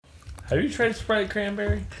Have you tried Sprite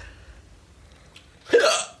cranberry?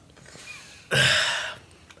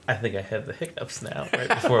 I think I have the hiccups now, right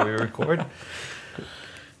before we record.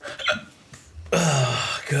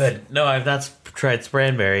 Oh, good. No, I've not tried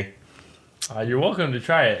Spranberry. You're welcome to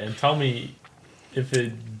try it and tell me if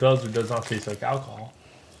it does or does not taste like alcohol.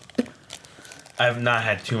 I've not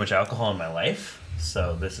had too much alcohol in my life,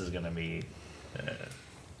 so this is gonna be.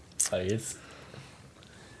 Like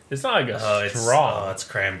it's not like a strong. It's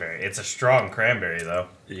cranberry. It's a strong cranberry, though.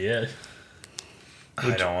 Yeah.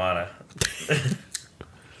 I don't wanna.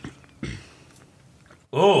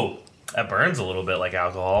 Ooh, that burns a little bit like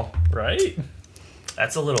alcohol. Right?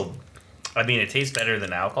 That's a little. I mean, it tastes better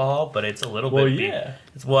than alcohol, but it's a little Well, bit. yeah.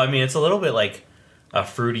 It's a little bit like a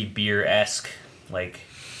fruity beer-esque, like.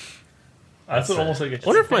 That's what almost like a. I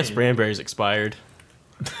wonder if my Spranberry's expired.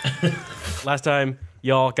 Last time,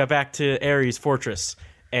 y'all got back to Ares Fortress,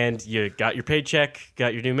 and you got your paycheck,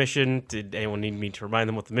 got your new mission. Did anyone need me to remind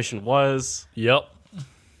them what the mission was? Yep.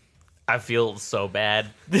 I feel so bad,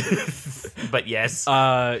 but yes.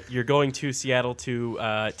 You're going to Seattle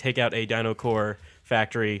to take out a Dino Core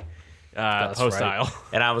factory, hostile. Right.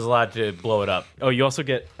 And I was allowed to blow it up. Oh, you also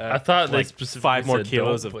get I thought they like specifically 5 more said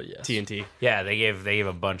kilos don't, of but yes. TNT. Yeah, they gave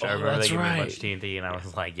a bunch. I remember they that's gave me a right. bunch of TNT, and I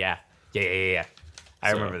was like, yeah.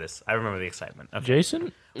 I remember this. I remember the excitement. Okay.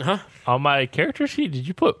 Jason, Huh? on my character sheet, did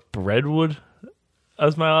you put Breadwood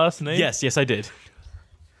as my last name? Yes, I did.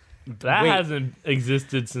 That Wait. hasn't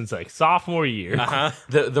existed since like sophomore year.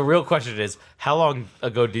 The real question is, how long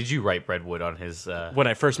ago did you write Breadwood on his? When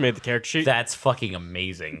I first made the character sheet, That's fucking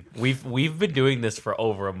amazing. We've been doing this for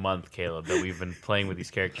over a month, Caleb. That we've been playing with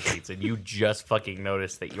these character sheets, and you just fucking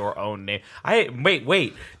noticed that your own name.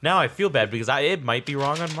 Wait. Now I feel bad because it might be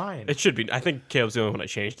wrong on mine. it should be. I think Caleb's the only one I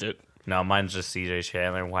changed it. No, mine's just CJ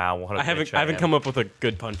Chandler. Wow, what a I haven't bitch come up with a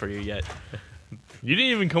good pun for you yet. You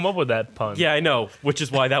didn't even come up with that pun. Yeah, I know, which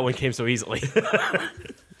is why that one came so easily.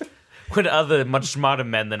 With other much smarter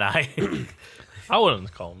men than I. I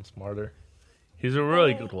wouldn't call him smarter. He's a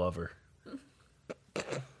really good lover.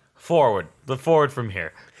 Forward from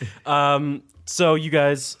here. So you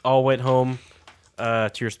guys all went home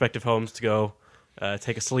to your respective homes to go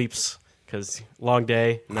take a sleeps, because long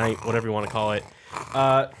day, night, whatever you want to call it.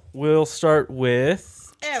 We'll start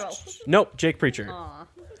with... Errol. Nope, Jake Preacher. Aw.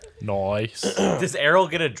 Nice. Does Errol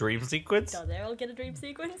get a dream sequence? Does Errol get a dream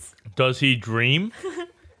sequence? Does he dream?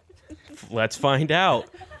 Let's find out.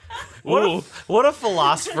 What a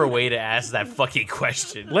philosopher way to ask that fucking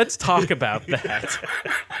question. Let's talk about that.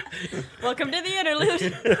 Welcome to the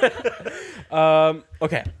interlude.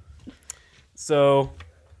 Okay. So,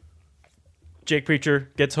 Jake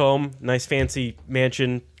Preacher gets home, nice fancy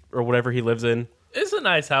mansion or whatever he lives in. It's a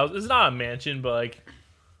nice house. It's not a mansion, but like,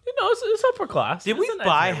 you know, it's upper class. Did It's we a nice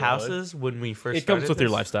buy neighborhood. houses when we first It comes started with your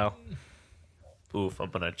this? lifestyle. Oof, I'm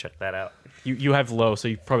gonna check that out. You have low, so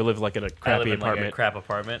you probably live like in a I live crappy in apartment. like a crap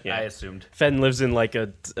apartment. Yeah. I assumed. Fenn lives in like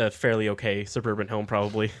a fairly okay suburban home,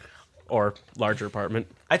 probably, or larger apartment.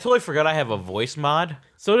 I totally forgot I have a voice mod.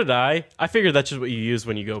 So did I. I figured that's just what you use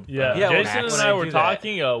when you go. Yeah, Yeah, when Jason and I I were do that.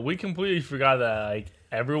 talking. We completely forgot that like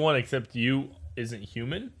everyone except you isn't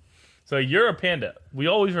human. So you're a panda. We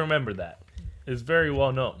always remember that. It's very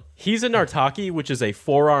well known. He's a Nartaki, which is a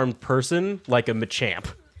 4-armed person, like a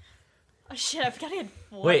Machamp. Oh shit, I forgot I had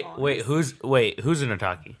 4 Wait, arms. who's an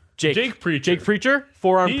Otaki? Jake Preacher. Jake Preacher,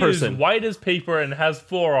 4-armed He person. is white as paper and has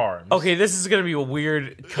 4 arms. Okay, this is gonna be a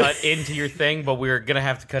weird cut into your thing, but we're gonna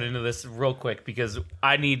have to cut into this real quick because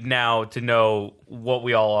I need now to know what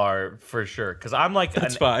we all are for sure. Because I'm like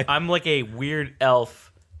That's fine. I'm like a weird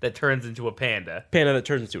elf that turns into a panda. Panda that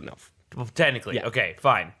turns into an elf. Well, technically, Yeah. okay,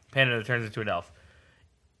 fine. Panda that turns into an elf.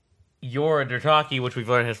 You're a Nartaki, which we've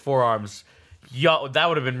learned has 4 arms. Yo, that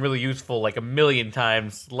would have been really useful like a million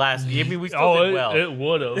times last. I mean, we still did well. It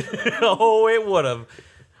would have. Oh, it would have.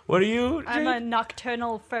 What are you? I'm a Jake?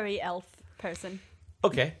 nocturnal furry elf person.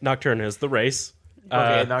 Okay. Nocturne is the race.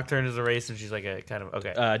 Okay, Nocturne is a race, and she's like a kind of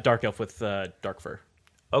okay. Dark elf with dark fur.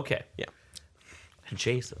 Okay. Yeah. And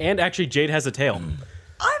Jason. And actually, Jade has a tail.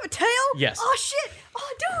 I have a tail? Yes. Oh shit!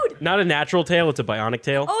 Oh dude! Not a natural tail; it's a bionic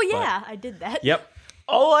tail. Oh but- yeah, I did that. Yep.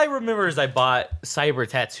 All I remember is I bought cyber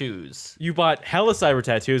tattoos. You bought hella cyber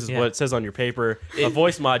tattoos, is Yeah. what it says on your paper. A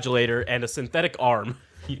voice modulator and a synthetic arm.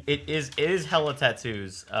 It is hella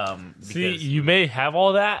tattoos. See, Because you may have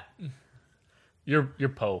all that. You're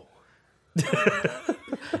Poe.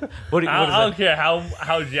 what is I that? don't care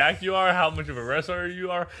how jacked you are, how much of a wrestler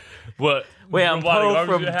you are. But Wait, I'm robotic Poe arms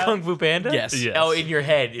from you have- Kung Fu Panda. Yes. Yes. Oh, in your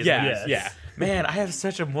head. Is Yeah, it? Yes. yeah. Man, I have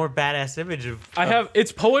such a more badass image of. I have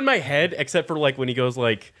it's Poe in my head, except for like when he goes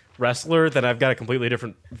like wrestler, then I've got a completely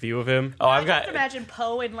different view of him. Oh, I've Just got. imagine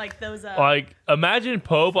Poe in like those. Like, imagine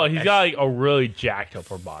Poe, but he's got like a really jacked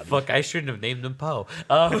upper body. Fuck, I shouldn't have named him Poe.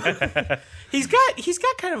 He's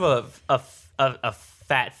got kind of a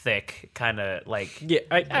fat, thick kind of like Yeah,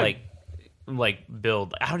 like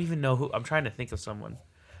build. I don't even know who. I'm trying to think of someone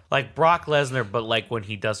like Brock Lesnar, but like when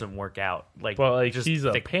he doesn't work out, like But like, just he's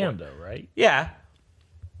a thick panda, right? Yeah,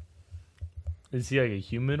 Is he like a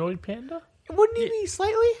humanoid panda? wouldn't he be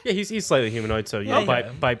slightly? yeah, he's slightly humanoid, so yeah, Okay.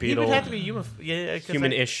 He bipedal, would have to be human. Yeah, 'cause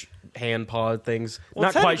human-ish hand paw things. Well,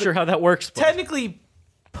 Not quite technically- sure how that works. But Technically,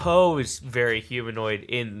 Poe is very humanoid.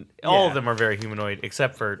 All Yeah. of them are very humanoid,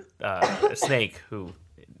 except for Snake, who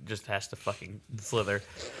just has to fucking slither.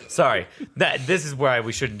 Sorry, this is why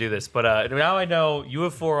we shouldn't do this. But now I know you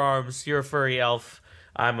have 4 arms. You're a furry elf.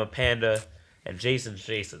 I'm a panda, and Jason's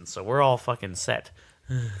Jason. So we're all fucking set.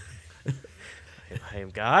 I am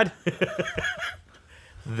God.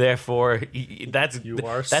 Therefore, that's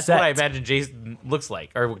are that's set. what I imagine Jason looks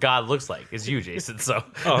like, or what God looks like, is you, Jason. So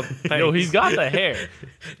Oh, Yo, he's got the hair.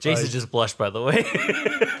 Jason just blushed, by the way.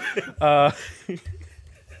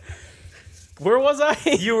 Where was I?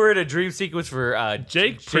 You were in a dream sequence for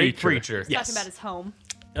Jake Preacher. Yes. talking about his home.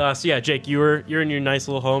 So yeah, Jake, you're in your nice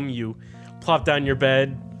little home. You plop down your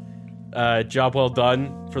bed. Job well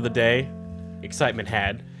done for the day. Excitement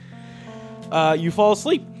had. You fall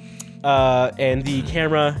asleep. And the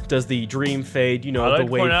camera does the dream fade. You know, I like the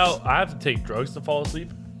to waves. point out, I have to take drugs to fall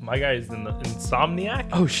asleep. My guy is in the insomniac.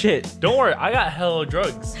 Oh shit! Don't worry, I got hella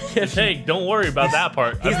drugs to take. Don't worry about that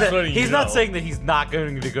part. He's not saying that he's not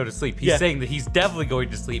going to go to sleep. He's Yeah. saying that he's definitely going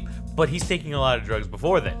to sleep, but he's taking a lot of drugs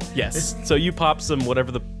before then. Yes. So you pop some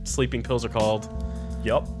whatever the sleeping pills are called.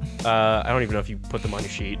 Yup. I don't even know if you put them on your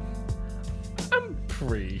sheet. I'm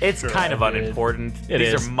pretty It's sure kind of I did. unimportant. It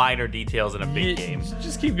These is. are minor details in a big Yeah, game.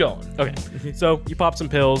 Just keep going. Okay. So you pop some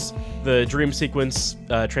pills. The dream sequence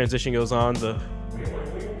transition goes on.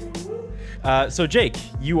 So Jake,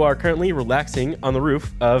 you are currently relaxing on the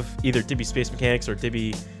roof of either Dibby Space Mechanics or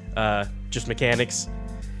Dibby just Mechanics.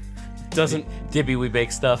 Doesn't Dibby, we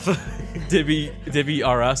bake stuff. Dibby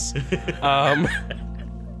are us.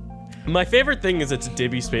 My favorite thing is it's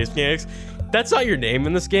Dibby Space Mechanics. That's not your name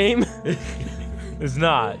in this game. It's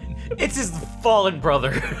not. It's his fallen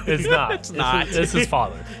brother. It's not. It's not. It's his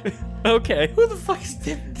father. Okay. Who the fuck is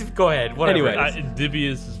Dibby? Go ahead. Whatever. Anyway. Dibby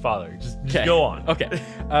is his father. Just Okay. go on. Okay.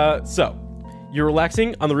 So, you're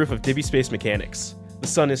relaxing on the roof of Dibby Space Mechanics. The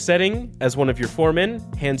sun is setting as one of your foremen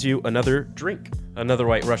hands you another drink. Another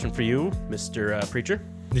White Russian for you, Mr. Preacher.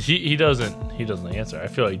 He doesn't answer. I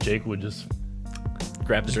feel like Jake would just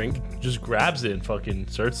Grab the drink. grabs it and fucking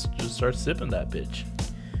starts sipping that bitch.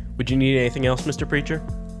 Would you need anything else, Mr. Preacher?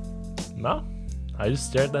 No, I just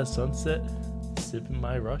stare at that sunset, sipping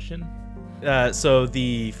my Russian. So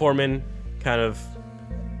the foreman kind of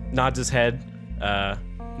nods his head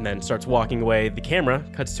and then starts walking away. The camera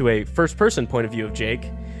cuts to a first-person point of view of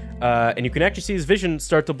Jake, and you can actually see his vision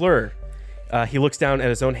start to blur. He looks down at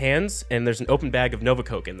his own hands, and there's an open bag of Nova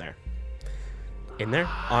Coke in there.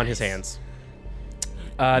 On his hands.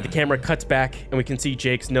 The camera cuts back, and we can see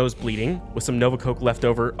Jake's nose bleeding, with some Nova Coke left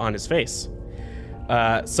over on his face.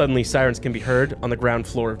 Suddenly, sirens can be heard on the ground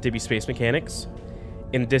floor of Dibby Space Mechanics.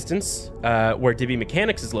 In the distance, where Dibby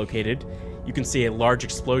Mechanics is located, you can see a large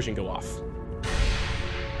explosion go off.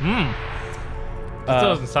 That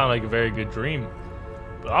doesn't sound like a very good dream.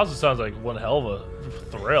 But it also sounds like one hell of a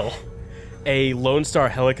thrill. A Lone Star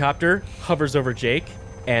helicopter hovers over Jake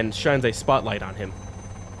and shines a spotlight on him.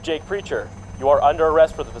 Jake Preacher, you are under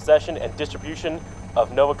arrest for the possession and distribution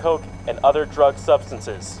of Nova Coke and other drug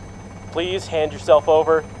substances. Please hand yourself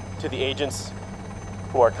over to the agents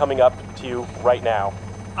who are coming up to you right now.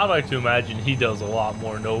 I'd like to imagine he does a lot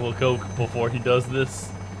more Nova Coke before he does this.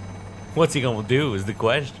 What's he gonna do is the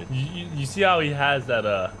question. You see how he has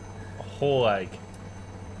that whole like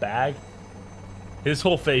bag? His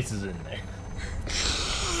whole face is in there.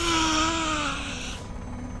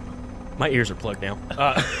 My ears are plugged now.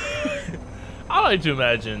 I like to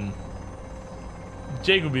imagine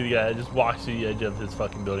Jake would be the guy that just walks to the edge of his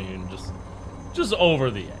fucking building and just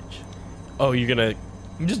over the edge. Oh, you're gonna...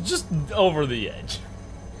 Just over the edge.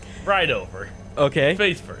 Right over. Okay.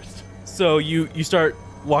 Face first. So you start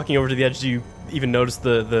walking over to the edge. Do you even notice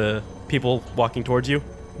the people walking towards you?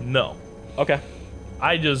 No. Okay.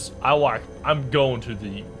 I'm going to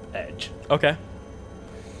the edge. Okay.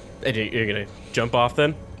 And you're gonna jump off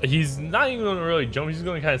then? He's not even going to really jump. He's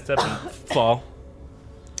going to kind of step in. Fall.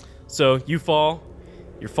 So you fall.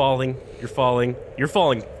 You're falling. You're falling. You're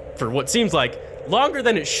falling for what seems like longer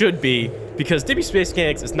than it should be because Dibby Space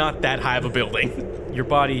Mechanics is not that high of a building. Your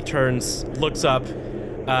body turns, looks up.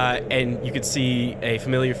 and you can see a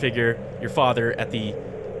familiar figure, your father, at the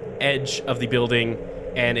edge of the building,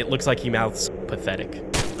 and it looks like he mouths pathetic.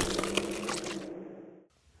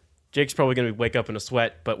 Jake's probably going to wake up in a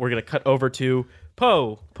sweat, but we're going to cut over to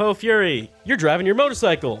Poe Fury. You're driving your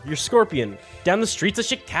motorcycle, your Scorpion, down the streets of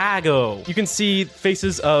Chicago. You can see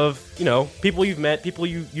faces of, people you've met, people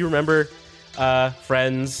you remember,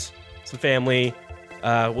 friends, some family,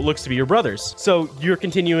 what looks to be your brothers. So you're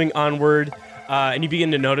continuing onward, and you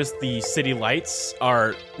begin to notice the city lights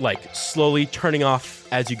are like slowly turning off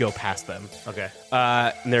as you go past them. Okay.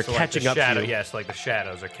 And they're catching up to you. Yes, like the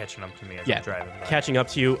shadows are catching up to me as I'm driving by. Catching up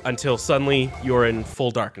to you until suddenly you're in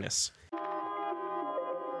full darkness.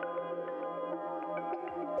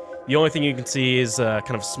 The only thing you can see is a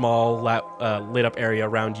kind of small lit up area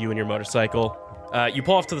around you and your motorcycle. You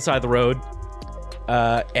pull off to the side of the road,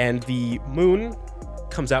 and the moon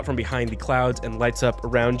comes out from behind the clouds and lights up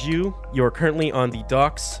around you. You're currently on the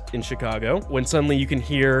docks in Chicago when suddenly you can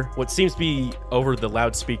hear what seems to be over the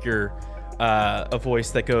loudspeaker a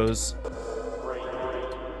voice that goes, 3, 2,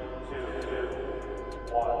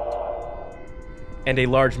 1. And a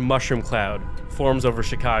large mushroom cloud forms over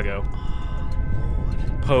Chicago.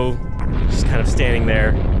 Poe just kind of standing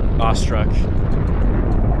there, awestruck,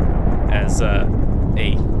 as a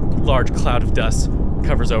large cloud of dust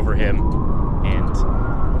covers over him, and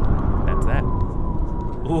that's that.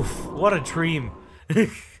 Oof, what a dream.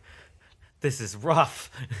 This is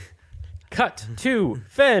rough. Cut to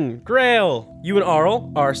Fen Grail. You and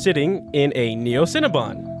Arl are sitting in a Neo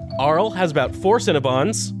Cinnabon. Arl has about 4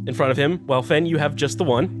 Cinnabons in front of him, while Fen, you have just the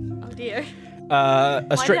one. Oh dear. Why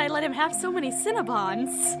Why did I let him have so many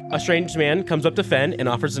Cinnabons? A strange man comes up to Fen and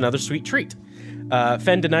offers another sweet treat.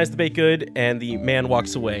 Fen denies the baked good, and the man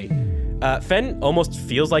walks away. Fen almost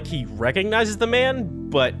feels like he recognizes the man,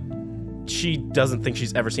 but she doesn't think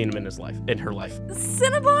she's ever seen him in her life.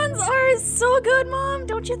 Cinnabons are so good, Mom,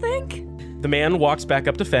 don't you think? The man walks back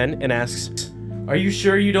up to Fen and asks, "Are you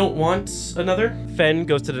sure you don't want another?" Fen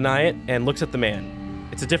goes to deny it and looks at the man.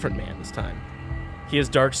 It's a different man this time. He has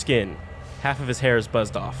dark skin. Half of his hair is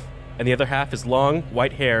buzzed off, and the other half is long,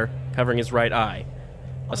 white hair covering his right eye.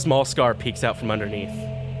 A small scar peeks out from underneath.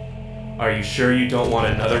 "Are you sure you don't want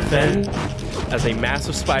another, Fen?" As a mass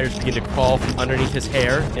of spiders begin to crawl from underneath his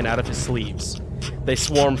hair and out of his sleeves. They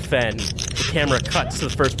swarm Fen. The camera cuts to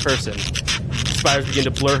the first person. The spiders begin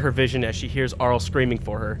to blur her vision as she hears Arl screaming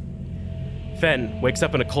for her. Fen wakes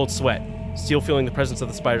up in a cold sweat, still feeling the presence of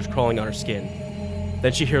the spiders crawling on her skin.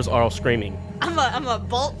 Then she hears Arl screaming. I'm a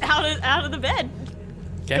bolt out of the bed.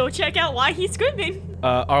 Okay. Go check out why he's screaming.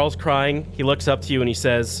 Arl's crying. He looks up to you and he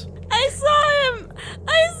says, I saw him!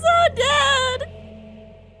 I saw Dad!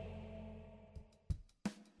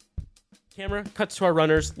 Camera cuts to our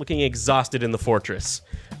runners looking exhausted in the fortress.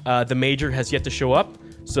 The Major has yet to show up,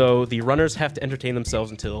 so the runners have to entertain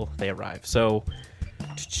themselves until they arrive. So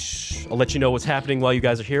I'll let you know what's happening while you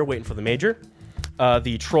guys are here waiting for the Major.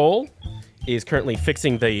 The Troll is currently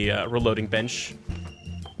fixing the reloading bench.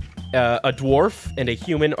 A dwarf and a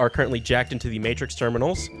human are currently jacked into the Matrix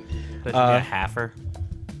terminals. That should be a halfer.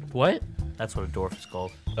 What? That's what a dwarf is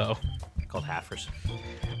called. Oh. Called halfers.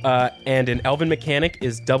 And an elven mechanic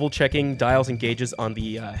is double-checking dials and gauges on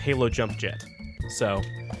the Halo jump jet. So,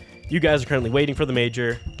 you guys are currently waiting for the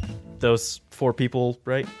Major. Those 4 people,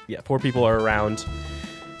 right? Yeah, 4 people are around.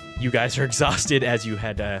 You guys are exhausted as you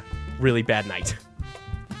had a really bad night.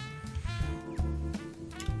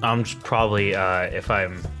 I'm just probably, if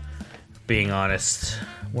I'm being honest,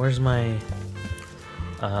 where's my...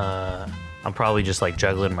 I'm probably just like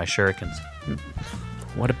juggling my shurikens.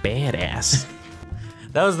 What a badass.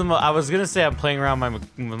 That was I was gonna say I'm playing around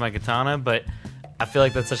with my katana, but I feel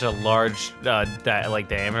like that's such a large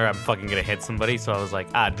diameter. I'm fucking gonna hit somebody, so I was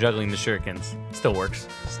like, juggling the shurikens still works.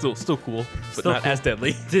 Still cool, but Still not cool. as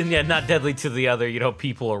deadly. Yeah, not deadly to the other,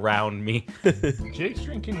 people around me. Jake's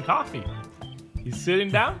drinking coffee. He's sitting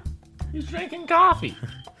down. He's drinking coffee.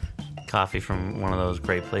 Coffee from one of those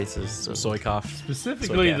great places. So Soy cough.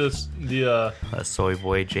 Specifically, the a soy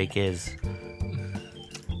boy Jake is.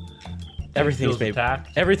 Everything's feels made.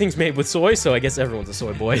 attacked. Everything's made with soy, so I guess everyone's a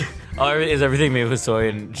soy boy. Oh, is everything made with soy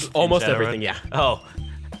and Almost and everything, yeah. Oh,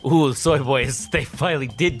 ooh, soy boys! They finally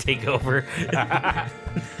did take over.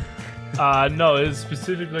 No, it's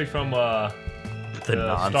specifically from the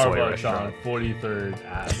non-soy Starbucks restaurant. on 43rd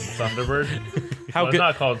Ave, Thunderbird. How It's good?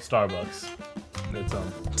 not called Starbucks. It's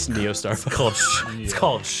It's Neo Starbucks. It's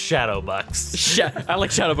called Shadowbucks. I like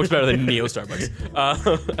Shadowbucks better than Neo Starbucks. I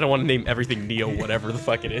don't want to name everything Neo, whatever the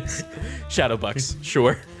fuck it is. Shadowbucks,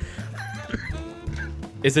 sure.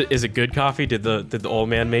 Is it good coffee? Did the old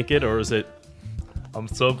man make it, or is it? I'm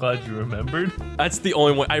so glad you remembered. That's the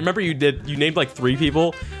only one. I remember you named like 3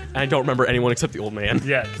 people, and I don't remember anyone except the old man.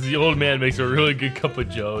 Yeah, because the old man makes a really good cup of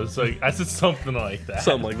joe. It's like, I said something like that.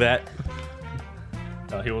 Something like that.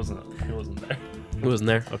 No, he wasn't there. It wasn't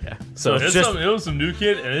there? Okay. So It it's just... was some new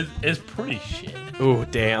kid, and it's pretty shit. Ooh,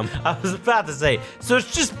 damn. I was about to say, so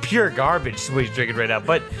it's just pure garbage what he's drinking right now.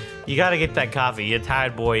 But you gotta get that coffee. You're a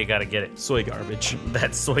tired boy, you gotta get it. Soy garbage.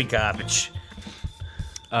 That's soy garbage.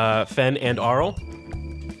 Fen and Arl?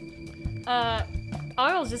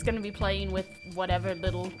 Arl's just gonna be playing with whatever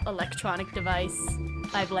little electronic device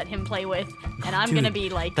I've let him play with, and I'm gonna be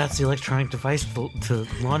like, That's the electronic device to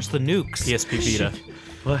launch the nukes. PSP Vita.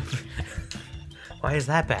 What? Why is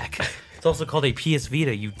that back? It's also called a PS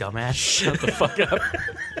Vita, you dumbass. Shut the fuck up.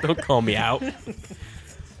 Don't call me out.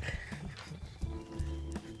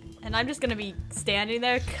 and I'm just gonna be standing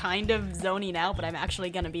there, kind of zoning out, but I'm actually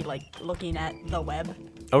gonna be like looking at the web,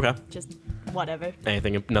 Okay. just whatever.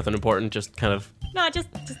 Anything, nothing important, just kind of... No, just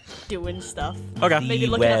doing stuff. Okay. Maybe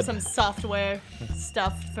The looking web. at some software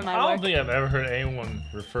stuff for my I don't work. think I've ever heard anyone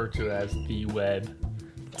refer to it as the web.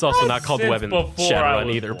 It's also not called the Since web in before I Shadowrun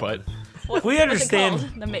was either, born. but We What's it understand.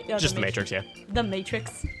 called? just the Matrix, yeah. The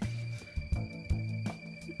Matrix.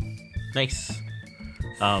 Nice.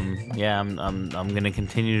 Yeah, I'm gonna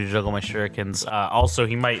continue to juggle my shurikens. Also,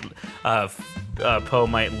 he might, Poe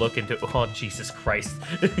might look into. Oh, Jesus Christ!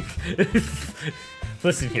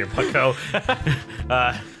 Listen here, Bucko.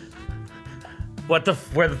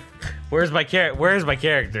 Where's my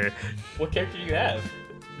character? What character do you have?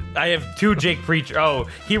 I have 2 Jake Preacher. Oh,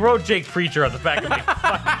 he wrote Jake Preacher on the back of my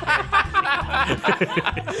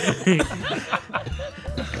fucking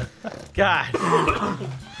God.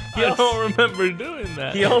 I don't remember doing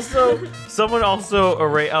that. Someone also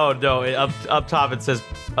erased. Oh no! Up top it says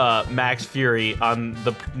Max Fury on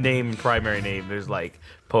the primary name. There's like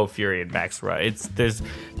Poe Fury and Max. Right? There's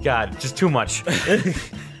just too much.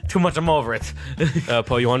 Too much. I'm over it.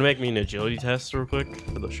 Poe, you want to make me an agility test real quick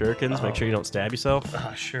for the shurikens? Make sure you don't stab yourself.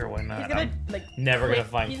 Sure, why not? He's gonna like. never gonna glitch-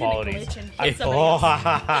 find he's qualities. Gonna glitch and hit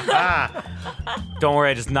somebody else. Don't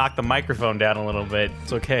worry, I just knocked the microphone down a little bit.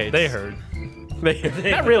 It's okay. They heard.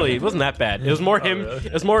 Not really. It wasn't that bad. It was more him. really?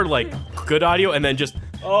 It was more like good audio, and then just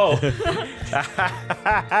That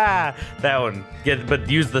one. But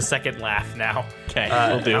use the second laugh now. okay.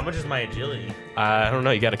 We'll do. How much is my agility? I don't know.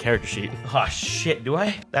 You got a character sheet? Oh shit, do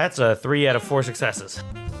I? That's a 3 out of 4 successes.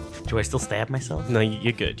 Do I still stab myself? No,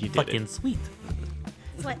 you're good. You did Fucking it. sweet.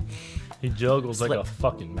 What? He juggles like Slip. a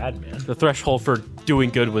fucking madman. The threshold for doing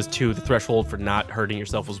good was 2. The threshold for not hurting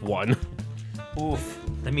yourself was 1. Oof.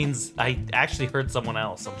 That means I actually hurt someone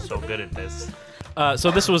else. I'm so good at this.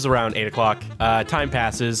 So this was around 8 o'clock. Time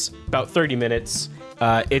passes about 30 minutes.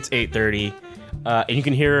 It's 8:30, and you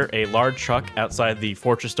can hear a large truck outside the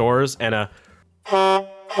fortress doors and a.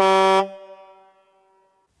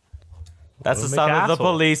 That's the Make sound of the asshole.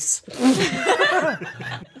 police.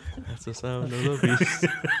 That's the sound of the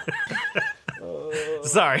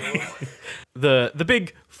beast. Sorry. The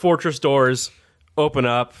big fortress doors open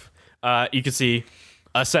up. You can see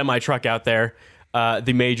a semi truck out there.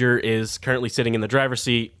 The major is currently sitting in the driver's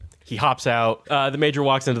seat. He hops out. The major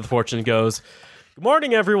walks into the fortress and goes, "Good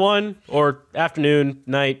morning, everyone," or afternoon,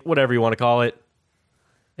 night, whatever you want to call it.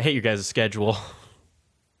 I hate your guys' schedule.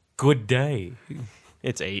 Good day.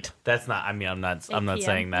 It's 8. That's not. I mean, I'm not 8 p.m.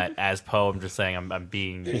 saying that as Poe. I'm just saying I'm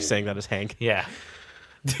being. He's saying that as Hank. Yeah.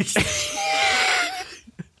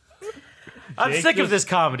 I'm Jake sick of just- this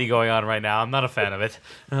comedy going on right now. I'm not a fan of it.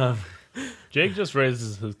 Jake just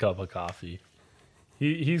raises his cup of coffee.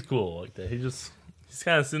 He's cool like that. He's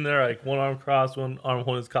kind of sitting there like one arm crossed, one arm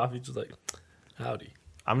holding his coffee, just like, howdy.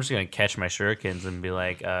 I'm just gonna catch my shurikens and be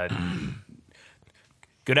like,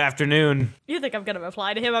 "Good afternoon." You think I'm gonna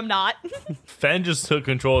reply to him? I'm not. Fen just took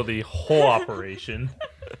control of the whole operation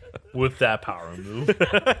with that power move.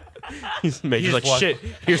 He's like, just shit,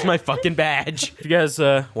 here's my fucking badge. If you guys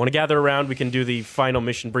want to gather around, we can do the final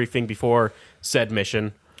mission briefing before said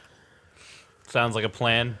mission. Sounds like a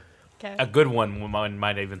plan. Okay. A good one, one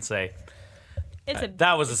might even say. It's a,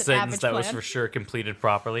 That was a it's an sentence average that was plan. for sure completed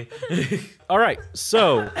properly. All right,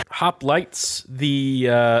 so Hop lights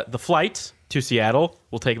the flight to Seattle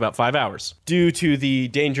will take about 5 hours. Due to the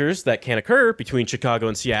dangers that can occur between Chicago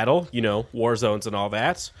and Seattle, war zones and all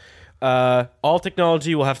that, all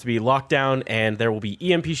technology will have to be locked down, and there will be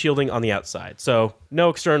EMP shielding on the outside. So no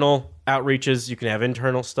external outreaches. You can have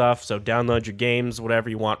internal stuff, so download your games, whatever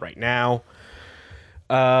you want right now.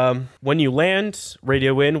 When you land,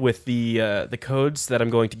 radio in with the codes that I'm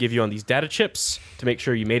going to give you on these data chips to make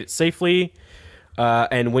sure you made it safely.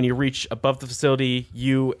 And when you reach above the facility,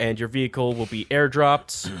 you and your vehicle will be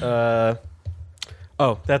airdropped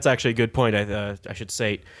Oh, that's actually a good point. I should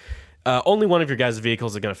say, only one of your guys'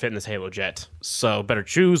 vehicles is going to fit in this Halo jet, so better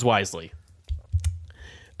choose wisely.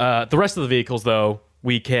 The rest of the vehicles, though,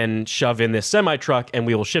 we can shove in this semi truck and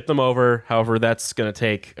we will ship them over. However, that's going to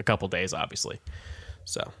take a couple days, obviously.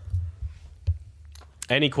 So,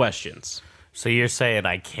 any questions? So you're saying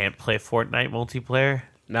I can't play Fortnite multiplayer?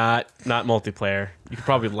 Not multiplayer. You could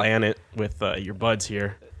probably LAN it with your buds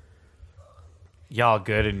here. Y'all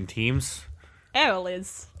good in teams? Errol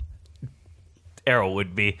is. Arrow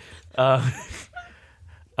would be.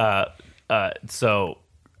 So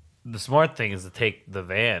the smart thing is to take the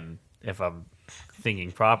van, if I'm thinking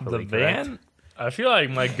The properly. correct? van? I feel like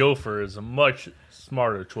my Gopher is a much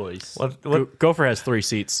smarter choice. What? Gopher has 3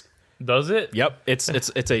 seats. Does it? Yep, it's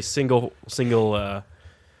a single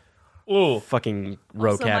Ooh. fucking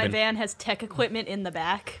row So my cabin. van has tech equipment in the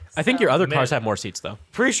back. I think so- your other Man. cars have more seats though.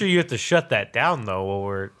 Pretty sure you have to shut that down though. While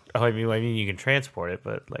we're. Oh, I mean, you can transport it,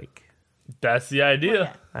 but like, That's the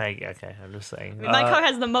idea. okay, I'm just saying. My car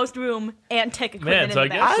has the most room and tech equipment Man, so I in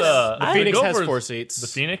the guess back. the Phoenix has Gopher's- 4 seats. The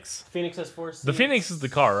Phoenix? Phoenix has 4 seats. The Phoenix is the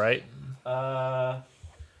car, right? Why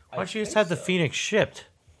don't you just have the Phoenix shipped?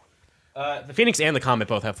 The Phoenix and the Comet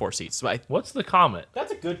both have 4 seats. What's the Comet?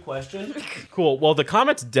 That's a good question. Cool. Well, the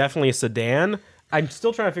Comet's definitely a sedan. I'm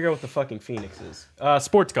still trying to figure out what the fucking Phoenix is.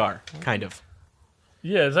 Sports car, kind of.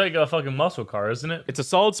 Yeah, it's like a fucking muscle car, isn't it? It's a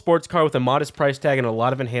solid sports car with a modest price tag and a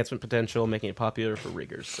lot of enhancement potential, making it popular for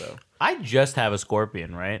riggers. So, I just have a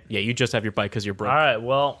Scorpion, right? yeah, you just have your bike because you're broke. All right,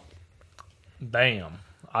 well, damn.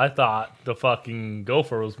 I thought the fucking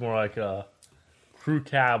Gopher was more like a crew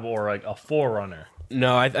cab or like a Forerunner.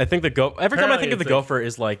 No, I think the every time I think Apparently of the it's Gopher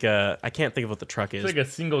is like I can't think of what the truck is. It's like a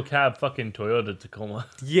single cab fucking Toyota Tacoma.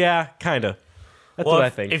 Yeah, kind of. That's Well, what I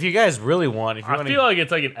if- think. If you guys really want, if you I want feel like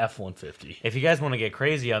it's like an F-150. if you guys want to get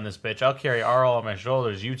crazy on this bitch, I'll carry Arl on my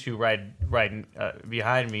shoulders. You two ride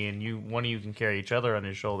behind me, and one of you can carry each other on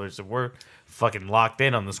your shoulders. If we're fucking locked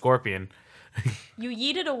in on the Scorpion, You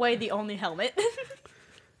yeeted away the only helmet.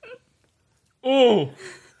 Ooh,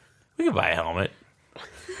 we can buy a helmet.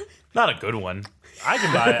 Not a good one. I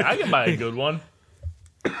can buy a good one.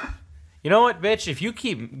 You know what, bitch? If you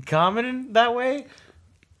keep commenting that way.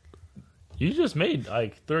 You just made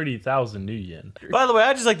like 30,000 new yen. By the way,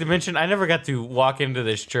 I'd just like to mention I never got to walk into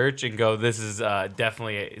this church and go, "This is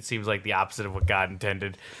definitely." It seems like the opposite of what God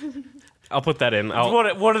intended. I'll put that in.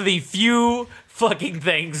 It's one of the few fucking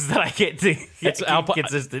things that I get to keep I'll put-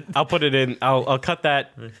 consistent. I'll put it in. I'll cut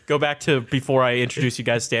that. Go back to before I introduce you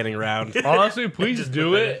guys standing around. Honestly, please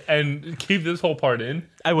do it and keep this whole part in.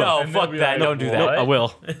 I will. No, And fuck they'll be that. like, Don't do "What?" that. I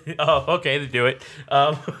will. Oh, okay, to do it.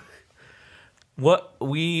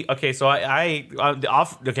 So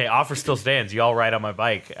offer still stands. Y'all ride on my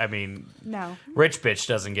bike. I mean, No. rich bitch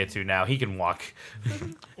doesn't get to now. He can walk.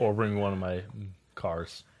 Or bring one of my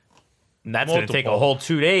cars. And that's gonna take a Multiple. whole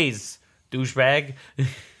 2 days, douchebag.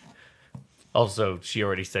 Also, she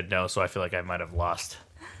already said no, so I feel like I might have lost.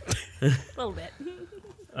 A little bit.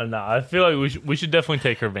 No, I feel like we should definitely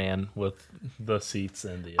take her van with the seats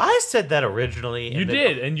and the. I said that originally. You and then-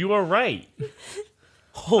 did, and you are right.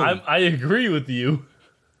 Holy, I agree with you.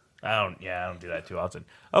 I don't do that too often.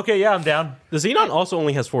 Okay, yeah, I'm down. The Xenon also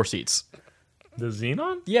only has 4 seats. The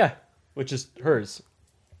Xenon? Yeah, which is hers.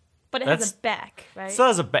 But it That's- has a back, right? So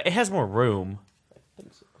it has more room.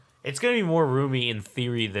 It's gonna be more roomy in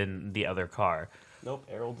theory than the other car. Nope,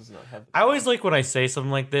 Errol does not have. I always like when I say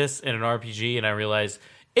something like this in an RPG and I realize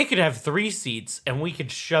it could have 3 seats and we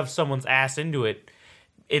could shove someone's ass into it.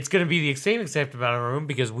 It's going to be the same exact amount of room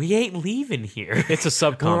because we ain't leaving here. It's a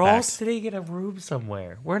subcompact. We're all sitting in a room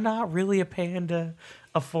somewhere. We're not really a panda,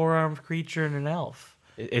 a 4-armed creature, and an elf.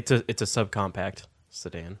 It's a subcompact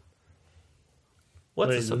sedan. What's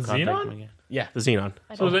Wait, a the subcompact Xenon? again? Yeah, the Xenon.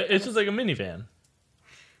 I So don't- it's just like a minivan.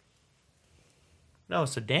 No,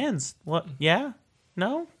 sedans. What? Yeah?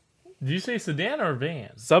 No? Did you say sedan or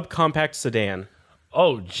van? Subcompact sedan.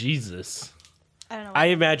 Oh Jesus! I don't know. I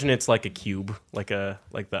imagine it's like a cube, like the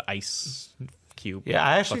ice cube. Yeah,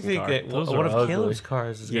 I actually fucking think car. that Those one are of ugly. Caleb's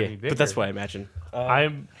cars is going Yeah, to be bigger. but that's what I imagine.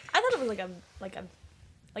 I'm I thought it was like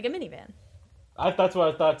a minivan. That's what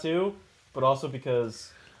I thought too, but also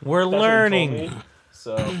because We're learning.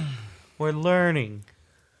 So We're learning.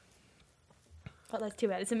 But that's too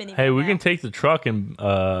bad. It's a minivan. Hey, we now. can take the truck and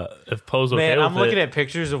if Poe's okay Man, with I'm looking it. at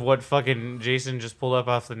pictures of what fucking Jason just pulled up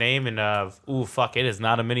off the name, and ooh, fuck, it is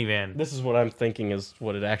not a minivan. this is what I'm thinking is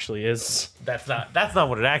what it actually is. That's not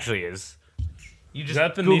what it actually is. You Is just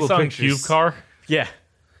that the Google Nissan pictures. Cube car? Yeah,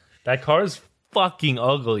 That car is fucking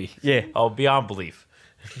ugly. yeah. Oh, beyond belief.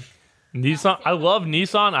 Nissan. I love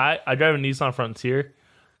Nissan. I drive a Nissan Frontier,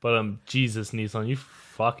 but Jesus, Nissan, you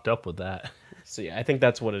fucked up with that. So yeah, I think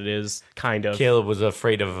that's what it is, kind of. Caleb was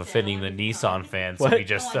afraid of offending the Nissan fans, so What? he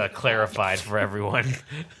just clarified for everyone.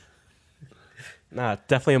 Nah,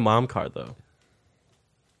 definitely a mom car though.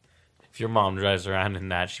 If your mom drives around in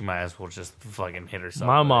that, she might as well just fucking hit herself.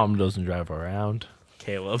 My with it. mom doesn't drive around.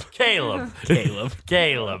 Caleb. Caleb. Caleb.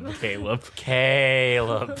 Caleb. Caleb.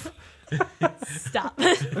 Caleb. Stop.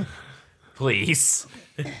 Please.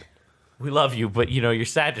 We love you, but your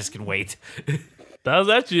sadness can wait. That was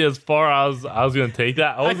actually as far as I was gonna take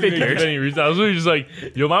that. I wasn't gonna give any reason. I was really just like,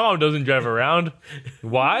 yo, my mom doesn't drive around.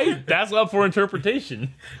 Why? That's up for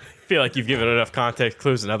interpretation. I feel like you've given enough context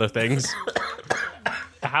clues and other things.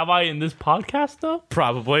 Have I in this podcast though?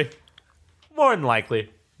 Probably. More than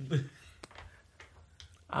likely.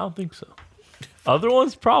 I don't think so. Other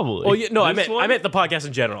ones probably. Well, no, I This meant one? the podcast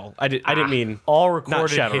in general. I didn't mean All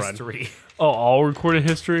recorded Shadowrun. history. Oh, all recorded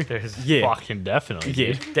history. yeah. Fucking definitely.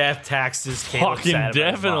 Yeah. Dude. Death, taxes, Caleb Fucking sad about his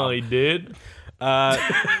definitely, mom. dude.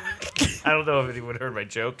 I don't know if anyone heard my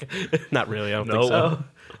joke. Not really. I don't No.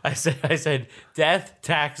 think so. I said death,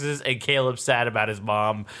 taxes, and Caleb sad about his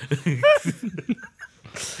mom.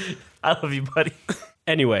 I love you, buddy.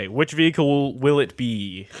 Anyway, which vehicle will it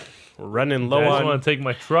be? We're running I low just on. want to take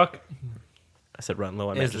my truck. I said run low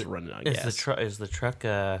on. Just running on Is gas. is the truck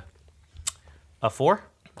a 4?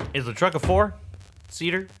 Is the truck a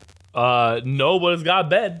 4-seater? No, but it's got a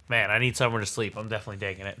bed. Man, I need somewhere to sleep. I'm definitely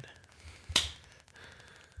taking it.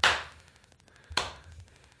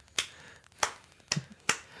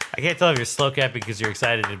 I can't tell if you're slow cat because you're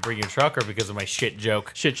excited to bring your truck or because of my shit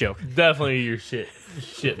joke. Shit joke. Definitely your shit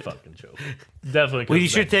fucking joke. Definitely. Well, you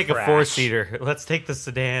comes should back take a trash. 4-seater. Let's take the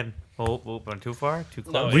sedan. Oh, I'm too far? Too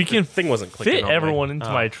close? We can thing wasn't clicking fit all the way. everyone into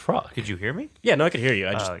my truck. Could you hear me? Yeah, no, I could hear you.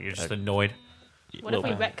 I just Oh, you're just annoyed. What if we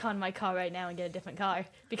retcon my car right now and get a different car?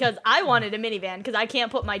 Because I wanted a minivan because I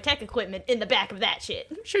can't put my tech equipment in the back of that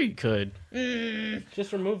shit. sure you could.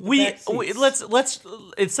 Just remove. The We let's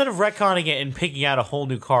instead of retconning it and picking out a whole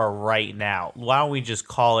new car right now, why don't we just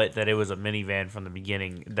call it that it was a minivan from the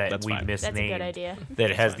beginning that That's we fine. misnamed? That's a good idea.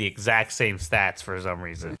 That has the exact same stats for some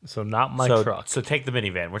reason. So not my so, truck. So take the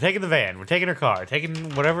minivan. We're taking the van. We're taking her car.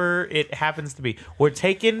 Taking whatever it happens to be. We're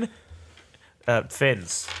taking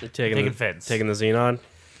fins. taking fins. Taking the Xenon.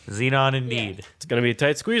 Xenon indeed. It's gonna be a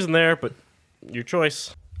tight squeeze in there, but your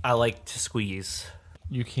choice. I like to squeeze.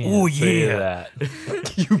 You can't Ooh, say yeah.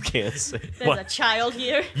 that. You can't say. There's a child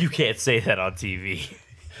here. You can't say that on TV.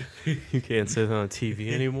 You can't say that on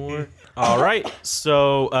TV anymore. All right.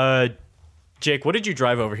 So, Jake, what did you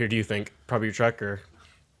drive over here? Do you think probably your truck or?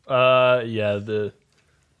 Yeah,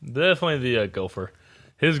 definitely the Gopher.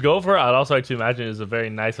 His Gopher, I'd also like to imagine, is a very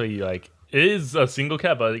nicely it is a single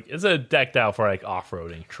cab, but it's a decked out for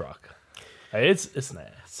off-roading truck. It's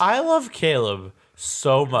nice. I love Caleb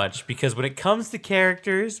so much because when it comes to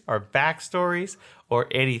characters or backstories or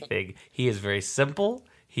anything, he is very simple.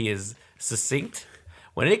 He is succinct.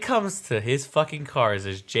 When it comes to his fucking cars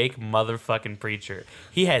as Jake motherfucking Preacher,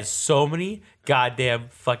 he has so many goddamn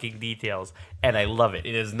fucking details, and I love it.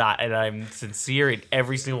 It is not, and I'm sincere in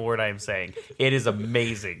every single word I am saying. It is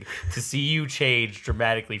amazing to see you change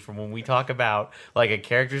dramatically from when we talk about a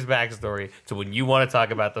character's backstory to when you want to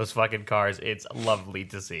talk about those fucking cars. It's lovely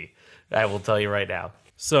to see. I will tell you right now.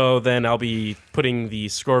 So then I'll be putting the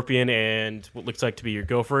Scorpion and what looks like to be your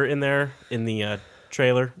Gopher in there in the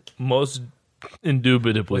trailer. Most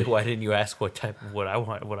indubitably. Wait, why didn't you ask what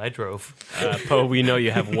I drove? Poe, we know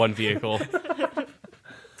you have one vehicle.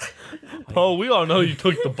 Oh, we all know you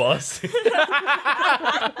took the bus.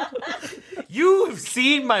 You've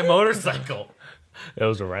seen my motorcycle. It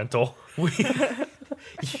was a rental. You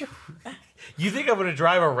think I'm gonna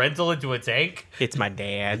drive a rental into a tank? It's my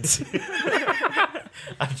dad's.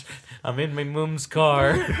 I'm in my mom's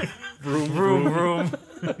car. Vroom.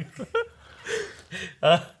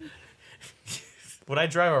 Would I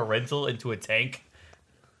drive a rental into a tank?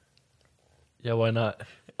 Yeah, why not?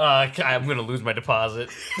 I'm gonna lose my deposit.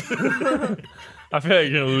 I feel like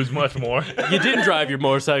you're gonna lose much more. You didn't drive your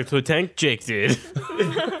motorcycle to a tank. Jake did.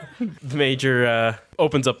 The Major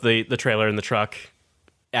opens up the trailer in the truck,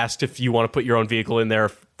 asks if you want to put your own vehicle in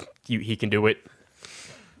there. He can do it.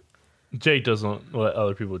 Jake doesn't let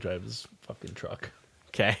other people drive his fucking truck.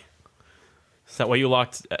 Okay. Is that why you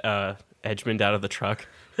locked Edgemond out of the truck?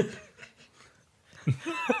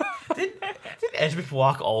 Did Edgemond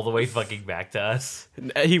walk all the way fucking back to us?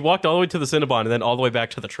 He walked all the way to the Cinnabon and then all the way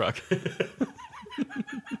back to the truck.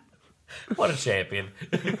 What a champion.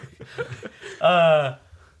 Did I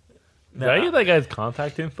get that guy's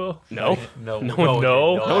contact info? No. No. No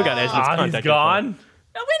no. one got Edgemond's contact He's info. gone.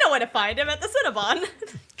 No, we know where to find him at the Cinnabon.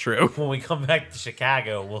 True. When we come back to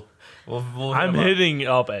Chicago, We'll I'm him up. hitting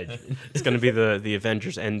up Edge. It's going to be the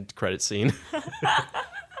Avengers end credit scene.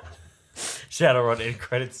 Shadowrun end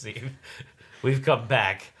credit scene. We've come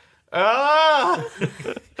back. Ah!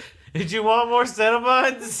 Did you want more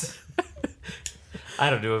Cinnamons? I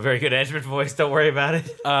don't do a very good Edgemont voice. Don't worry about it.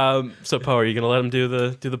 So Poe, are you going to let him do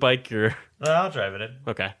the bike or? No, I'll drive it in.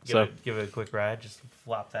 Okay. Give it a quick ride. Just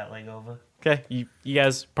flop that leg over. Okay, you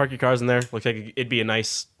guys park your cars in there. Looks like it'd be a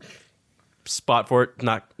nice spot for it.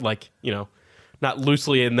 Not like, not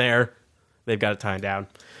loosely in there. They've got it tied down.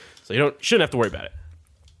 So you shouldn't have to worry about it.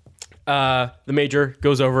 The Major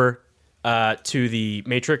goes over to the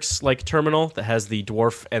Matrix like terminal that has the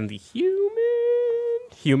dwarf and the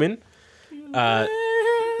human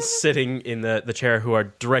sitting in the chair who are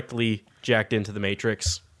directly jacked into the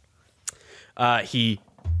Matrix. He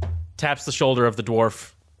taps the shoulder of the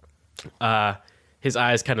dwarf. His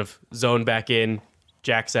eyes kind of zone back in,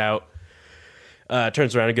 jacks out,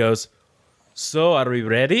 turns around and goes, "So, are we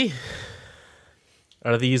ready?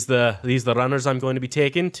 Are these the runners I'm going to be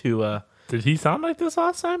taking to?" Did he sound like this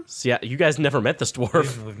last time? So yeah, you guys never met this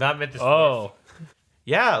dwarf. We've not met this. Oh,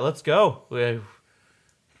 Yeah, let's go.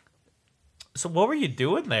 So what were you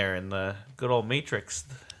doing there in the good old Matrix?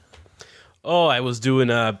 Oh, I was doing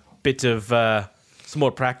a bit of some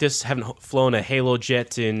more practice. Haven't flown a Halo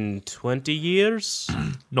jet in 20 years.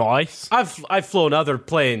 nice. I've flown other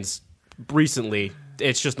planes recently.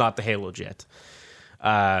 It's just not the Halo jet.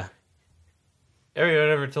 Anyone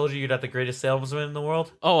ever told you you're not the greatest salesman in the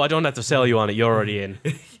world? Oh, I don't have to sell you on it. You're already in.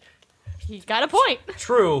 He's got a point.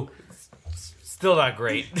 True. Still not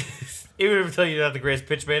great. Even if I tell you you're not the greatest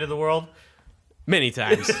pitch man in the world. Many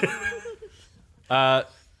times.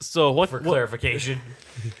 So what? For clarification.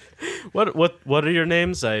 What are your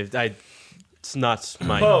names? It's not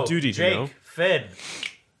my Poe, duty to Jake, know. Finn,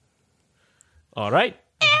 All right.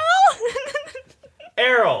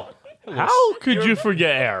 Errol. How could you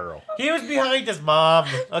forget Errol? He was behind his mom.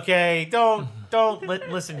 Okay, don't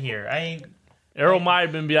listen here. Errol might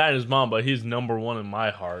have been behind his mom, but he's number one in my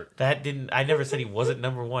heart. I never said he wasn't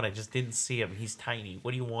number one. I just didn't see him. He's tiny.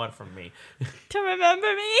 What do you want from me? To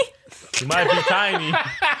remember me? He might be tiny,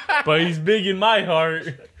 but he's big in my heart.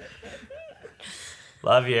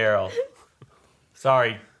 Love you, Errol.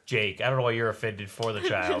 Sorry, Jake. I don't know why you're offended for the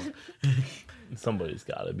child. Somebody's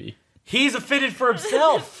got to be. He's offended for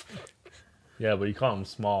himself. Yeah, but you call him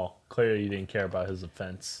small. Clearly, you didn't care about his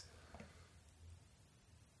offense.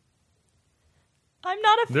 I'm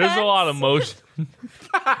not a There's a lot of motion.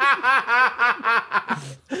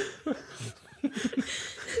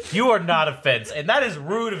 You are not a fence, and that is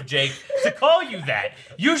rude of Jake to call you that.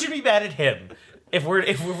 You should be mad at him. If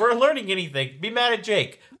we're learning anything, be mad at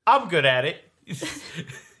Jake. I'm good at it.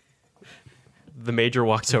 The Major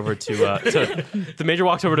walks over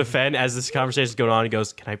to Fen as this conversation is going on. He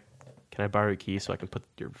goes, "Can I borrow your key so I can put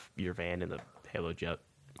your van in the Halo jet?"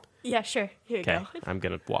 Yeah, sure. Here you Okay, go. I'm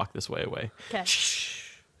gonna walk this way away. Okay.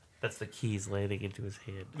 That's the keys landing into his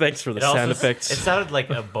hand. Thanks for the It also sound effects. It sounded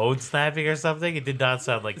like a bone snapping or something. It did not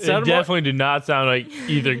sound like It sounded more- definitely did not sound like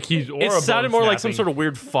either keys or It a sounded bone more like some snapping. sort of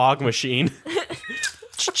weird fog machine.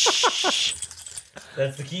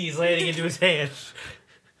 That's the keys landing into his hand.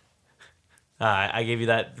 I gave you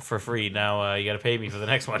that for free. Now you got to pay me for the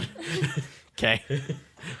next one. Okay.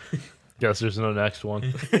 Guess there's no next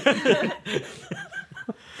one.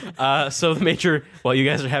 So the Major, while you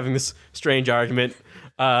guys are having this strange argument,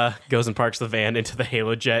 goes and parks the van into the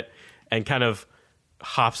Halo jet and kind of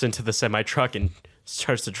hops into the semi-truck and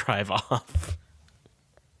starts to drive off.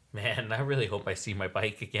 Man, I really hope I see my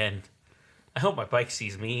bike again. I hope my bike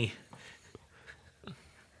sees me.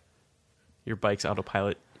 Your bike's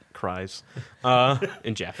autopilot cries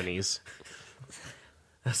in Japanese.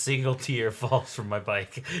 A single tear falls from my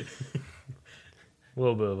bike. A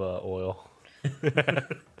little bit of oil.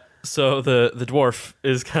 So the dwarf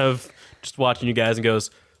is kind of just watching you guys and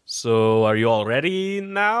goes, "So are you all ready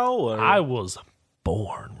now?" Or? I was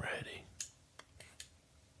born ready.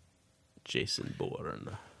 Jason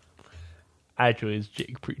Bourne. Actually, it's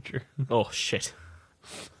Jake Preacher. Oh shit.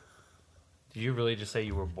 Did you really just say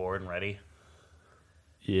you were born ready?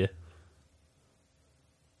 Yeah.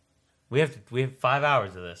 We have 5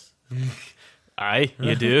 hours of this. Aye,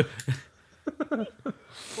 you do.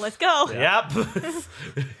 Let's go. Yep.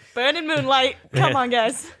 Burning moonlight. Come on,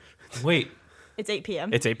 guys. Wait. It's 8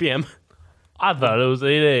 p.m. It's 8 p.m. I thought it was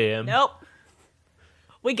 8 a.m. Nope.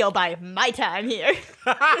 We go by my time here.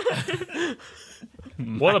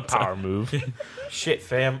 What a power move. Shit,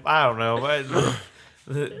 fam. I don't know.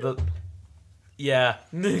 Yeah.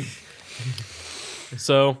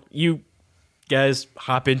 So you guys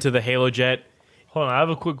hop into the Halo jet. Hold on, I have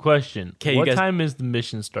a quick question. 'Kay, you What guys- time is the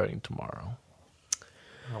mission starting tomorrow?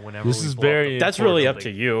 Whenever This we is blow up very- the That's port really up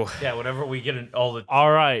building. to you. Yeah, whenever we get all the.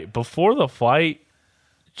 All right, before the fight,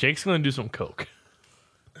 Jake's gonna do some coke.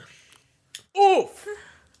 Oof!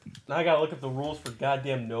 Now I gotta look up the rules for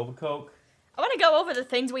goddamn Nova Coke. I want to go over the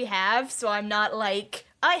things we have, so I'm not like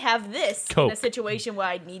I have this in Coke. a situation where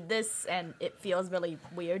I need this, and it feels really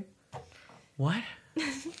weird. What?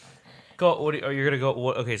 Go. What? Are you gonna go?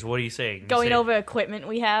 What, okay. So what are you saying? Going Say- over equipment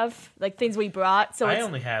we have, like things we brought. So I it's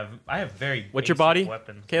only have. I have very. What's your basic body,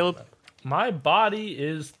 weapons. Caleb? My body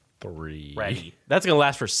is 3. Ready. That's gonna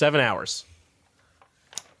last for 7 hours.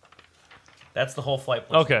 That's the whole flight.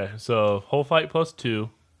 Plus Okay, so whole fight plus 2.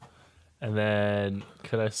 And then,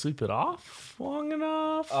 could I sleep it off long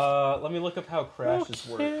enough? Let me look up how crashes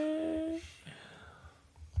work. Okay.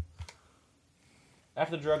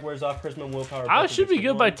 After the drug wears off, charisma and willpower. I both should be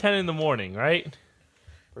reduce good to by 1 10 in the morning, right?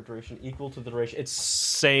 for duration equal to the duration. It's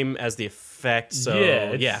same as the effect. So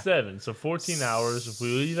yeah, it's yeah. 7. So 14 hours. If we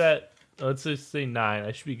leave at, let's just say 9,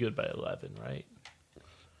 I should be good by 11, right?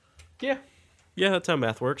 Yeah. Yeah, that's how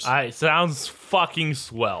math works. All right, sounds fucking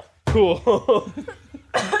swell. Cool.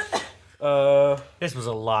 This was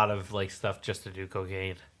a lot of like stuff just to do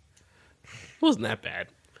cocaine. Wasn't that bad.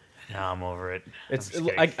 Now I'm over it. It's I'm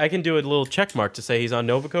just kidding. I can do a little check mark to say he's on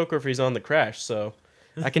Nova Coke or if he's on the crash. So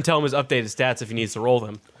I can tell him his updated stats if he needs to roll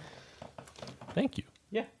them. Thank you.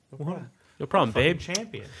 Yeah. No problem, babe.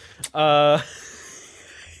 Champion. Uh,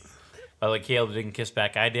 Like Caleb didn't kiss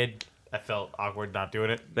back. I did. I felt awkward not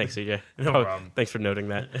doing it. thanks, CJ. No problem. Thanks for noting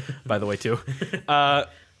that, by the way, too.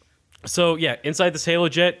 So yeah, inside this Halo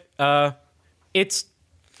jet, it's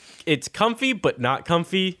comfy but not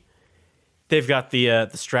comfy. They've got the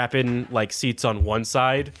strap-in like seats on one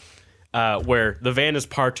side, where the van is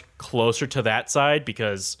parked closer to that side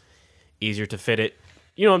because easier to fit it.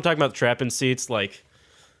 You know what I'm talking about, the strap-in seats, like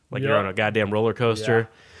you're Yep. on a goddamn roller coaster.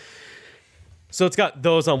 Yeah. So it's got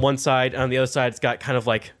those on one side. On the other side, it's got kind of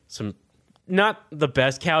like some, not the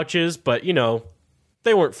best couches, but you know,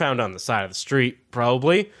 they weren't found on the side of the street,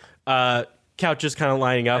 probably. Couches kind of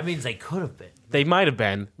lining up. That means they could have been. They might have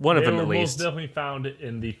been, one of They them were at most least. definitely found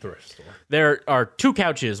in the thrift store. There are 2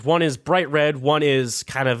 couches. One is bright red, one is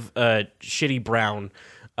kind of shitty brown.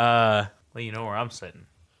 Well, you know where I'm sitting.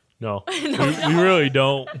 No, we really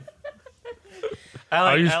don't.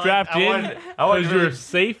 Are you strapped in? I want Because to you're really,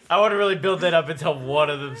 safe? I want to really build that up until one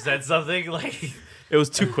of them said something like, It was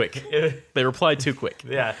too quick. They replied too quick.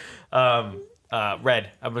 yeah,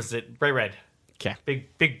 red. I must say bright red. Okay.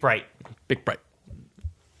 Big bright. Big bright.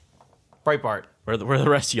 Breitbart. Where the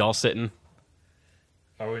rest of y'all sitting?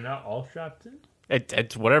 Are we not all strapped in?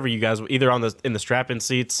 It's whatever you guys, either in the strap-in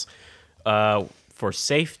seats for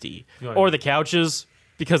safety, want- or the couches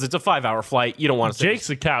because it's a 5-hour flight. You don't want to.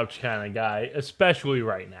 Jake's a couch kind of guy, especially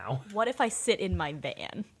right now. What if I sit in my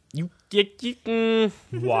van?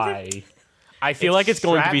 Why? I feel like it's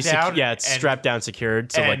going to be strapped down it's and- strapped down,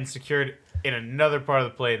 secured. So and like, secured in another part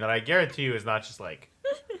of the plane that I guarantee you is not just like,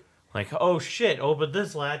 oh shit, open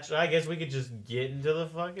this latch. I guess we could just get into the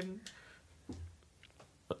fucking.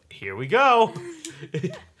 Here we go.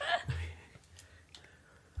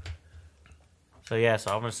 So I'm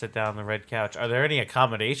gonna sit down on the red couch. Are there any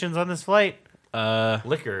accommodations on this flight?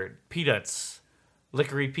 Liquor, peanuts,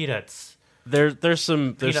 liquory peanuts, there's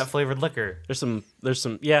some peanut flavored liquor. there's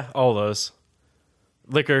some yeah, all those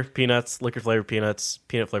liquor, peanuts, liquor flavored peanuts,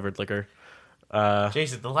 peanut flavored liquor.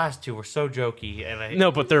 Jason, the last 2 were so jokey, and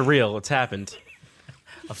No, but they're real. It's happened.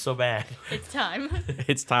 I'm so bad. It's time.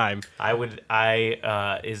 It's time.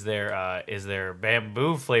 Is there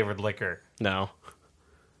bamboo flavored liquor? No.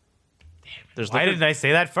 There's Why liquor, didn't I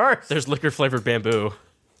say that first? there's liquor flavored bamboo,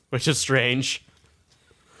 which is strange.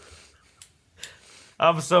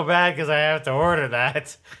 I'm so bad because I have to order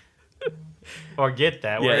that or get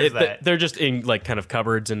that. Where is that? They're just in like kind of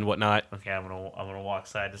cupboards and whatnot. Okay, I'm gonna walk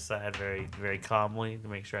side to side very very calmly to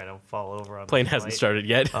make sure I don't fall over on Plane the hasn't flight. started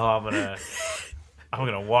yet. Oh, I'm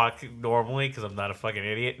gonna walk normally because I'm not a fucking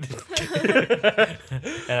idiot,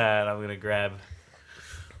 and I'm gonna grab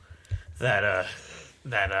that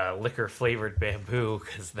liquor flavored bamboo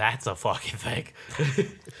because that's a fucking thing.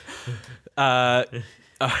 All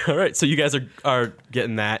right, so you guys are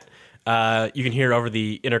getting that. You can hear over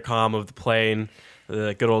the intercom of the plane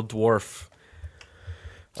the good old dwarf.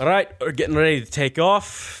 All right, we're getting ready to take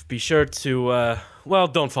off. Be sure to,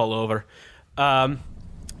 don't fall over.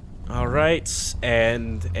 All right,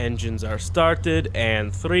 and engines are started.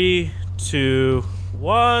 And 3, 2,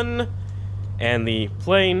 1, and the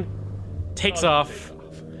plane takes off.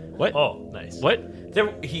 What? Oh, nice. What?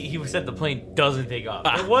 He said the plane doesn't take off.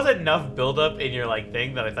 There was enough buildup in your like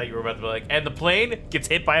thing that I thought you were about to be like, and the plane gets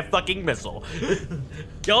hit by a fucking missile.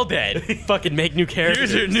 Y'all dead. Fucking make new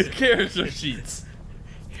characters. Here's your new character sheets.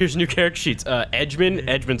 Here's new character sheets. Edgemond,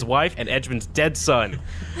 Edgemond's wife, and Edgemond's dead son.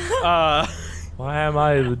 Why am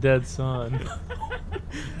I the dead son?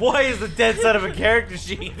 Why is the dead son of a character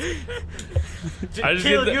sheet? I just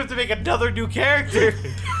Caleb, get you have to make another new character.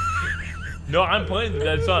 No, I'm playing the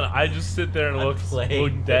dead son. I just sit there and look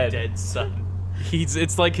Playing dead. the dead son.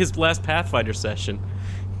 It's like his last Pathfinder session.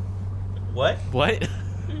 What? What?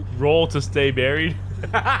 Roll to stay buried.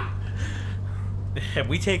 And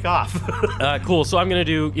we take off. Cool. So I'm gonna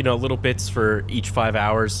do little bits for each 5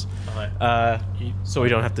 hours, so we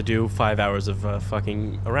don't have to do 5 hours of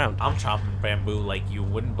fucking around. I'm chopping bamboo like you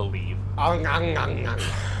wouldn't believe.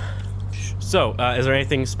 So is there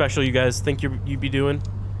anything special you guys think you'd be doing?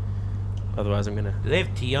 Otherwise, I'm gonna. Do they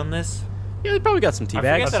have tea on this? Yeah, they probably got some tea I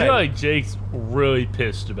bags. I forget feel that like Jake's really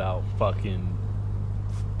pissed about fucking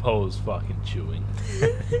Poe's fucking chewing.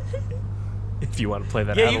 If you want to play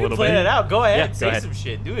that Yeah, out you a can little play bit. that out. Go ahead. Yeah, go Say ahead. some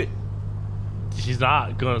shit. Do it. He's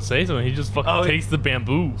not gonna say something. He just fucking Oh, takes the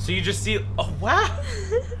bamboo. So you just see. Oh wow,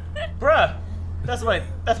 bruh, that's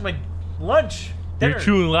my lunch. You're Dinner.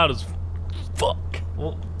 chewing loud as fuck.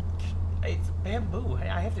 Well, it's bamboo.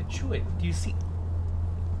 I have to chew it. Do you see?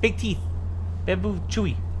 Big teeth. Bamboo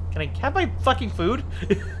chewy. Can I have my fucking food?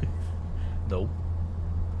 Nope.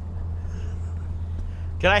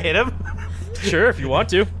 Can I hit him? Sure, if you want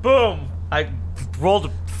to. Boom! I rolled a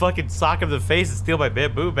fucking sock him in the face and steal my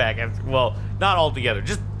bamboo back. Well, not altogether.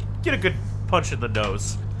 Just get a good punch in the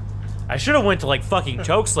nose. I should have went to like fucking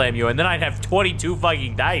chokeslam you, and then I'd have 22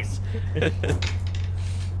 fucking dice.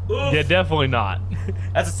 Yeah, definitely not.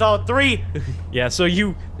 That's a solid 3. Yeah. So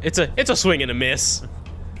it's a swing and a miss.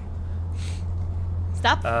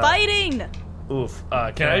 Stop fighting! Oof.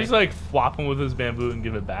 Can I just like flop him with his bamboo and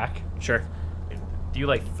give it back? Sure. Do you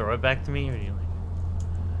like throw it back to me, or do you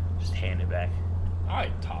like just hand it back? I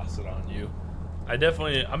toss it on you.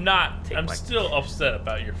 I'm my- still upset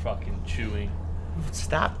about your fucking chewing.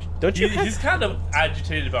 Stop. Don't you? He's kind of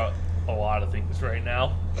agitated about a lot of things right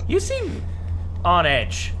now. You seem on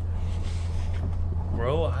edge.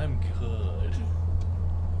 Bro, I'm good.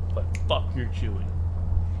 But fuck your chewing.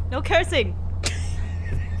 No cursing.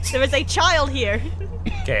 There is a child here.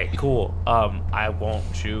 Okay, cool. I won't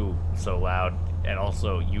chew so loud, and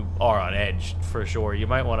also you are on edge for sure. You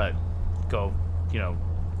might want to go,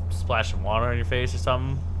 splash some water on your face or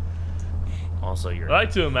something. Also, I you're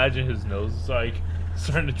like to imagine his nose is like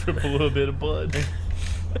starting to drip a little bit of blood.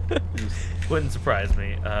 wouldn't surprise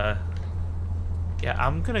me.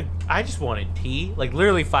 Yeah, I just wanted tea. Like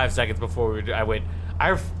literally 5 seconds before I went.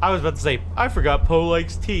 I was about to say I forgot Poe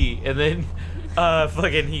likes tea, and then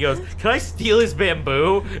fucking he goes, "Can I steal his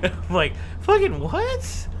bamboo?" I'm like, "Fucking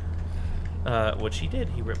what?" Which he did.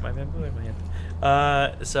 He ripped my bamboo in my hand.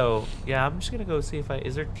 So yeah, I'm just gonna go see if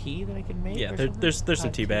is there tea that I can make? Yeah. or There's something?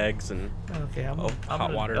 some tea bags and Okay, I'm hot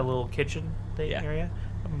gonna- water. a little kitchen thing Yeah. area.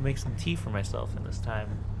 I'm gonna make some tea for myself in this time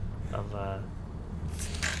of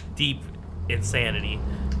deep insanity.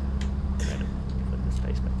 I'm gonna put this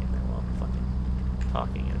face back in there while I'm fucking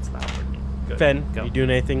talking and it's not working. Good. Fen, Go. you doing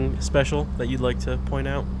anything special that you'd like to point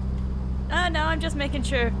out? No, I'm just making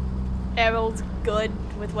sure Errol's good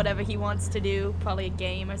with whatever he wants to do. Probably a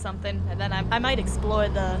game or something. And then I might explore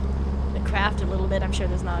the craft a little bit. I'm sure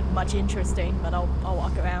there's not much interesting, but I'll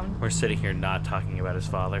walk around. We're sitting here not talking about his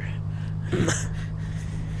father.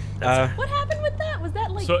 What happened with that? Was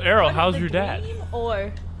that like So, Errol, part of how's the your dad? dream, Or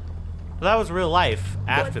Well, that was real life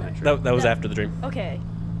after the that? dream. That was No. after the dream. okay.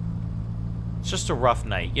 It's just a rough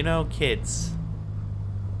night, kids.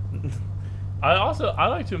 I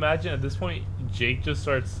like to imagine at this point Jake just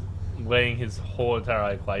starts laying his whole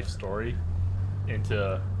entire life story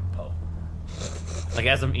into Poe. Like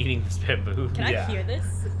as I'm eating this bamboo. Can Yeah. I hear this?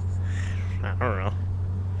 I don't know.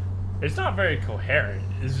 It's not very coherent.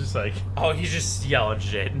 It's just like Oh, he's just yelling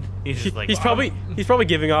shit. He's just like he's probably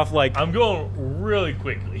giving off like I'm going really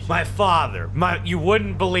quickly. my father. You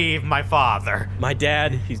wouldn't believe my father. my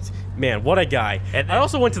dad. Man, what a guy. And I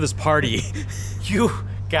also went to this party.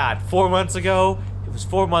 God, 4 months ago, it was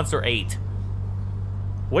 4 months or 8.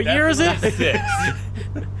 What year is it?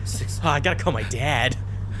 Definitely 6. 6. Oh, I gotta call my dad.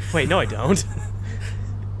 Wait, no, I don't.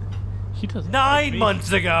 He doesn't. 9 like me.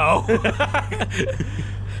 months ago.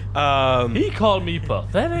 He called me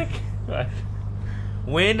pathetic.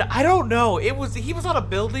 When I don't know, he was on a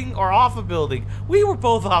building or off a building. We were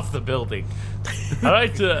both off the building. I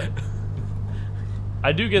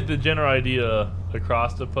do get the general idea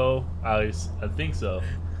across to Poe. At least I think so.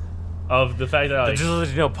 of the fact that like, Just let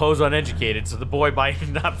you know, Poe's uneducated, so the boy might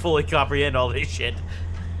not fully comprehend all this shit.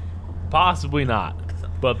 possibly not,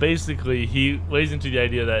 but basically he lays into the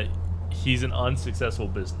idea that he's an unsuccessful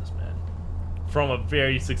businessman from a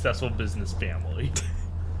very successful business family,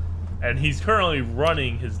 and he's currently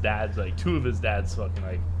running his dad's like two of his dad's fucking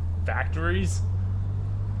like factories,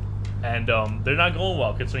 and they're not going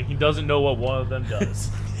well considering he doesn't know what one of them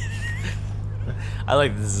does. I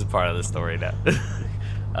like this is part of the story now.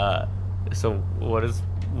 So what does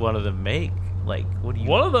one of them make? Like, what do you?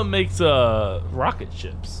 One of them makes rocket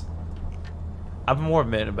ships. I'm more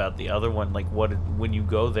mad about the other one. Like, when you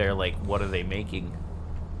go there, like, what are they making?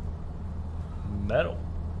 Metal.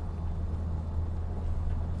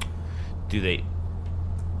 Do they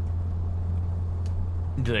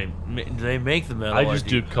make the metal? I or just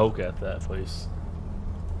do coke at that place.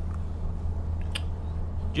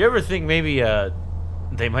 Do you ever think maybe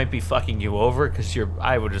they might be fucking you over because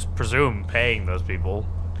I would just presume paying those people?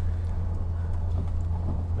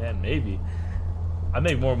 Man, maybe. I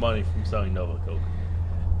make more money from selling Nova Coke.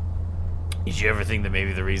 Did you ever think that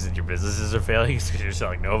maybe the reason your businesses are failing is because you're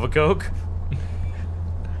selling Nova Coke?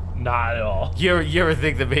 Not at all. You ever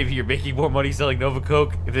think that maybe you're making more money selling Nova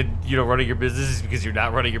Coke than running your business is because you're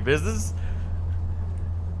not running your business?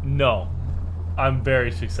 No. I'm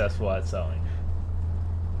very successful at selling.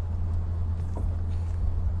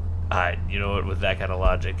 You know what? With that kind of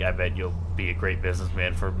logic, I bet you'll be a great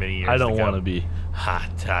businessman for many years. I don't want to be.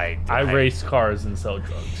 I race cars and sell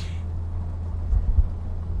drugs.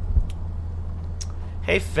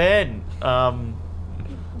 Hey Finn,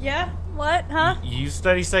 Yeah? What? Huh? you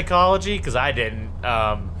study psychology? Because I didn't.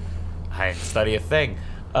 I didn't study a thing.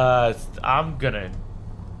 I'm gonna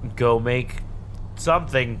go make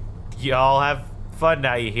something. Y'all have fun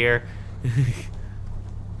now. You hear?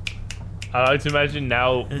 I like to imagine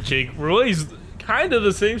now Jake relays kind of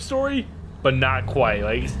the same story, but not quite.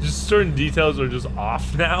 Like, just certain details are just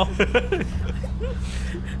off now.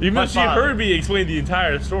 Even My if she father- heard me explain the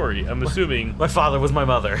entire story, I'm assuming. My father was my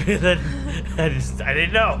mother. I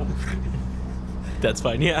didn't know. That's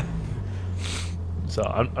fine. Yeah. So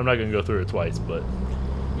I'm not going to go through it twice, but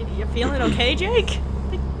You feeling okay, Jake?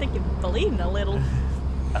 Think you're bleeding a little.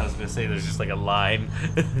 I was gonna say there's just like a line.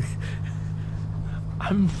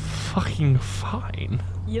 I'm fucking fine.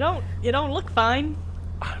 You don't look fine.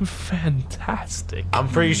 I'm fantastic. I'm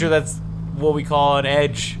pretty sure that's what we call an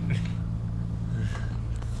edge.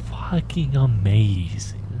 Fucking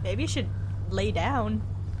amazing. Maybe you should lay down.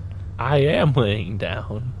 I am laying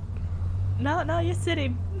down. No, you're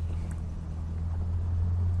sitting.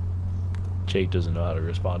 Jake doesn't know how to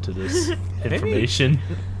respond to this information.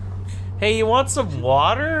 Hey, you want some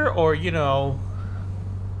water or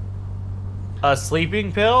a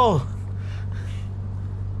sleeping pill?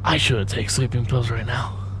 I shouldn't take sleeping pills right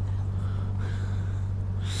now.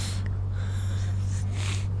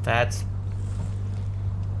 That's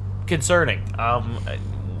concerning.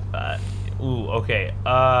 Okay.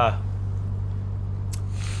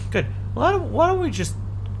 Good. Why don't we just?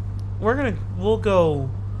 We'll go.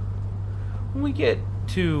 When we get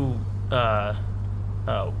to.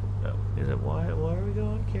 Is it why are we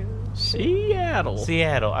going? Seattle.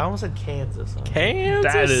 Seattle. I almost said Kansas.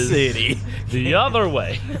 Kansas That is City. the other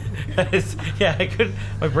way. Yeah, I couldn't.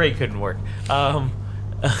 My brain couldn't work. When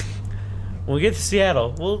we get to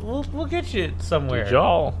Seattle, we'll get you somewhere. Did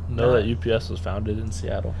y'all know that UPS was founded in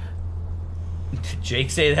Seattle? Did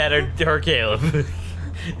Jake say that or Caleb?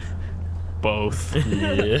 Both.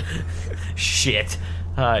 Yeah. Shit.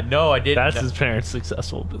 No, I didn't. That's his parents'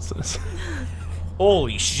 successful business.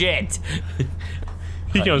 Holy shit.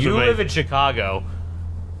 He comes You with live me. in Chicago.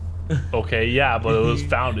 Okay, yeah, but it was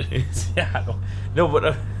founded in Seattle. No,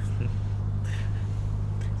 but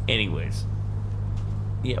anyways.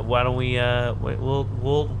 Yeah, why don't we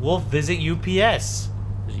we'll visit UPS.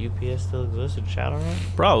 Does UPS still exist in Shadowrun?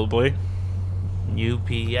 Probably.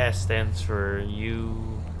 UPS stands for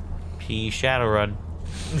UP Shadowrun.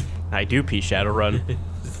 I do pee Shadowrun.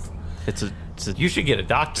 It's a You should get a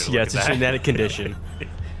doctor. to yeah, look it's a at that. genetic condition.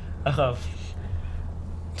 Um,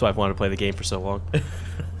 That's why I've wanted to play the game for so long.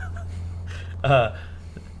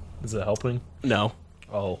 Is it helping? No.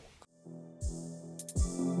 Oh.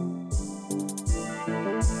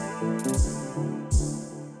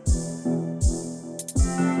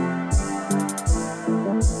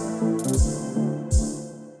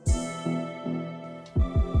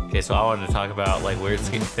 Okay, so I wanted to talk about like weird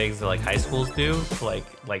things that like high schools do, like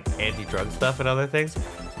anti-drug stuff and other things.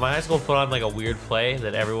 my high school put on like a weird play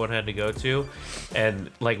that everyone had to go to, and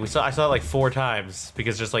like I saw it like 4 times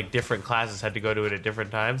because just like different classes had to go to it at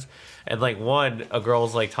different times, and like a girl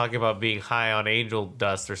was like talking about being high on angel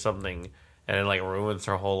dust or something, and it like ruins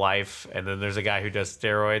her whole life. And then there's a guy who does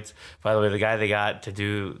steroids. By the way, the guy they got to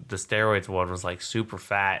do the steroids one was like super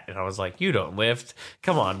fat, and I was like, you don't lift,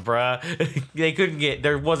 come on, bruh.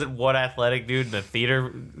 There wasn't one athletic dude in the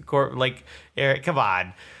theater court, like, Eric, come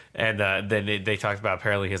on. And then they talked about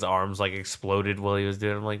apparently his arms like exploded while he was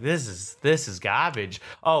doing it. I'm like, this is garbage.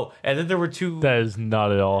 Oh, and then there were 2. That is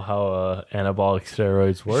not at all how anabolic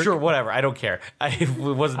steroids work. Sure, whatever. I don't care.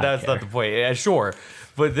 That's not the point. Yeah, sure.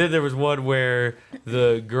 But then there was one where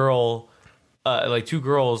the girl, like 2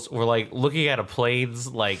 girls were like looking at a plane's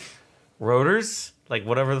like rotors, like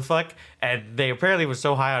whatever the fuck, and they apparently were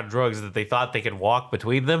so high on drugs that they thought they could walk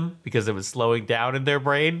between them because it was slowing down in their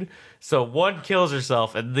brain. So one kills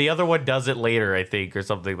herself and the other one does it later, I think, or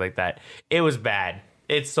something like that. It was bad.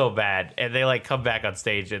 It's so bad. And they like come back on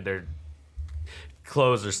stage and their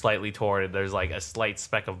clothes are slightly torn and there's like a slight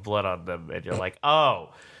speck of blood on them, and you're like, oh,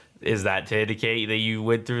 is that to indicate that you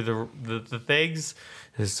went through the things?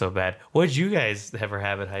 This is so bad. What did you guys ever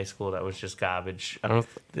have in high school that was just garbage? I don't know.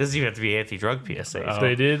 It doesn't even have to be anti-drug PSAs.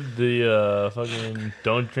 They did the fucking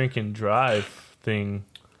don't drink and drive thing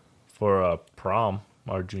for prom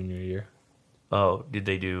our junior year. Oh, did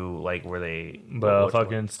they do like where they? But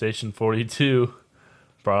fucking Station 42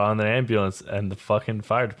 brought on the ambulance, and the fucking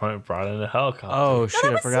fire department brought in a helicopter. Oh shit! that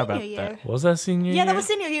I was forgot about senior that. year. Was that senior year? Yeah, that was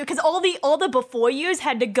senior year because all the before years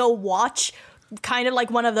had to go watch kind of like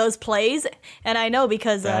one of those plays, and I know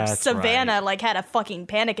because That's Savannah right. like had a fucking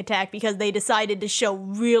panic attack because they decided to show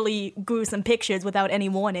really gruesome pictures without any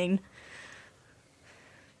warning.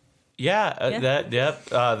 Yeah.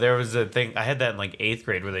 There was a thing. I had that in like 8th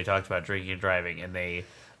grade where they talked about drinking and driving, and they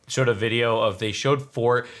showed a video of they showed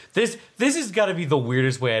 4. This has got to be the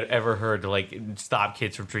weirdest way I'd ever heard to like stop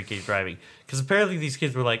kids from drinking and driving, because apparently these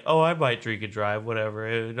kids were like, oh, I might drink and drive,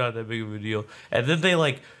 whatever, not that big of a deal, and then they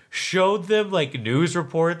like showed them like news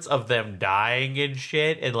reports of them dying and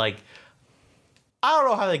shit, and like I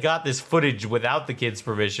don't know how they got this footage without the kids'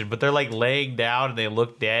 permission, but they're like laying down and they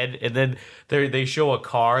look dead, and then they show a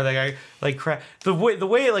car that guy like the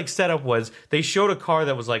way it like set up was they showed a car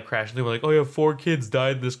that was like crashed, and they were like, oh yeah, 4 kids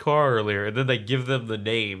died in this car earlier, and then they give them the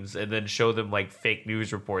names and then show them like fake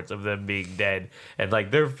news reports of them being dead, and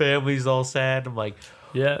like their families all sad. I'm like,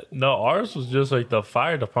 Yeah, no, ours was just like the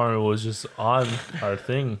fire department was just on our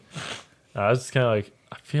thing. I was just kind of like,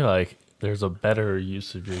 I feel like there's a better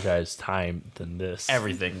use of your guys' time than this.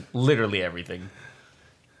 everything, literally everything.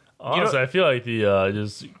 Honestly, I feel like the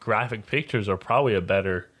just graphic pictures are probably a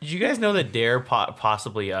better. Did you guys know that Dare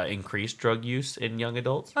possibly increased drug use in young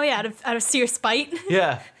adults? Oh yeah, out of sheer spite,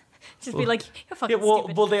 Yeah. just be like, you're fucking Yeah, well,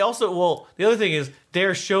 stupid. they also the other thing is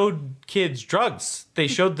Dare showed kids drugs. They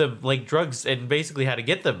showed them like drugs and basically how to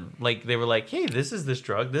get them. Like they were like, "Hey, this is this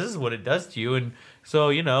drug. This is what it does to you, and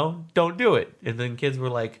so don't do it." And then kids were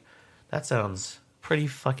like, "That sounds pretty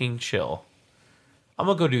fucking chill. I'm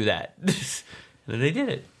gonna go do that." And then they did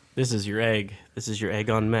it. This is your egg. This is your egg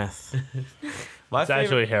on meth. My It's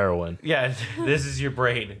actually heroin. yeah. This is your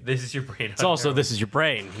brain. This is your brain. It's also this is your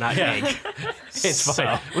brain, not Yeah. egg. It's fine. So,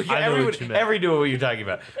 I know what Everyone, you meant. everyone knew what you're talking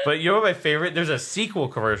about. But you know what my favorite? There's a sequel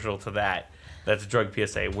commercial to that. That's a drug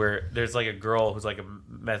PSA where there's like a girl who's like a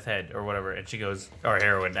meth head or whatever, and she goes, or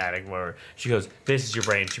heroin addict, whatever. She goes, "This is your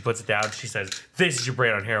brain." She puts it down. She says, "This is your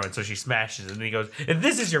brain on heroin." So she smashes it, and then he goes, "And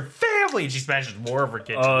this is your family." And she smashes more of her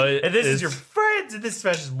kitchen. And this is your friends, and this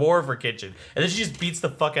smashes more of her kitchen. And then she just beats the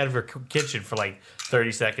fuck out of her kitchen for like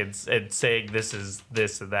 30 seconds and saying, "This is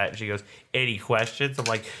this and that." And she goes, "Any questions?" I'm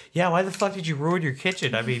like, "Yeah, why the fuck did you ruin your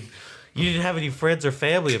kitchen? I mean, you didn't have any friends or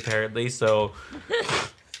family apparently, so."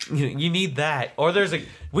 You need that. Or there's a.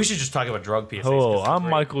 We should just talk about drug PSAs. Hello, 'cause they're I'm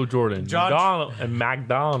great. Michael Jordan. John-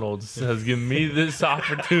 McDonald's has given me this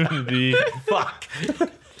opportunity. Fuck.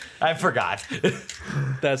 I forgot.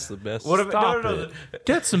 That's the best. What about, Stop no. it.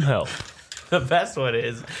 Get some help. The best one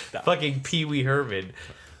is fucking Pee Wee Herman.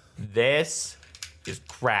 This is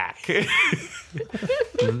crack.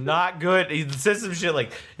 Not good. He says some shit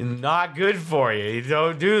like, not good for you. You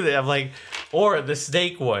don't do that. I'm like, or the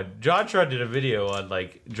snake one. JonTron did a video on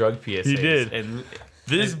like drug PSAs. He did. And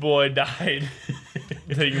This boy died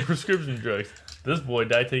taking prescription drugs. This boy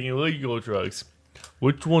died taking illegal drugs.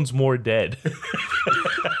 Which one's more dead?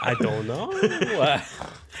 I don't know.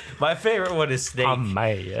 my favorite one is Snake. I'm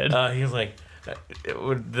mad. He was like,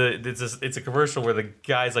 it's a commercial where the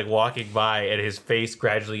guy's like walking by and his face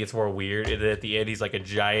gradually gets more weird, and then at the end he's like a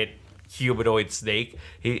giant humanoid snake.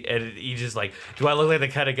 He just like, do I look like the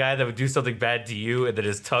kind of guy that would do something bad to you? And then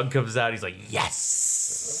his tongue comes out. He's like,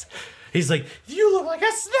 yes. He's like, you look like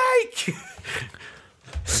a snake.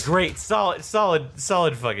 Great, solid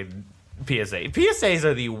fucking PSA. PSAs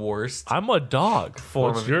are the worst. I'm a dog.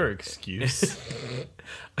 Form What's of- your excuse?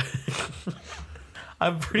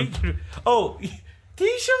 I'm pretty good. Oh, did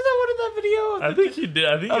he show that one in that video? Of I think he did.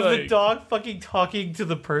 I think of he, the dog fucking talking to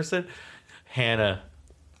the person. Hannah,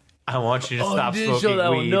 I want you to stop you smoking didn't show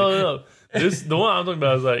that weed. one. No. The one I'm talking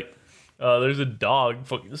about is like, there's a dog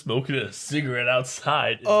fucking smoking a cigarette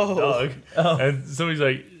outside. It's a dog. And somebody's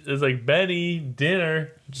like, it's like, Benny,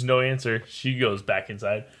 dinner. Just no answer. She goes back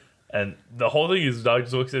inside. And the whole thing is the dog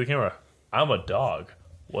just looks at the camera. I'm a dog.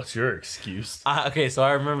 What's your excuse? Okay, so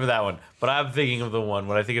I remember that one, but I'm thinking of the one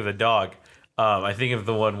when I think of the dog. I think of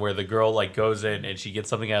the one where the girl like goes in and she gets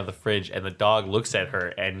something out of the fridge, and the dog looks at her,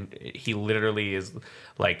 and he literally is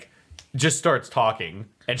like just starts talking,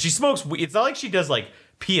 and she smokes weed. It's not like she does like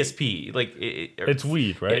PSP, like It's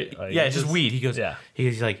weed, right? Like, yeah, it's just weed. He goes, yeah.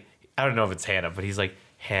 He's like, I don't know if it's Hannah, but he's like,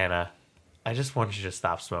 Hannah, I just want you to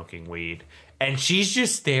stop smoking weed, and she's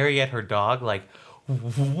just staring at her dog like,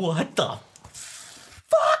 what the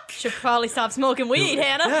fuck? Should probably stop smoking weed,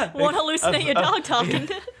 Hannah. Won't hallucinate your dog talking.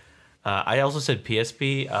 I also said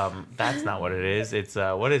PSP. That's not what it is. It's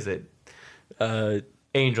what is it?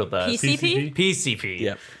 Angel does. PCP? PCP.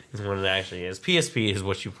 Yep. Is what it actually is. PSP is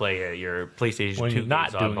what you play at your PlayStation When 2 you're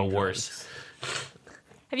not games on, doing but worse.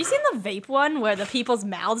 Have you seen the vape one where the people's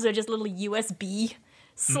mouths are just little USB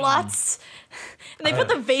slots? And they put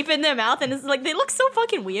the vape in their mouth, and it's like they look so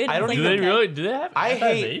fucking weird. I don't It's Do like, they okay. really? Do they have? I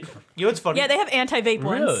hate. vape? You know what's funny? Yeah, they have anti-vape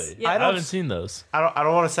ones. Really? Yeah. I I don't- haven't seen those. I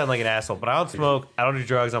don't want to sound like an asshole, but I don't smoke. I don't do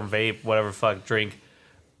drugs. I don't vape. Whatever. Fuck. Drink.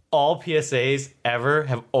 All PSAs ever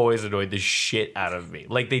have always annoyed the shit out of me.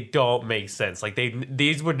 Like they don't make sense. Like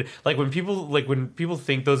these would like when people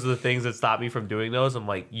think those are the things that stop me from doing those. I'm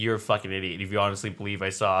like, you're a fucking idiot if you honestly believe I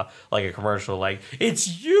saw like a commercial like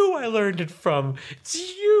it's you I learned it from. It's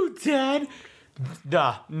you, Dad.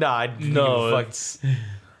 Nah. I didn't No, give a fuck. it's-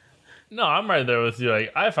 No, I'm right there with you.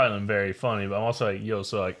 Like, I find them very funny, but I'm also like, yo,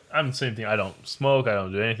 so like, I'm the same thing. I don't smoke. I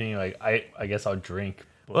don't do anything. Like, I guess I'll drink.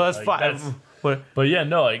 But, Well, that's like, fine. What? But yeah,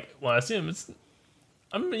 no, like when I see them,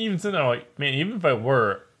 I'm even sitting there like, man, even if I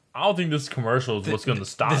were, I don't think this commercial is what's going to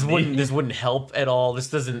stop me. This wouldn't help at all. This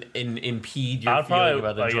doesn't impede your I'd feeling probably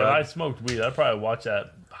about the like if I drug. smoked weed, I'd probably watch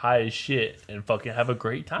that high as shit and fucking have a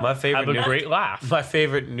great time. My favorite have a new- great laugh. My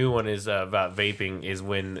favorite new one is about vaping is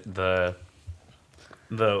when the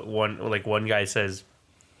one guy says,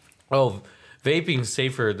 "Oh, vaping's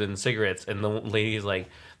safer than cigarettes," and the lady's like,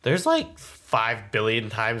 "There's like 5 billion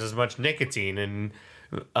times as much nicotine in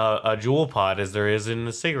a Juul pod as there is in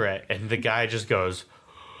a cigarette," and the guy just goes.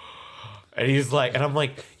 And he's like, and I'm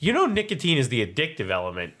like, you know, nicotine is the addictive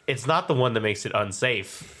element. It's not the one that makes it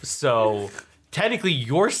unsafe. So technically,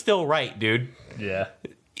 you're still right, dude. Yeah,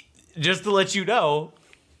 Just to let you know,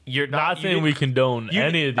 you're not you saying didn't- we condone you-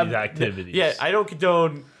 any of these I'm- activities. Yeah, I don't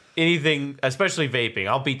condone anything, especially vaping.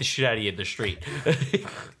 I'll beat the shit out of you in the street.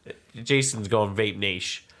 Jason's going vape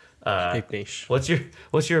niche. Vape niche. What's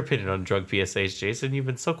your opinion on drug PSAs, Jason? You've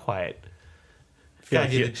been so quiet.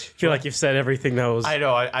 Feel like you've said everything that was. I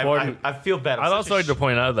know. I feel bad. I'm I'd such also a like to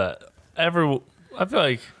point out that I feel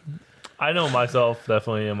like I know myself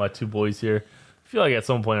definitely and my two boys here. I feel like at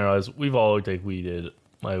some point in our lives we've all looked like we did.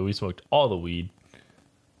 Like we smoked all the weed.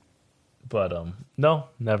 But no,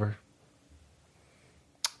 never.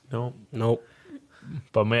 No. Nope.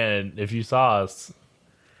 But man, if you saw us,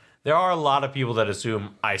 There are a lot of people that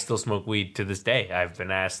assume I still smoke weed to this day. I've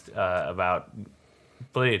been asked about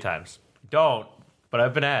plenty of times. Don't, but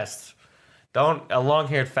I've been asked. Don't. A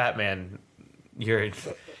long-haired fat man.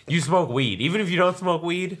 You smoke weed, even if you don't smoke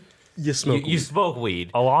weed. You smoke. You smoke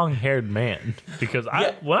weed. a long-haired man, because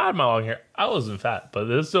Yeah. when I had my long hair, I wasn't fat, but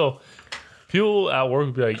there's still people at work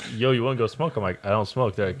would be like, "Yo, you want to go smoke?" I'm like, "I don't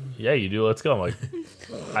smoke." They're like, "Yeah, you do. Let's go." I'm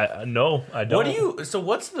like, no, I don't." What do you? So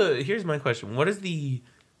what's the? Here's my question. What is the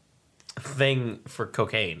thing for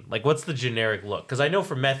cocaine? Like, what's the generic look? Because I know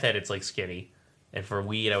for meth head it's like skinny, and for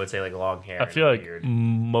weed I would say like long hair. I feel and like weird.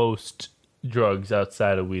 most drugs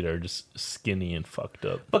outside of weed are just skinny and fucked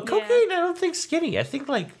up. But Yeah. cocaine, I don't think skinny. I think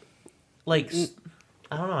like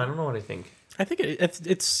I don't know. I don't know what I think. I think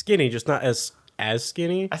it's skinny, just not as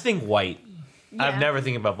skinny. I think white. I've Yeah. never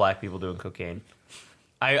think about black people doing cocaine.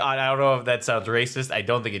 I don't know if that sounds racist. I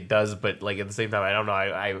don't think it does, but like at the same time, I don't know.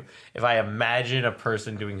 I if I imagine a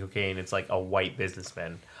person doing cocaine, it's like a white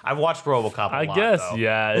businessman. I've watched RoboCop a I lot, guess, though.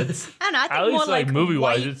 yeah. It's I don't know. I think At more least, like, like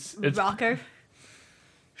movie-wise, white it's- rocker.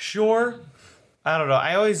 Sure. I don't know.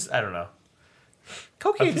 I don't know.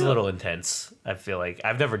 Cocaine's a little intense. I feel like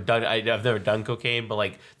I've never done cocaine, but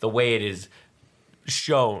like the way it is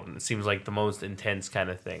shown seems like the most intense kind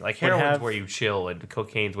of thing. Like heroin's where you chill, and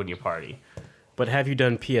cocaine's when you party. But have you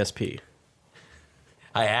done PSP?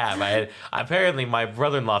 I have. Apparently my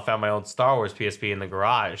brother-in-law found my old Star Wars PSP in the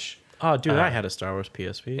garage. Oh, dude, I had a Star Wars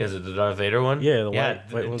PSP. Is it the Darth Vader one? Yeah, the white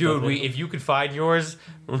one's Darth dude. Vader. If you could find yours,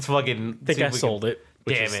 let's fucking. I think I sold it.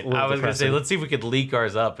 Damn it! I was gonna say, let's see if we could leak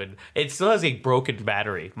ours up, and it still has a broken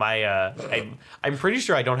battery. I'm pretty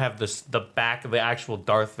sure I don't have the back of the actual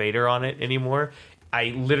Darth Vader on it anymore. My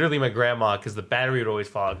grandma, because the battery would always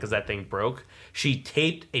fall out because that thing broke. She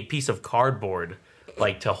taped a piece of cardboard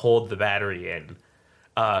like to hold the battery in.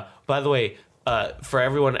 By the way, for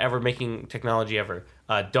everyone ever making technology ever,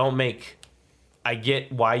 don't make. I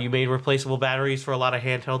get why you made replaceable batteries for a lot of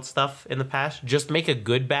handheld stuff in the past. Just make a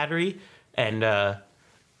good battery and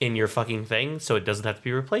in your fucking thing, so it doesn't have to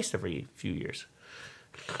be replaced every few years.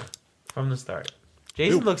 From the start.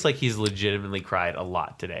 Jason looks like he's legitimately cried a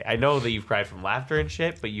lot today. I know that you've cried from laughter and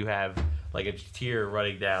shit, but you have like a tear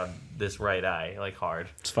running down this right eye, like hard.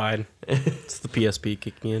 It's fine. It's the PSP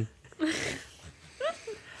kicking in.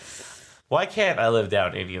 Why can't I live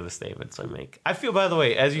down any of the statements I make? I feel, by the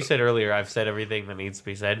way, as you said earlier, I've said everything that needs to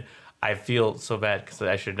be said. I feel so bad because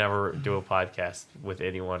I should never do a podcast with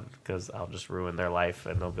anyone because I'll just ruin their life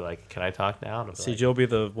and they'll be like, "Can I talk now?" And I'll be like, You'll be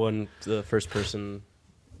the first person,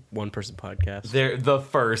 one person podcast. They're the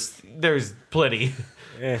first. There's plenty.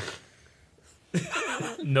 Eh,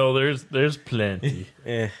 No, there's plenty.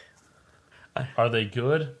 eh. Are they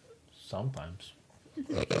good? Sometimes.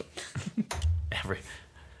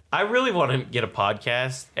 I really want to get a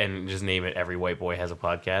podcast and just name it "Every White Boy Has a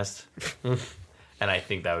Podcast," and I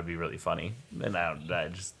think that would be really funny. And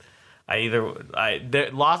last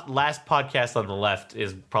podcast on the left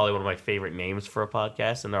is probably one of my favorite names for a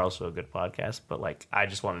podcast, and they're also a good podcast. But like, I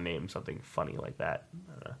just want to name something funny like that.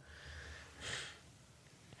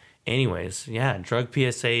 Anyways, yeah, drug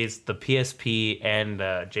PSAs, the PSP,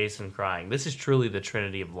 and Jason crying. This is truly the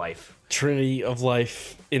Trinity of life. Trinity of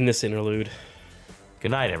life in this interlude.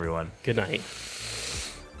 Good night, everyone. Good night.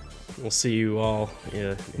 We'll see you all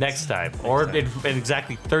Next time, or in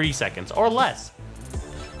exactly 30 seconds, or less.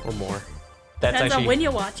 or more. That's Depends actually on when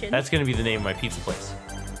you're watching. that's going to be the name of my pizza place.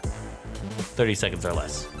 30 seconds or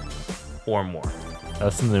less, or more.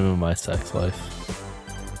 That's the name of my sex life.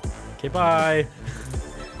 Okay, bye.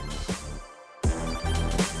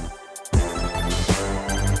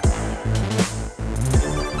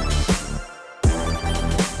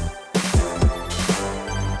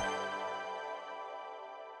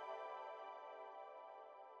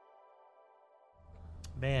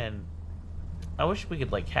 Man, I wish we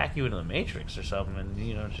could like hack you into the Matrix or something,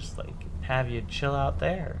 and just like have you chill out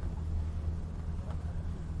there.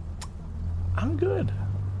 I'm good.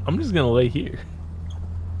 I'm just gonna lay here.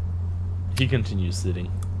 He continues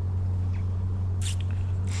sitting.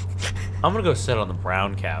 I'm gonna go sit on the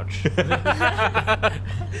brown couch.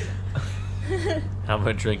 I'm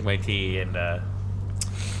gonna drink my tea and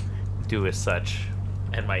do as such,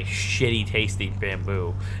 and my shitty tasting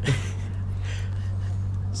bamboo.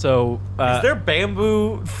 So, Is there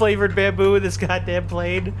flavored bamboo in this goddamn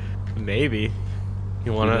plane? maybe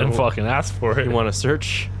you I want didn't to fucking ask for it. you want to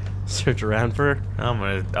search around for. I'm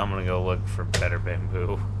gonna go look for better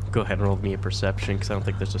bamboo. Go ahead and roll me a perception because I don't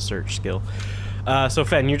think there's a search skill. So,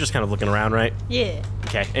 Fen, you're just kind of looking around, right? Yeah.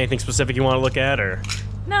 Okay. Anything specific you want to look at, or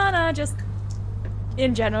No, just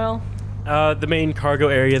in general. the main cargo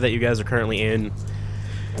area that you guys are currently in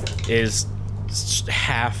is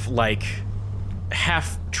half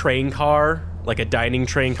train car, like a dining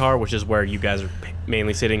train car, which is where you guys are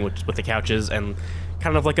mainly sitting with the couches, and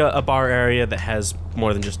kind of like a bar area that has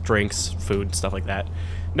more than just drinks, food, stuff like that.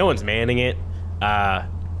 No one's manning it.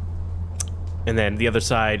 And then the other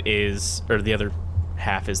side the other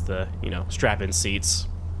half is the, strap-in seats.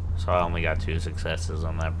 So I only got 2 successes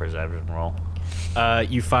on that perception roll.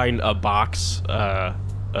 You find a box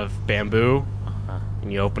of bamboo,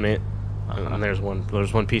 and you open it, and there's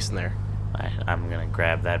one piece in there. I'm gonna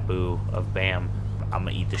grab that boo of bam. I'm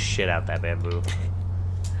gonna eat the shit out that bamboo.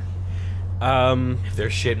 If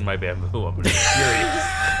there's shit in my bamboo, I'm gonna be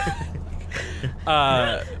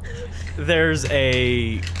furious. There's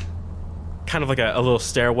a kind of like a little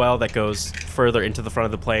stairwell that goes further into the front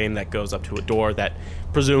of the plane that goes up to a door that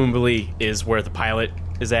presumably is where the pilot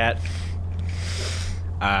is at.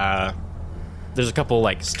 There's a couple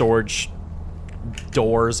like storage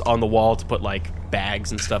doors on the wall to put like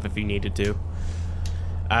bags and stuff if you needed to.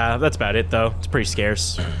 That's about it though. It's pretty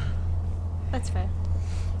scarce. That's fair.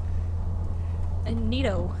 And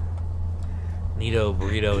Nito. Nito,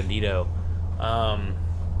 burrito, and Nito.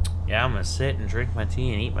 Yeah, I'm gonna sit and drink my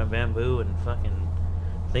tea and eat my bamboo and fucking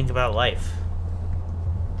think about life.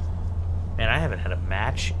 Man, I haven't had a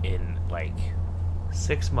match in like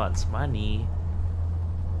 6 months. My knee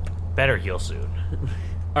better heal soon.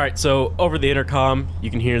 All right, so over the intercom, you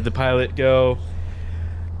can hear the pilot go,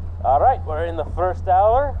 all right, we're in the first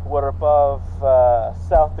hour. We're above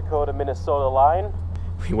South Dakota-Minnesota line.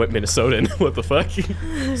 We went Minnesotan. What the fuck?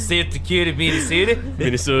 South Dakota, Minnesota.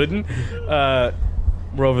 Minnesotan.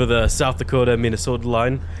 We're over the South Dakota-Minnesota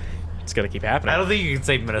line. It's gonna keep happening. I don't think you can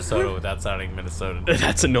say Minnesota without sounding Minnesotan.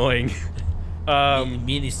 That's annoying.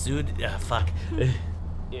 Minnesota. Fuck.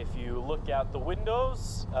 If you look out the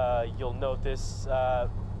windows, you'll notice,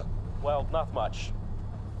 well, not much.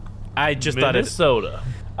 I just Minnesota.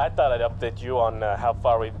 I thought I'd update you on how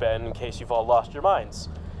far we've been in case you've all lost your minds.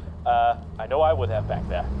 I know I would have back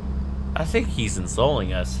there. I think he's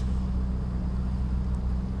insulting us.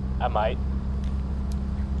 I might.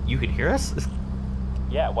 You can hear us?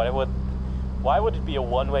 Yeah, why would it be a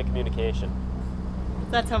one-way communication?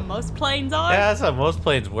 That's how most planes are. Yeah, that's how most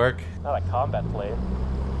planes work. Not a combat plane.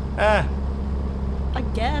 Ah, I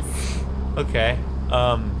guess. okay.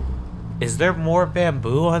 Is there more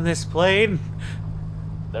bamboo on this plane?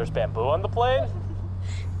 There's bamboo on the plane?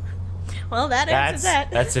 Well, that answers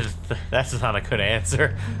that. That's not a good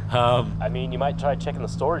answer. I mean, you might try checking the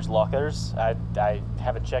storage lockers. I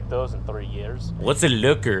haven't checked those in 3 years. What's a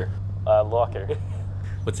looker? Locker.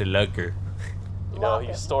 What's a looker? You know,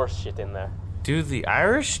 you store shit in there. Do the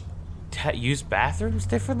Irish use bathrooms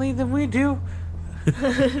differently than we do?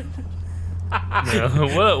 Yeah,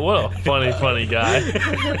 what a funny guy.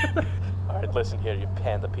 All right, listen here, you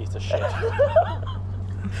panda piece of shit.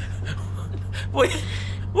 Wait,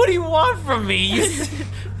 what do you want from me?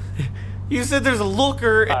 You said there's a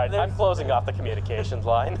looker. All right, I'm closing off the communications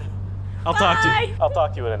line. Bye. I'll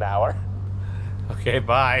talk to you in an hour. Okay,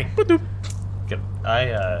 bye.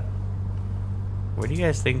 Where do you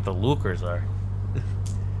guys think the lookers are?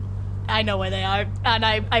 I know where they are, and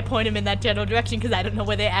I point him in that general direction because I don't know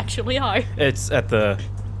where they actually are. It's at the...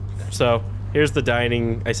 So, here's the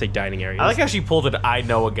dining... I say dining area. I like how she pulled an I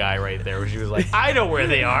know a guy right there where she was like, I know where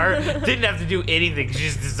they are. Didn't have to do anything. She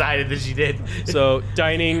just decided that she did. So,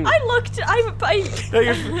 dining... I looked. No,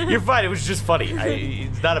 you're fine. It was just funny.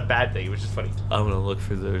 It's not a bad thing. It was just funny. I'm going to look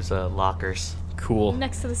for those lockers. Cool.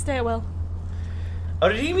 next to the stairwell. Oh,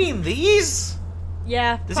 did he mean these?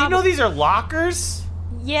 Yeah. Does he know these are lockers?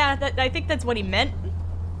 Yeah, I think that's what he meant.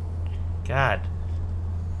 God.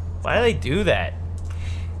 Why do they do that?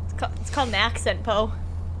 It's called an accent, Poe.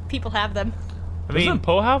 People have them. I mean, Doesn't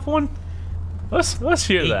Poe have one? Let's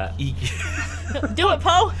hear that. Do it,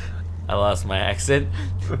 Poe. I lost my accent.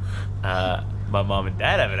 My mom and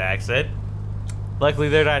dad have an accent. Luckily,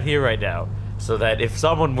 they're not here right now. So that if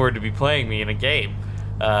someone were to be playing me in a game,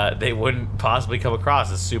 they wouldn't possibly come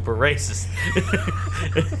across as super racist.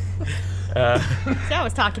 See, I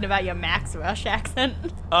was talking about your Max Rush accent.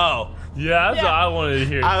 Oh. Yeah, that's what I wanted to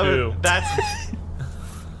hear too. That's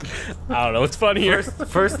I don't know. It's funnier.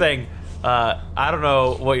 first thing. I don't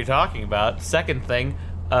know what you're talking about. Second thing.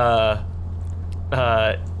 I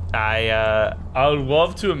would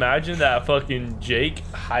love to imagine that fucking Jake,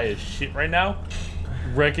 high as shit right now,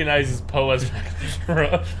 recognizes Poe as Max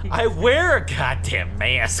Rush. I wear a goddamn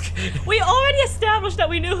mask. We already established that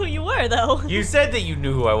we knew who you were, though. You said that you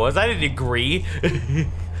knew who I was. I didn't agree.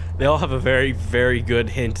 They all have a very, very good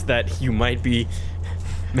hint that you might be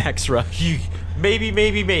Max Rush.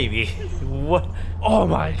 Maybe. What? Oh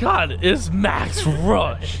my god, it's Max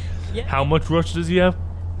Rush. Yeah. How much rush does he have?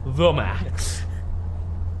 The max.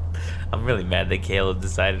 I'm really mad that Caleb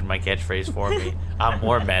decided my catchphrase for me. I'm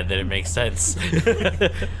more mad that it makes sense.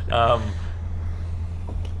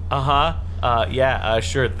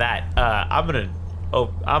 Sure, that. I'm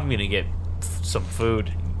gonna get some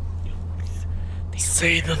food.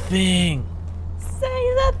 Say the thing.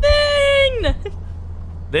 Say the thing.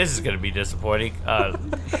 This is gonna be disappointing.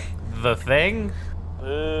 The thing?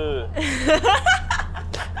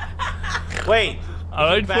 Wait. I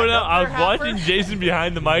like to back point out, up I there, was watching Hopper? Jason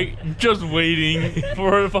behind the mic, just waiting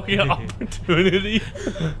for a fucking opportunity.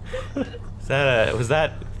 Is that was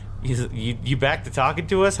that you back to talking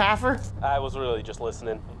to us, Haffer? I was really just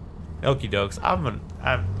listening. Okie dokes.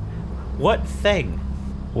 What thing?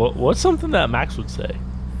 What's something that Max would say?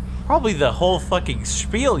 Probably the whole fucking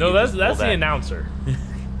spiel. No, you that's just pulled the at. announcer.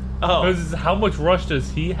 Oh, Because how much rush does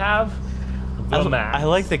he have? The max. I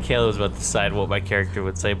like that Caleb was about to decide what my character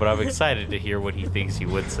would say, but I'm excited to hear what he thinks he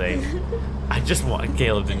would say. I just want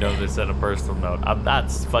Caleb to know this on a personal note. I'm not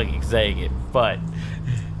fucking saying it, but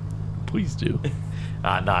Please do.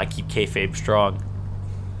 no, I keep kayfabe strong.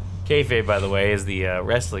 Kayfabe, by the way, is the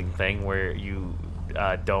wrestling thing where you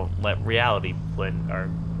don't let reality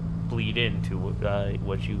bleed into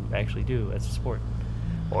what you actually do as a sport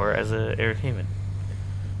or as an entertainment.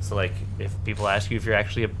 So, like, if people ask you if you're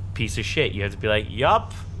actually a piece of shit, you have to be like,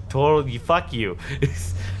 "Yup, totally, fuck you."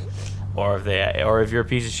 or if you're a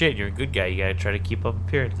piece of shit, and you're a good guy, you gotta try to keep up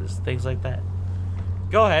appearances, things like that.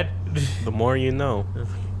 Go ahead. The more you know.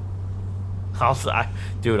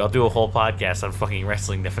 Dude, I'll do a whole podcast on fucking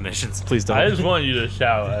wrestling definitions. Please don't. I just want you to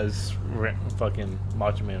shout as fucking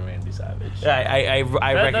Macho Man Randy Savage. I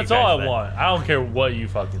recognize That's all I that. want. I don't care what you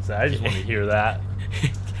fucking say. I just want to hear that.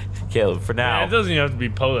 Caleb, for now. It doesn't even have to be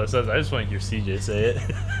Poe that says it. I just want to hear CJ say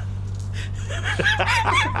it.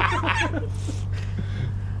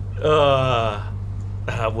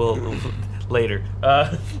 We'll later. All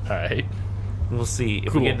right. We'll see.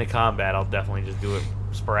 If Cool. we get into combat, I'll definitely just do it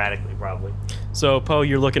sporadically, probably. So, Poe,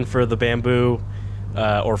 you're looking for the bamboo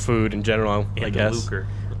or food in general, I And the guess. lucre.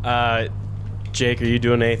 Jake, are you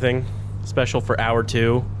doing anything special for hour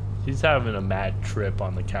 2? He's having a mad trip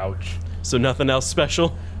on the couch. So nothing else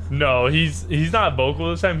special? No, he's not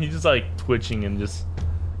vocal this time. He's just like twitching and just.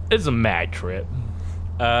 It's a mad trip.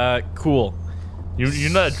 Cool. You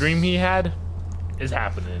know that dream he had is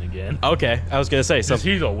happening again. Okay, I was gonna say, so Just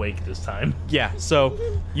he's awake this time. yeah, so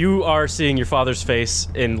you are seeing your father's face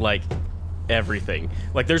in like everything.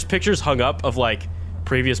 Like there's pictures hung up of like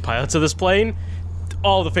previous pilots of this plane.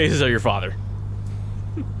 All the faces are your father.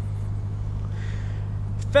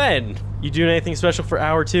 Fen, you doing anything special for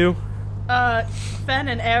hour 2? Fen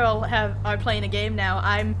and Errol are playing a game now.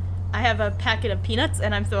 I have a packet of peanuts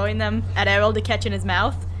and I'm throwing them at Errol to catch in his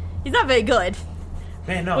mouth. He's not very good.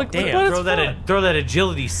 Man, no, But damn. it's Throw that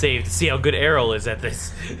agility save to see how good Errol is at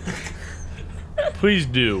this. Please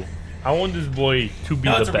do. I want this boy to be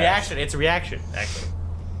No, the it's a best. reaction. It's a reaction, actually.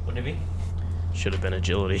 Wouldn't it be? Should have been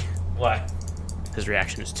agility. Why? His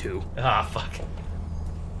reaction is 2. Ah, fuck.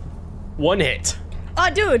 1 hit. Oh,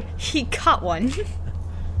 dude, he caught one.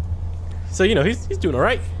 So you know he's doing all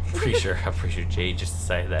right. I'm pretty sure Jay just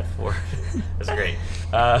decided that for. That's great.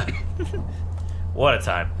 What a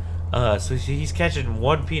time. So he's catching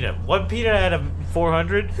 1 peanut. 1 peanut out of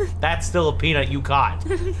 400? That's still a peanut you caught.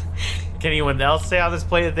 Can anyone else say on this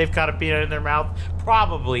plane that they've caught a peanut in their mouth?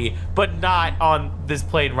 Probably, but not on this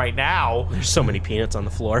plane right now. There's so many peanuts on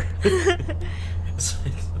the floor.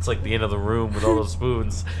 It's like the end of the room with all those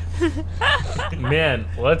spoons. Man,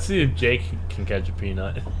 let's see if Jake can catch a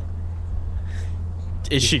peanut.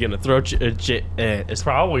 Is she gonna throw? Is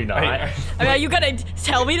Probably not. I mean, are you gonna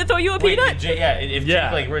tell me to throw you a Wait, peanut? if Yeah.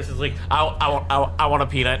 Jake like versus like I want a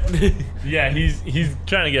peanut. Yeah, he's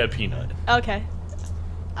trying to get a peanut. Okay.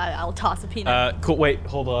 I'll toss a peanut. cool. Wait,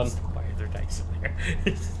 hold on. Why are there dice in there?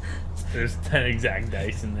 There's 10 exact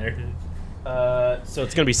dice in there. So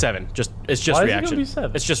it's gonna be 7. It's just Why is it reaction. gonna be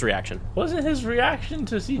 7? It's just reaction. Wasn't his reaction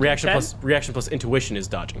to see Reaction plus intuition is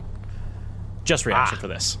dodging. Just reaction for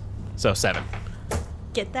this. So 7.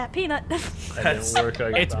 Get that peanut. That didn't work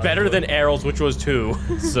like I It's thought better it than would. Errol's, which was 2.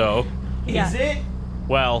 So, Yeah. Is it?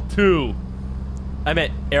 well, 2. I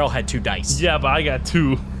meant Errol had 2 dice. Yeah, but I got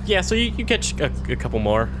 2. Yeah. So you catch a couple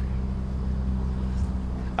more.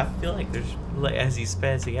 I feel like there's like as he's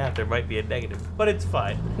spazzing out, there might be a negative, but it's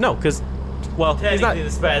fine. No, because well, he's not. Technically, the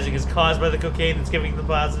spazzing is caused by the cocaine that's giving the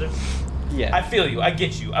positive. Yeah. I feel you. I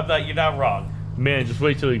get you. You're not wrong. Man, just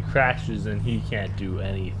wait till he crashes and he can't do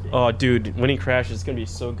anything. Oh, dude, when he crashes, it's gonna be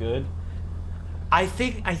so good. I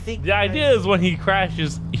think. The idea is when he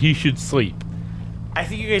crashes, he should sleep. I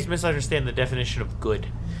think you guys misunderstand the definition of good.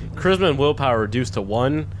 Charisma and willpower reduced to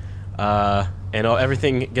 1, and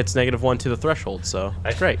everything gets -1 to the threshold. So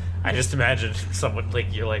that's great. I just imagine someone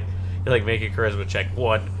you're making a charisma check.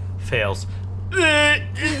 1 fails.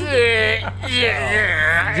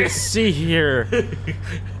 Just see here.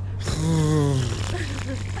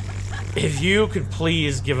 If you could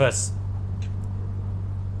please give us.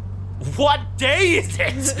 What day is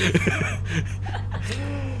it?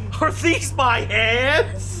 Are these my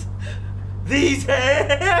hands? These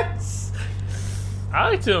hands? I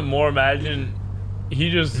like to more imagine he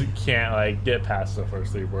just can't like get past the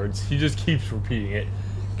first 3 words. He just keeps repeating it.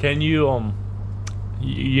 Can you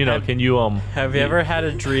can you Have you ever had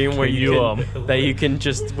a dream where you you, can, that you can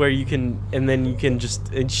just where you can and then you can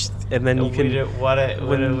just and then you can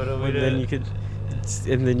then you could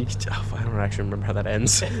and then you could oh, I don't actually remember how that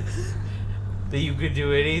ends. That you could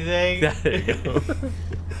do anything?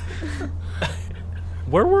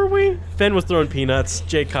 Where were we? Fenn was throwing peanuts.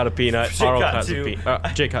 Jake caught a peanut. Jake Arl caught caught a 2.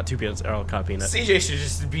 Jake caught 2 peanuts. Arl caught a peanut. CJ should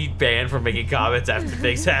just be banned from making comments after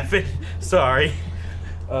things happen. Sorry.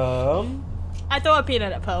 I throw a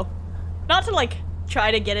peanut at Poe. Not to like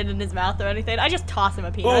try to get it in his mouth or anything. I just toss him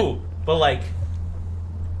a peanut. Ooh, but like,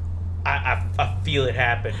 I feel it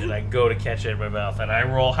happen, and I go to catch it in my mouth, and I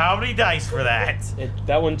roll how many dice for that?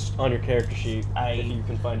 That one's on your character sheet. I- if you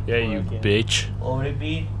can find. Yeah, you bitch. What would it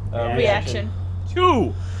be? Reaction.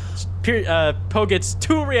 2. Poe gets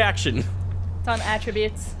 2 reaction. It's on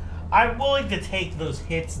attributes. I'm willing to take those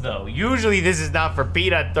hits, though. Usually, this is not for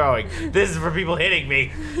peanut throwing. This is for people hitting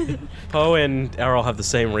me. Poe and Errol have the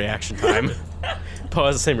same reaction time. Poe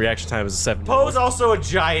has the same reaction time as a 7. Poe's also a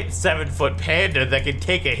giant 7-foot panda that can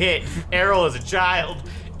take a hit. Errol is a child.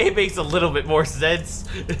 It makes a little bit more sense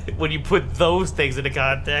when you put those things into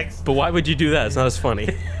context. But why would you do that? It's not as funny.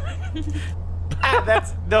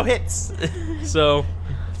 That's no hits. So,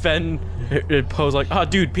 Poe's like, oh,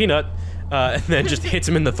 dude, peanut. And then just hits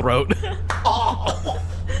him in the throat.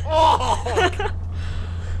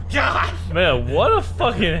 God. Man, what a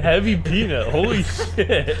fucking heavy peanut. Holy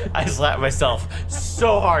shit. I slapped myself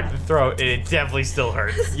so hard in the throat, and it definitely still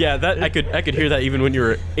hurts. Yeah, that I could hear that even when you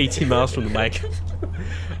were 18 miles from the mic.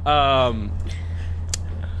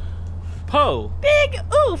 Poe, Big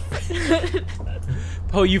oof!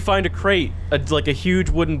 Poe, you find a crate, like a huge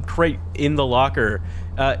wooden crate in the locker.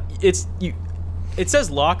 It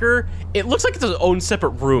says locker. It looks like it's its own separate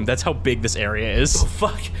room. That's how big this area is. Oh,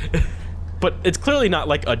 fuck. But it's clearly not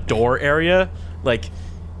like a door area. Like,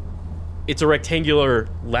 it's a rectangular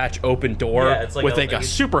latch open door Yeah, it's like with a- like a like-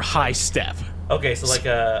 super high step. Okay, so like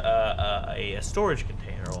a storage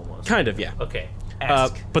container almost. Kind of, yeah. Okay.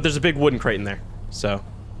 Ask. But there's a big wooden crate in there. So,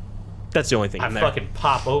 that's the only thing I in there. fucking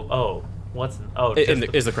pop. What's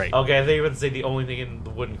Is the crate. Okay, I thought you were going to say the only thing in the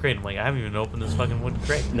wooden crate. I'm like, I haven't even opened this fucking wooden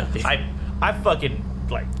crate. Nothing. I fucking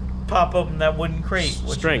like pop open that wooden crate.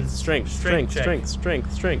 which Strength, is strength.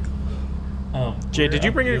 Jay, We're did you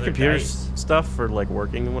up bring the your other computer dice. stuff for like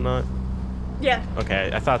working and whatnot? Yeah. Okay,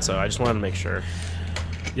 I thought so. I just wanted to make sure.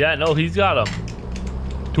 Yeah, no, he's got a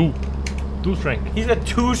 2 strength. He's got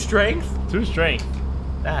 2 strength. 2 strength.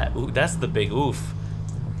 That's the big oof.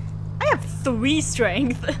 I have 3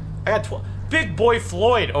 strength. I got 12. Big boy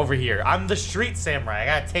Floyd over here. I'm the street samurai. I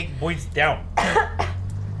gotta take boys down.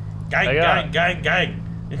 Gang.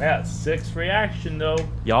 I got 6 reaction though.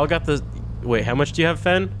 Y'all got the. Wait, how much do you have,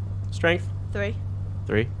 Fen? Strength? 3.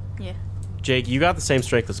 3. Yeah. Jake, you got the same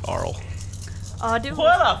strength as Arl. Oh, dude.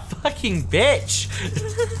 What a fucking bitch.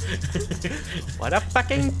 What a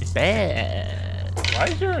fucking bad. Why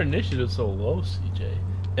is your initiative so low, CJ?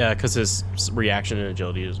 Yeah, because his reaction and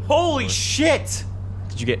agility is. Holy shit.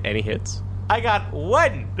 Did you get any hits? I got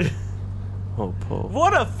 1. Oh, Poe.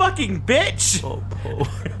 What a fucking bitch. Oh, Poe.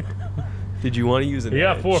 Did you want to use an He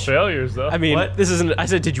got edge? 4 failures though. I mean, What? this isn't. I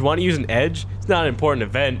said, did you want to use an edge? It's not an important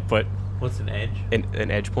event, but What's an edge?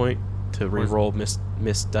 an edge point to re-roll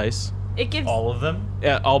missed dice. It gives. All of them?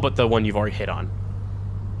 Yeah, all but the one you've already hit on.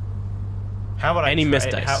 How about Any I try, missed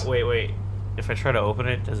dice. Wait. If I try to open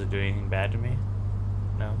it, does it do anything bad to me?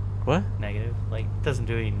 No. What? Negative? Like, it doesn't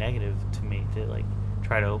do any negative to me to, like,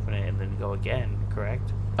 try to open it and then go again,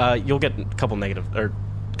 correct? You'll get a couple negative or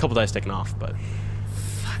a couple dice taken off, but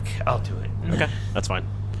Fuck, I'll do it. okay, that's fine.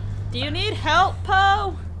 Do you need help,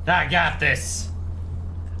 Poe? I got this.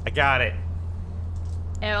 I got it.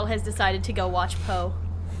 Errol has decided to go watch Poe.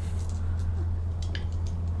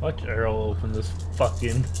 Watch Errol open this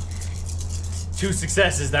fucking. 2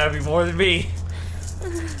 successes, that would be more than me.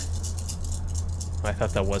 I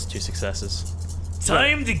thought that was 2 successes.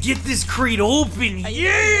 Time to get this crate open,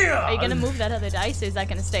 yeah! Are you gonna move that other dice, or is that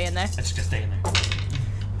gonna stay in there? It's just gonna stay in there.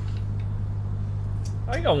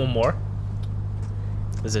 I got 1 more.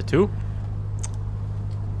 Is it 2?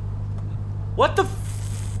 What the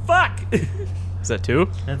fuck? Is that 2?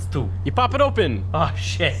 That's 2. You pop it open, Oh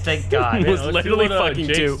shit, thank God. It was Let's see literally what, fucking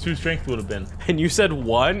Jake's 2. 2 strength would have been. And you said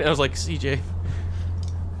 1, and I was like, CJ.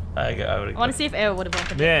 I would I want to see if Errol would have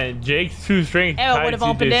opened it. Man, Jake's 2 strength. Errol tied would've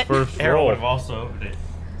opened CJ's it. First Arrow roll. would have also opened it.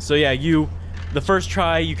 So yeah, the first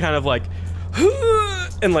try, you kind of like,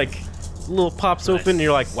 and like, little pops open, and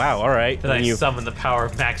you're like, wow, all right. Then And I you, summon the power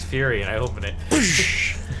of Max Fury and I open it.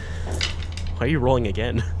 why are you rolling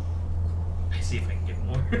again? See if I can get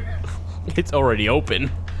more. It's already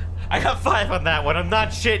open. I got 5 on that one. I'm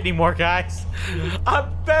not shit anymore, guys.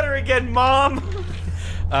 I'm better again, Mom.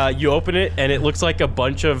 You open it, and it looks like a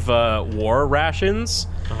bunch of war rations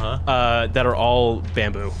that are all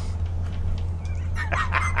bamboo.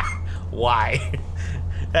 Why?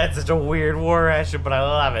 That's such a weird war ration, but I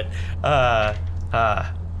love it.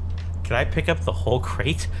 Can I pick up the whole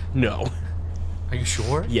crate? No. Are you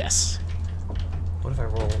sure? Yes. What if I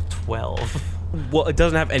roll 12? Well, it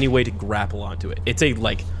doesn't have any way to grapple onto it. It's a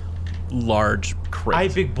like large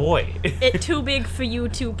crate. big boy. It too big for you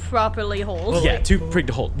to properly hold. Yeah, too big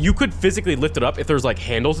to hold. You could physically lift it up if there's like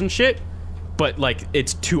handles and shit, but like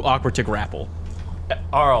it's too awkward to grapple.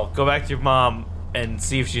 Arl, go back to your mom and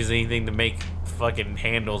see if she has anything to make fucking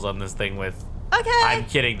handles on this thing with. Okay. I'm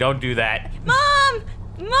kidding. Don't do that.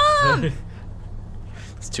 Mom!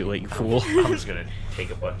 It's too late, you fool. I'm just gonna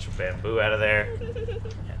take a bunch of bamboo out of there.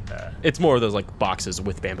 And, It's more of those like boxes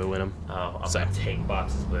with bamboo in them. I'm So. gonna take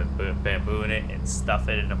boxes with bamboo in it and stuff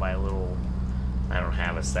it into my little. I don't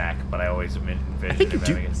have a sack, but I always envision I think you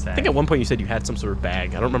do. having a I sack. think at one point you said you had some sort of bag.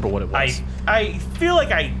 I don't remember what it was. I feel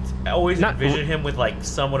like I always Not- envision him with like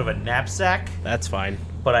somewhat of a knapsack, That's fine.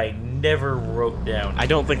 but I never wrote down. I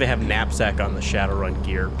don't think they have knapsack on the Shadowrun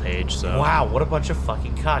gear page. So Wow, what a bunch of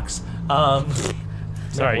fucking cucks.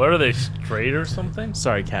 sorry. What are they, straight or something?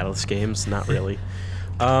 Sorry, Catalyst Games. Not really.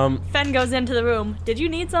 Fen goes into the room. Did you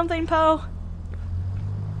need something, Poe?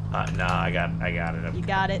 No, I got it. You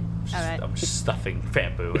got it. Just- All right. I'm just stuffing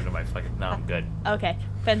bamboo into my fucking. No, I'm good. Okay.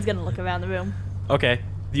 Fen's gonna look around the room. Okay.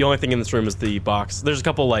 The only thing in this room is the box. There's a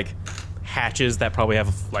couple like hatches that probably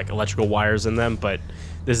have like electrical wires in them, but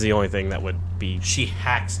this is the only thing that would be. She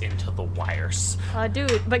hacks into the wires.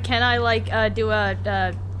 Dude, but can I like do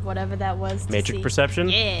a whatever that was? to Matrix see? perception?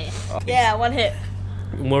 Yeah. Yeah, one hit.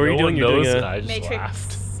 What were you No doing? one You're knows, doing and a I just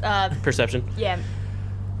laughed. Matrix. perception. Yeah.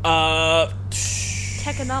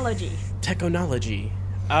 Technology. Technology.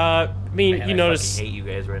 I mean, Man, you I notice fucking hate you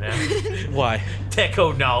guys right now. why?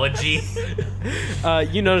 Technology.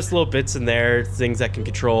 You notice little bits in there, things that can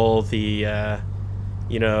control the,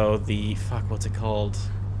 the fuck. What's it called?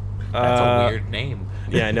 That's a weird name.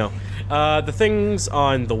 Yeah, I know. The things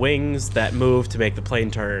on the wings that move to make the plane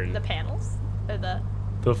turn. The panels. Or the.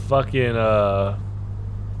 The fucking,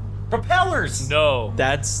 Propellers. no.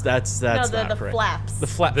 That's No, not the correct. flaps. The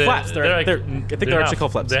flaps. They're, like- I think they're not- actually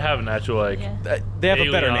called flaps. They have an actual, like, Yeah. They have a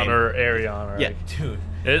better Aeon name. or Arion. Or Yeah. like, Dude,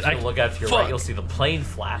 It- if you I- look out to your fuck. right, you'll see the plane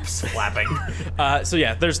flaps flapping. So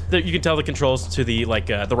yeah, you can tell the controls to the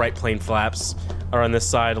the right plane flaps are on this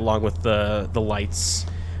side, along with the lights.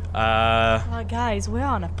 Guys, we're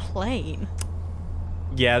on a plane.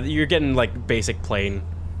 Yeah, you're getting like basic plane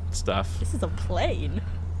stuff. This is a plane.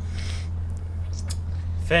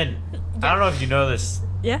 Finn, I don't know if you know this.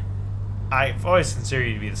 Yeah. I've always considered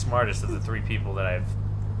you to be the smartest of the three people or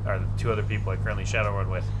the two other people I currently Shadowrun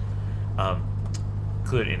with.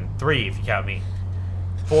 Including 3 if you count me.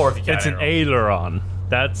 4 if you count it's an Aaron. aileron.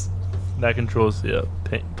 That controls the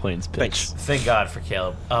plane's pitch. Thanks. Thank God for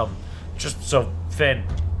Caleb. Just so Finn,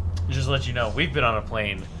 just to let you know, we've been on a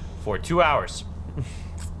plane for 2 hours,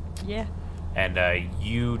 Yeah. and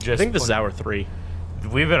you just. I think this is hour 3.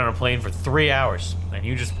 We've been on a plane for 3 hours, and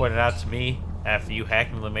you just pointed out to me after you hacked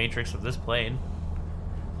into the matrix of this plane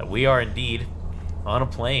that we are indeed on a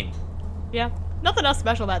plane. Yeah. Nothing else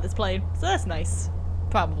special about this plane, so that's nice.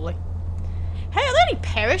 Probably. Hey, are there any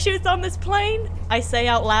parachutes on this plane? I say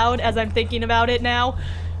out loud as I'm thinking about it now.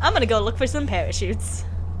 I'm gonna go look for some parachutes.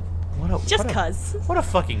 Just cuz. What a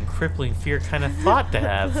fucking crippling fear kind of thought to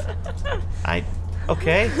have.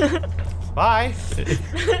 Okay. Bye.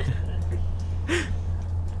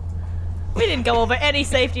 We didn't go over any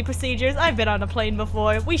safety procedures. I've been on a plane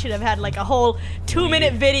before. We should have had like a whole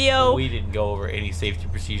 2-minute video. We didn't go over any safety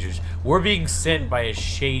procedures. We're being sent by a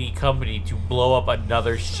shady company to blow up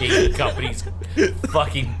another shady company's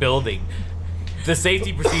fucking building. The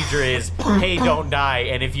safety procedure is, hey, don't die,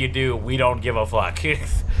 and if you do, we don't give a fuck.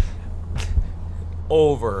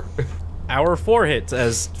 Over. Hour 4 hits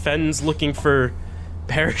as Fen's looking for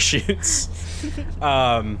parachutes.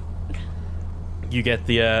 You get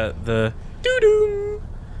the doo-doo.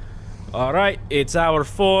 All right, it's hour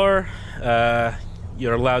 4.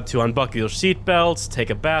 You're allowed to unbuckle your seatbelts, take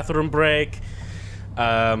a bathroom break.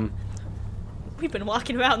 We've been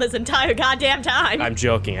walking around this entire goddamn time. I'm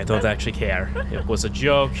joking. I don't actually care. It was a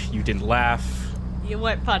joke. You didn't laugh. You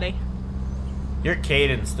weren't funny. Your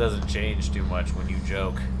cadence doesn't change too much when you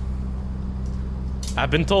joke. I've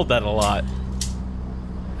been told that a lot.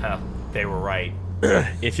 They were right.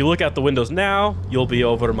 If you look out the windows now, you'll be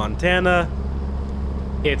over Montana.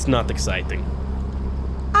 It's not exciting.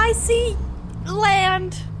 I see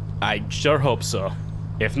land. I sure hope so.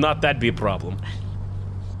 If not, that'd be a problem.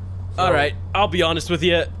 Alright, I'll be honest with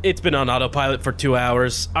you. It's been on autopilot for 2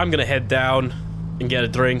 hours. I'm gonna head down and get a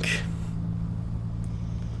drink.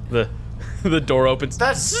 The door opens.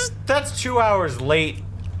 That's 2 hours late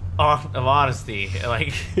of honesty,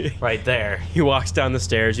 like right there. He walks down the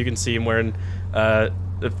stairs. You can see him wearing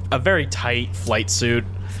a very tight flight suit.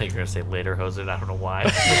 I think you're gonna say lederhosen. I don't know why.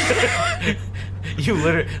 You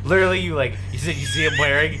literally, you said you see him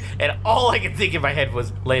wearing, and all I could think in my head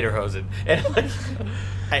was lederhosen.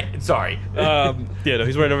 And sorry.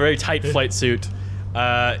 He's wearing a very tight flight suit.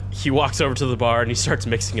 He walks over to the bar and he starts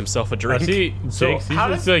mixing himself a I drink. see. So Jake, how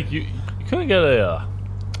it's does- like you couldn't get a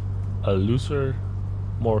looser,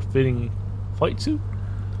 more fitting flight suit.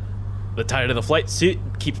 The tighter the flight suit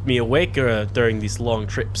keeps me awake during these long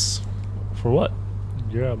trips. For what?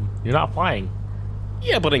 You're not flying.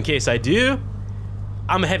 Yeah, but in case I do,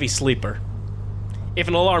 I'm a heavy sleeper. If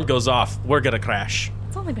an alarm goes off, we're gonna crash.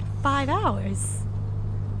 It's only been 5 hours.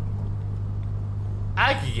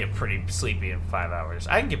 I could get pretty sleepy in 5 hours.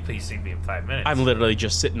 I can get pretty sleepy in 5 minutes. I'm literally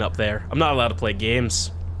just sitting up there. I'm not allowed to play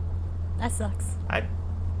games. That sucks.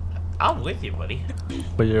 I'm with you, buddy.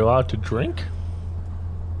 But you're allowed to drink.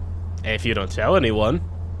 If you don't tell anyone,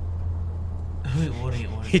 What do you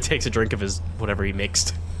he takes a drink of his whatever he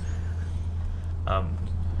mixed. I'm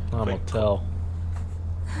gonna tell.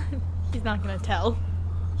 He's not gonna tell.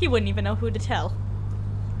 He wouldn't even know who to tell.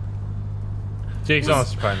 Jake's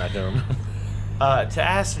honestly probably not gonna remember. To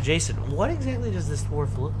ask Jason, what exactly does this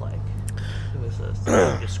dwarf look like? Give us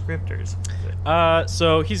descriptors.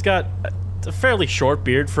 So he's got a fairly short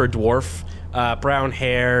beard for a dwarf, brown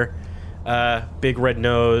hair, big red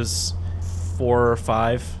nose, 4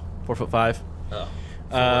 foot 5. Oh.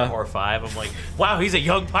 4 or 5. I'm like, wow, he's a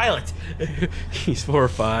young pilot. He's 4 or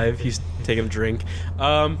 5. He's taking a drink.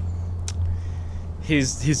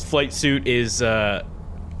 His flight suit is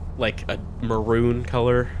like a maroon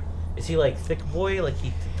color. Is he like thick boy? Like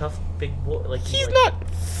he tough big boy? Like He's like, not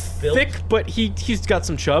built? thick, but he's got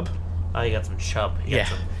some chub. Oh, he got some chub. Yeah.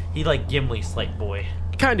 He like Gimli slight boy.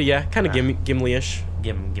 Kinda, yeah. Kinda Gimli-ish.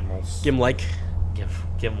 Gimmels. Gim-like.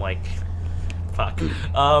 Gim like. Fuck.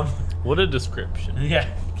 What a description. Yeah.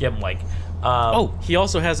 Gim like. Oh, he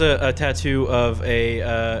also has a tattoo of a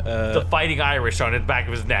The fighting Irish on the back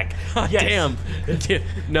of his neck. damn.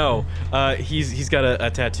 No, he's got a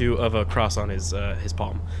tattoo of a cross on his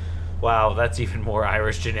palm. Wow, that's even more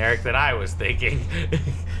Irish generic than I was thinking.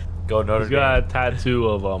 Go Notre He's Dame. got a tattoo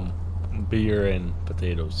of beer and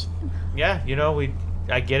potatoes. Yeah,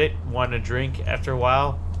 I get it. Want a drink after a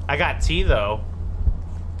while. I got tea though.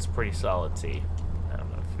 It's pretty solid tea. I don't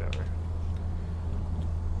know if you've ever.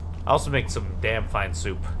 I also make some damn fine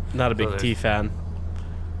soup. Not a big tea fan.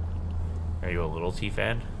 Are you a little tea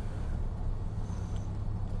fan?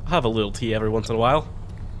 I'll have a little tea every once in a while.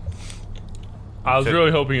 I was really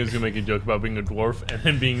hoping he was gonna make a joke about being a dwarf and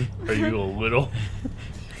then being, are you a little?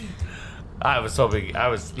 I was hoping.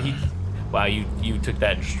 Wow, you took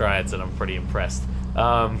that in strides, and I'm pretty impressed.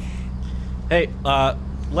 Hey,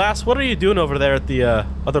 Lass, what are you doing over there at the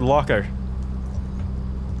other locker?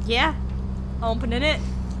 Yeah. Opening it.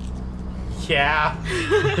 Yeah,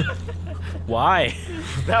 Why?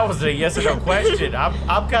 that was a yes or no question. I'm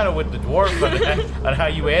kind of with the dwarf on how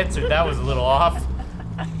you answered. That was a little off.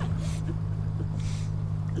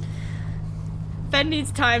 Fen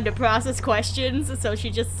needs time to process questions, so she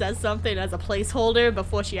just says something as a placeholder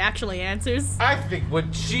before she actually answers. I think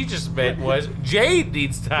what she just meant was Jade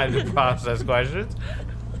needs time to process questions.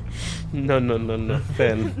 No,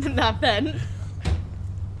 Finn. Not Fen.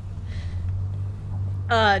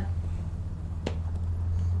 To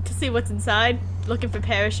see what's inside, looking for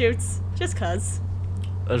parachutes, just cuz.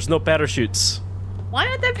 There's no parachutes. Why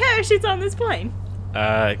aren't there parachutes on this plane?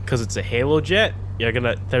 'Cause it's a Halo jet.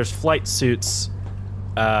 There's flight suits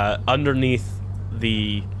underneath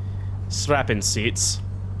the strapping seats.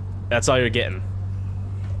 That's all you're getting.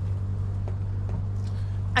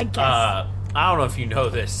 I guess. I don't know if you know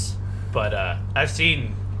this, but I've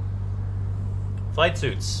seen flight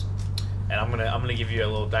suits, and I'm gonna give you a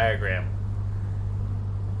little diagram.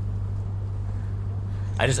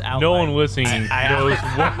 I just outlined. No one listening I knows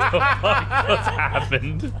what the fuck just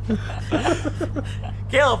happened.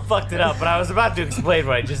 Caleb fucked it up, but I was about to explain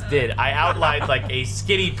what I just did. I outlined like a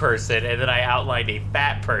skinny person, and then I outlined a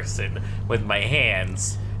fat person with my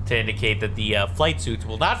hands to indicate that the flight suits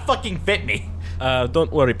will not fucking fit me.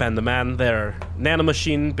 Don't worry, Panda Man. They're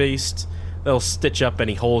nanomachine based. They'll stitch up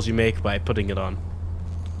any holes you make by putting it on.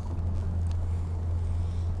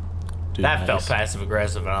 Dude, That nice. felt passive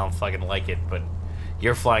aggressive, and I don't fucking like it. But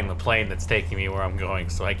you're flying the plane that's taking me where I'm going,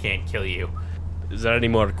 so I can't kill you. Is there any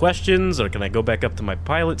more questions, or can I go back up to my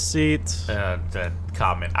pilot seat? The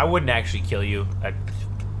comment. I wouldn't actually kill you. A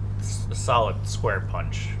solid square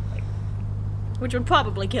punch. Like, Which would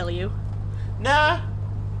probably kill you. nah,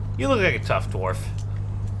 you look like a tough dwarf.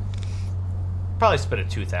 Probably spit a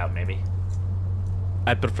tooth out, maybe.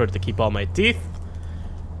 I'd prefer to keep all my teeth.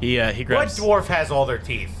 He What grabs. dwarf has all their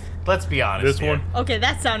teeth? Let's be honest. This here. one. Okay,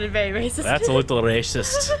 that sounded very racist. That's a little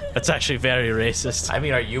racist. That's actually very racist. I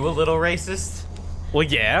mean, are you a little racist? Well,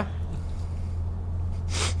 yeah.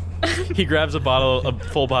 He grabs a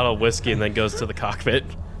full bottle of whiskey, and then goes to the cockpit.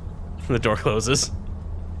 The door closes.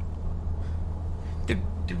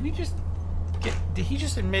 Did we just did he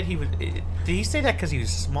just admit he was? Did he say that because he was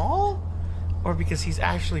small, or because he's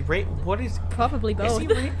actually What is? Probably Is both.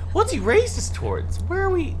 he what's he racist towards? Where are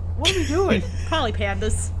we? What are we doing? Probably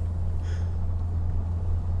pandas.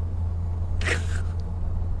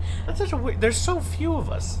 That's such a weird. There's so few of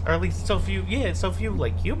us, or at least so few. Yeah, so few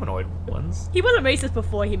like humanoid ones. He wasn't racist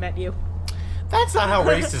before he met you. That's not how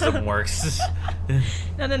racism works.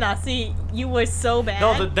 No. See, you were so bad.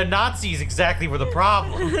 No, the Nazis exactly were the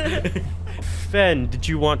problem. Fen, did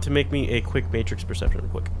you want to make me a quick matrix perception real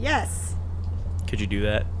quick? Yes. Could you do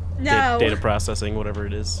that? No. Data processing, whatever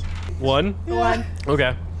it is. 1? One.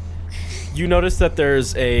 Okay. You notice that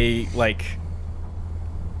there's a, like...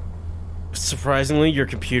 Surprisingly, your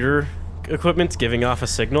computer equipment's giving off a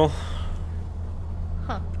signal.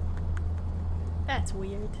 Huh. That's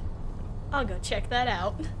weird. I'll go check that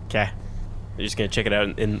out. Okay. You're just gonna check it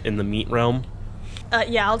out in the meat realm?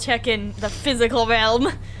 Yeah, I'll check in the physical realm.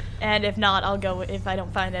 And if not, I'll go, if I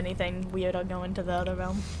don't find anything weird, I'll go into the other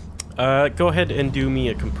realm. Go ahead and do me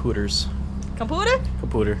a computers. Computer?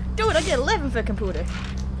 Computer. Dude, I get 11 for computer.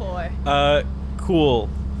 4. Cool.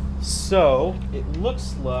 So, it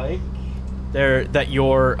looks like that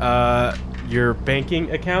your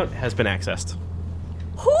banking account has been accessed.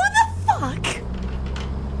 Who the fuck?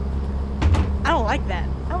 I don't like that.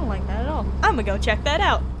 I don't like that at all. I'm gonna go check that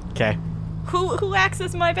out. Okay. Who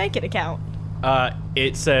accessed my banking account?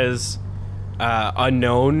 It says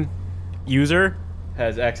unknown user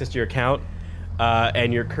has access to your account,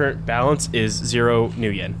 and your current balance is 0 new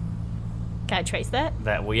yen. Can I trace that?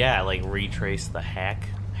 Like retrace the hack.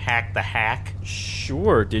 Hack the hack.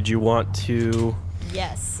 Sure. Did you want to?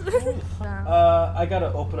 Yes. I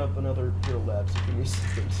gotta open up another Hero Labs. Give me a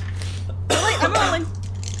second. I'm rolling.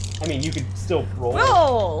 I mean, you could still roll.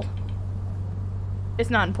 Roll!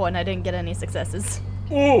 It's not important. I didn't get any successes.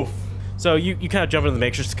 Oof. So you kind of jump into the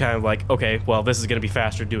matrix to kind of like, okay, well, this is going to be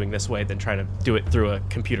faster doing this way than trying to do it through a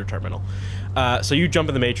computer terminal. So you jump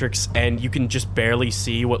in the matrix, and you can just barely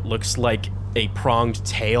see what looks like a pronged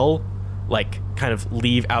tail, like kind of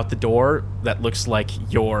leave out the door. That looks like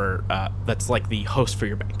that's like the host for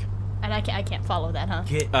your bank. And I can't follow that, huh?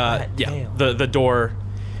 Get that Yeah, tail. the door.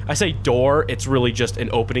 I say door, it's really just an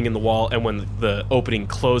opening in the wall, and when the opening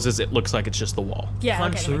closes, it looks like it's just the wall. Yeah,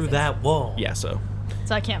 Punch okay, through makes sense. that wall. Yeah, so.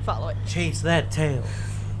 So I can't follow it. Chase that tail.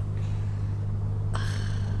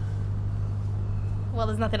 Well,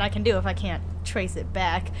 there's nothing I can do if I can't trace it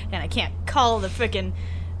back, and I can't call the frickin'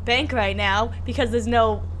 bank right now because there's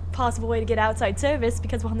no possible way to get outside service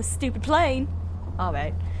because we're on this stupid plane. All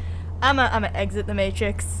right, I'm gonna exit the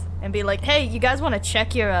matrix and be like, hey, you guys want to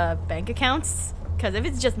check your bank accounts? Because if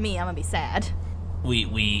it's just me, I'm gonna be sad. We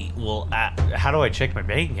will. How do I check my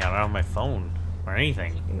bank account? I don't have my phone or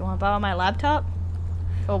anything. You want to borrow my laptop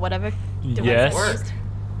or whatever? device Yes. I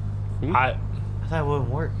used? I I thought it wouldn't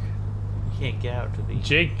work. You can't get out to the.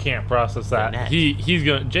 Jake can't process that. net. Jake is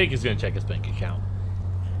gonna check his bank account.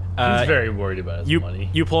 He's very worried about his money.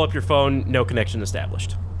 You pull up your phone, no connection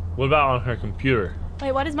established. What about on her computer?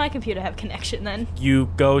 Wait, why does my computer have connection then? You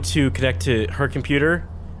go to connect to her computer.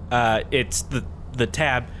 It's the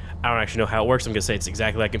tab. I don't actually know how it works. I'm gonna say it's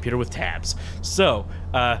exactly like a computer with tabs. So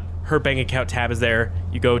her bank account tab is there.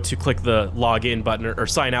 You go to click the login button or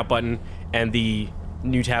sign out button, and the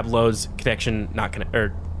new tab loads. Connection not connect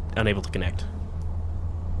or unable to connect.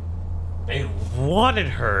 They wanted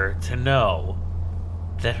her to know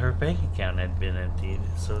that her bank account had been emptied,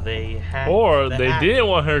 so they had. Or they didn't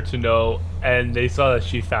want her to know, and they saw that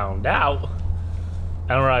she found out,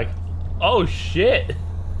 and were like, "Oh shit!"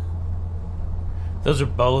 Those are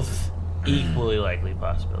both equally likely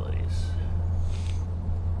possibilities.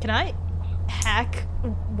 Can I hack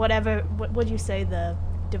whatever? What would you say the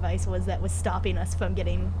device was that was stopping us from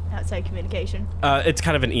getting outside communication? It's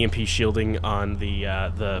kind of an EMP shielding on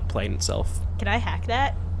the plane itself. Can I hack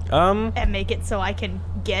that and make it so I can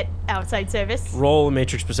get outside service? Roll a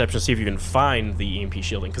matrix perception to see if you can find the EMP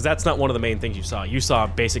shielding, because that's not one of the main things you saw. You saw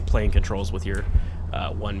basic plane controls with your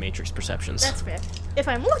one matrix perceptions. That's fair. If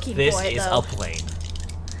I'm looking This for it, is though, a plane.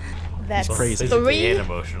 that's crazy. Physically and 3.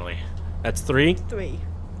 emotionally. That's 3. 3.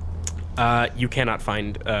 You cannot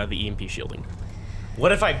find the EMP shielding.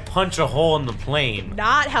 What if I punch a hole in the plane?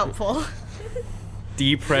 Not helpful.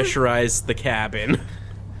 Depressurize the cabin.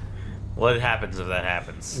 What happens if that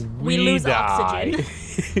happens? We lose die.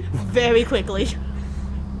 oxygen very quickly.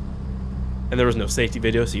 And there was no safety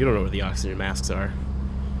video, so you don't know where the oxygen masks are.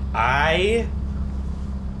 I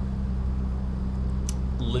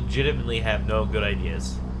legitimately have no good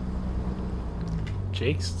ideas.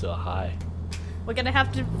 Jake's still high. We're gonna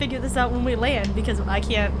have to figure this out when we land because I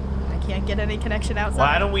can't get any connection outside.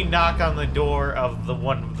 Why don't we knock on the door of the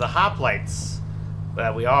hoplites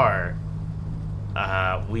that we are?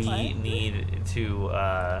 We What? need to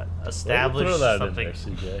establish Throw that something. in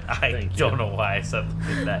there, CJ. I Thank don't you. know why I said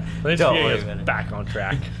that. Let's Don't get worry us about it. back on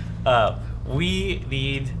track. We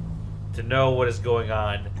need to know what is going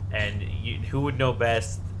on, and who would know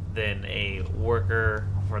best than a worker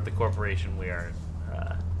for the corporation we are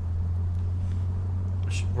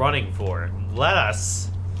running for? Let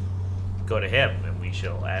us go to him, and we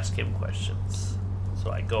shall ask him questions.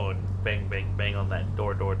 So I go and bang, bang, bang on that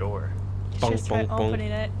door. Just try Bonk, bonk, bonk.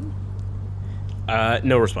 opening it.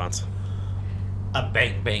 No response. A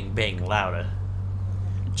bang, bang, bang louder.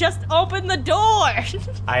 Just open the door.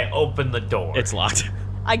 I open the door. It's locked.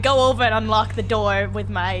 I go over and unlock the door with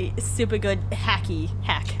my super good hack.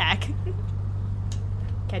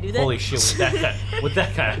 Can I do that? Holy shit! With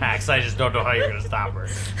that kind of hacks, I just don't know how you're gonna stop her.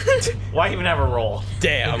 Why even have a roll?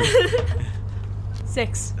 Damn.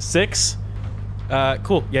 6. 6.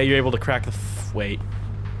 Cool. Yeah, you're able to crack the. Wait.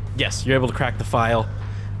 Yes, you're able to crack the file.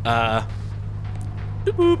 Boop,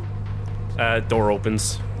 boop. Door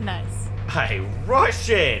opens. Nice. I rush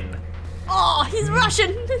in. Oh, he's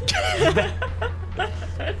Russian.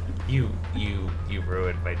 You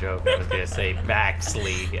ruined my joke. I was gonna say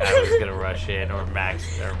Maxley. I was gonna rush in or Max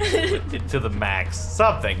or to the max.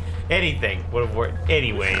 Something. Anything would have worked.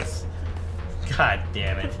 Anyways. God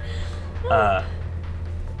damn it.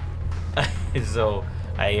 So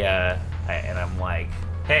I'm like,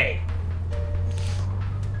 hey,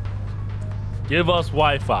 Give us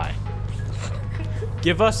Wi-Fi.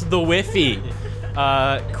 Give us the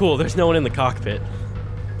Wi-Fi. Cool. There's no one in the cockpit.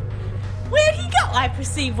 Where'd he go? I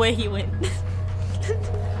perceive where he went.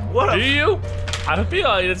 what Do a you? I feel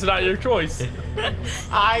like it's not your choice.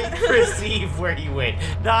 I perceive where he went.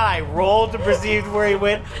 Not I rolled to perceive where he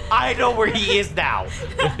went. I know where he is now.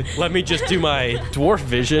 Let me just do my dwarf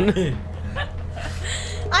vision.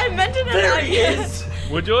 I meant it. There he is.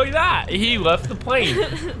 Would you like that? He left the plane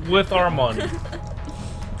with our money.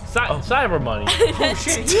 Cyber money. Oh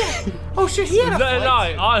shit! Yeah. Oh shit! He had a Not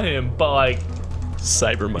flight. on him, but like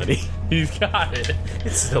Cyber money. he's got it.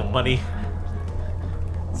 It's still money.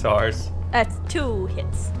 It's ours. That's 2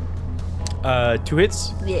 hits. 2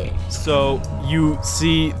 hits. Yeah. So you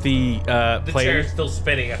see the The plane. chair's still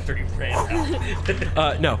spinning after he ran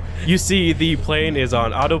out. No, you see the plane is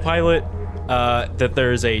on autopilot. That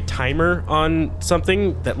there's a timer on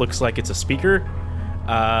something that looks like it's a speaker.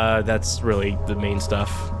 That's really the main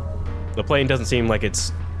stuff. The plane doesn't seem like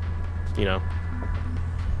it's,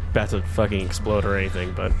 about to fucking explode or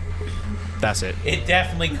anything, but that's it. It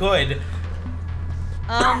definitely could.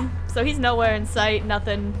 So he's nowhere in sight.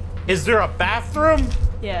 Nothing. Is there a bathroom?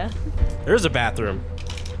 Yeah. There's a bathroom.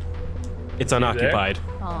 It's unoccupied.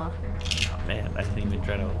 Aw. Oh man, I didn't even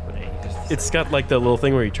try to open it. It's got like the little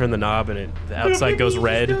thing where you turn the knob and the outside goes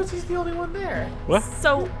red. He's the only one there. What?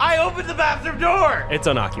 So I opened the bathroom door. It's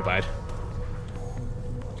unoccupied.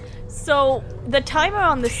 the timer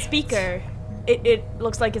on the speaker, it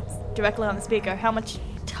looks like it's directly on the speaker. How much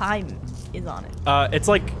time is on it? It's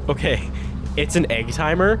like, okay, it's an egg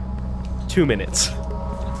timer, 2 minutes.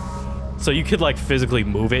 So you could like physically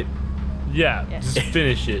move it. Yeah, Yeah. just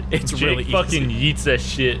finish it. It's Jake really fucking yeets that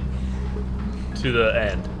shit to the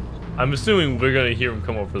end. I'm assuming we're gonna hear him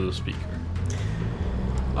come over the speaker.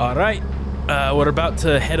 All right, we're about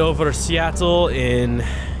to head over to Seattle in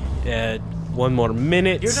 1 more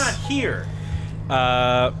minute. You're not here.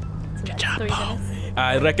 So that's 3 minutes.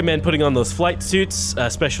 I recommend putting on those flight suits,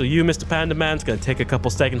 especially you, Mr. Panda Man. It's gonna take a couple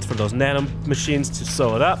seconds for those nano machines to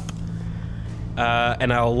sew it up.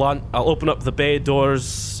 And I'll open up the bay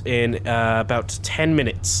doors in about 10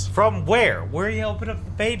 minutes. From where? Where you open up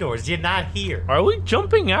the bay doors? You're not here. Are we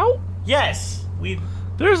jumping out? Yes, we.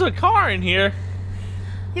 There's a car in here.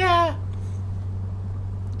 Yeah.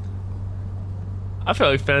 I feel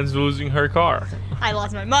like Fenn's losing her car. I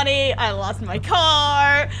lost my money. I lost my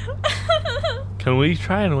car. Can we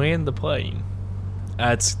try and land the plane?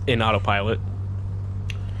 It's in autopilot.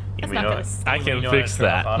 That's not gonna I can You know fix how to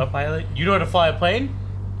turn off that. Autopilot. You know how to fly a plane?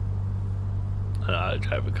 I know how to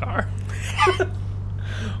drive a car.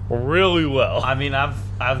 Really well. I mean,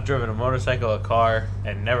 I've driven a motorcycle, a car,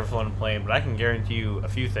 and never flown a plane, but I can guarantee you a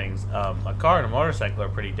few things. A car and a motorcycle are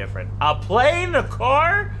pretty different. A plane, a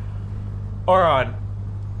car, are on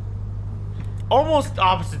almost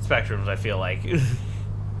opposite spectrums, I feel like.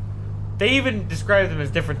 They even describe them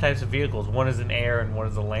as different types of vehicles. One is an air and one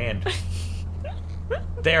is a land.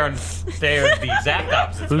 They're the exact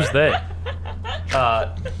opposites. Who's they?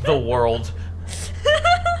 The world.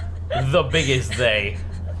 The biggest they.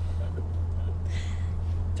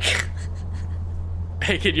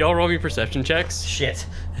 Hey, can y'all roll me perception checks? Shit.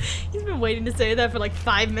 He's been waiting to say that for like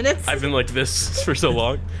 5 minutes. I've been like this for so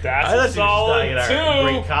long. That's I thought you were just talking about solid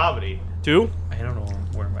great comedy. 2? I don't know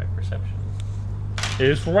where my perception is. two.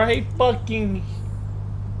 It's right fucking.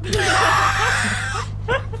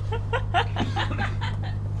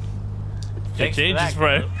 It Thanks for changes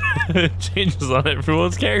that. it changes on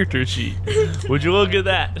everyone's character sheet. Would you look at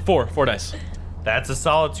that? 4 dice. That's a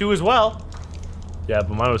solid 2 as well. Yeah,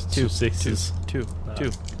 but mine was two sixes. 2.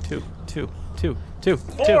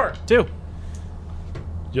 Four. 2.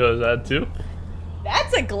 Yo, is that two?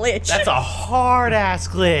 That's a glitch. That's a hard ass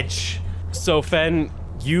glitch. So Fen,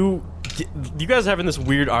 you guys are having this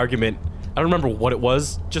weird argument. I don't remember what it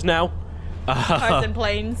was just now. Cars and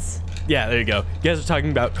planes. Yeah, there you go. You guys are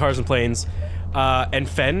talking about cars and planes, and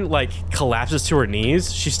Fen like collapses to her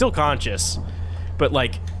knees. She's still conscious, but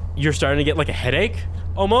like you're starting to get like a headache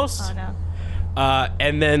almost. Oh no.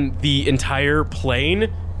 And then the entire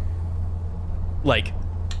plane like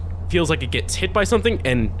feels like it gets hit by something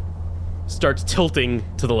and starts tilting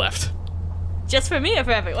to the left Just for me or for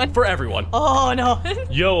everyone? for everyone. Oh no.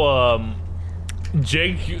 Yo,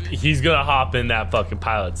 Jake, he's gonna hop in that fucking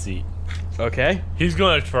pilot seat. Okay. He's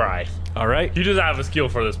gonna try. All right. He doesn't have a skill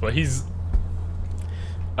for this, but he's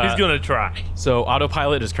gonna try. So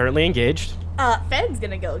autopilot is currently engaged. Fenn's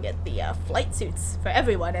gonna go get the flight suits for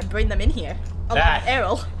everyone and bring them in here. Along That- with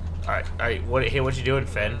Errol. All right. What you doing,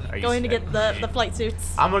 Finn? Are you Going to get the flight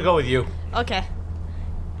suits. I'm gonna go with you. Okay.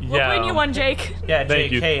 We'll Yeah. bring you one, Jake. Yeah, Thank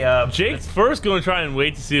Jake. you. Hey, Jake's first gonna try and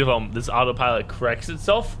wait to see if this autopilot corrects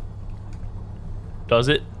itself. Does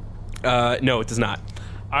it? No, it does not.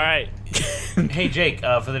 All right. Hey, Jake.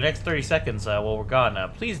 For the next 30 seconds, while we're gone,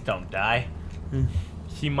 please don't die.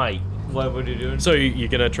 He might. What are you doing? So you're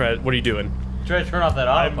gonna try. What are you doing? Try to turn off that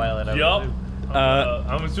autopilot. I Yup. would do.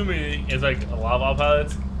 I'm assuming it's like a lot of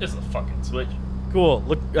autopilots. It's a fucking switch. Cool.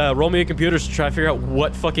 Look, roll me a computer to try to figure out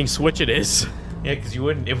what fucking switch it is. Yeah, because it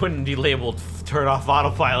wouldn't be labeled turn off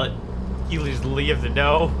autopilot. You just leave the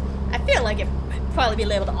know. I feel like it would probably be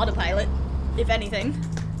labeled autopilot, if anything.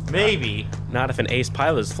 Maybe. Not if an ace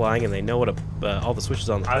pilot is flying and they know what all the switches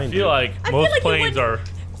on the plane I feel do. like I feel most like you planes would- are.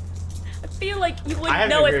 I feel like you I wouldn't have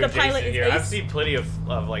know to if agree the with pilot Jason is here. I've ace. seen plenty of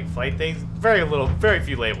like flight things. Very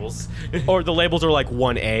few labels. Or the labels are like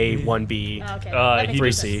 1A, 1B. Okay. that makes he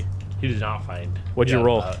Three sense. C. He does not find. What'd you Yeah,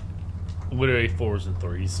 roll? Literally 4s and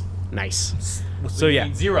 3s. Nice. So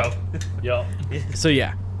yeah. 0. Yup. So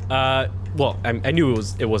yeah. Well, I knew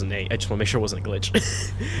it wasn't A. I just want to make sure it wasn't a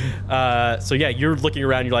glitch. So yeah, you're looking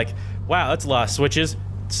around. You're like, wow, that's a lot of switches.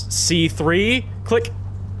 C3, click.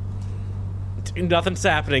 Nothing's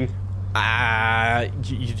happening.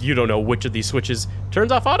 You don't know which of these switches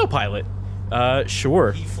turns off autopilot.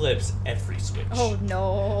 Sure. He flips every switch. Oh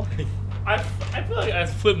no. I feel like I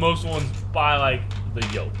flip most ones by like the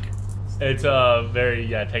yoke. It's a very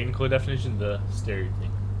technical definition. The steering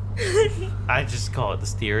thing. I just call it the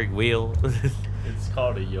steering wheel. It's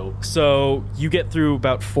called a yoke. So you get through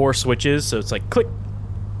about 4 switches. So it's like click.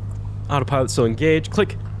 Autopilot still engaged.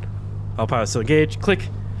 Click. Autopilot still engaged. Click.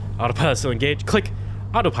 Autopilot still engaged. Click.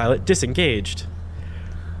 Autopilot disengaged.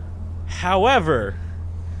 However,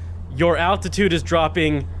 your altitude is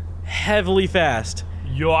dropping heavily fast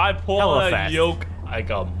Yo, I pull Hella that fast. yoke like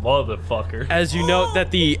a motherfucker. as you note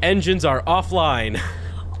that the engines are offline.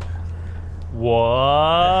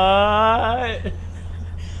 What?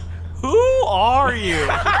 Who are you?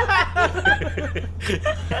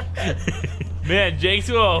 Man, Jake's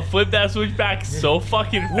gonna flip that switch back so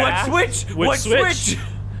fucking What fast. switch? Which What switch?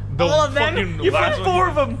 The All of them? fucking You last flipped one. 4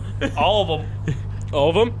 of them. All of them. All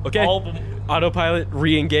of them? Okay. All of them. Autopilot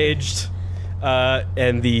re-engaged,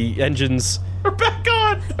 and the engines We're back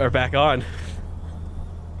on. are back on.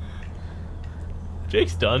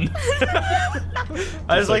 Jake's done.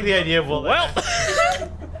 I just like the idea of well.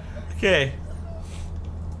 Okay.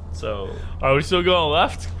 So Are we still going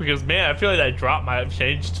left? Because man, I feel like that drop might have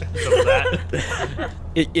changed some of that.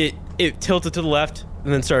 It tilted to the left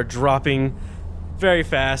and then started dropping very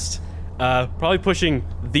fast, probably pushing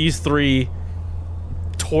these 3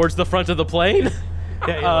 towards the front of the plane.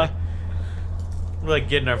 yeah, we're like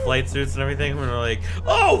getting our flight suits and everything. We're like,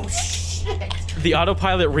 oh shit. The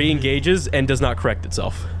autopilot re-engages and does not correct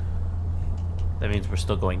itself. That means we're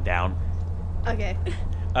still going down. Okay.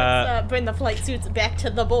 Bring the flight suits back to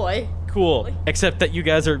the boy. Cool. Except that you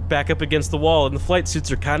guys are back up against the wall and the flight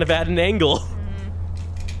suits are kind of at an angle.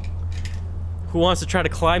 Who wants to try to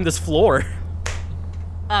climb this floor?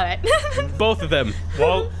 All right. Both of them.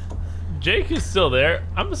 Well, Jake is still there.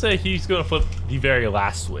 I'm gonna say he's gonna flip the very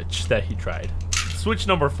last switch that he tried. Switch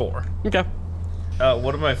number 4. Okay.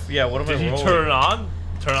 What am I? Yeah, what am Did I he rolling? turn on?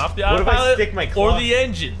 Turn off the What if I autopilot? stick my or claw- the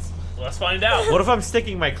engines? Let's find out. What if I'm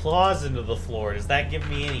sticking my claws into the floor? Does that give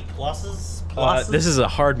me any pluses? This is a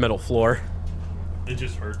hard metal floor. It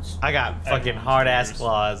just hurts. I got fucking Everyone's hard ass fingers.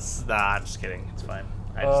 claws. Nah, I'm just kidding. It's fine.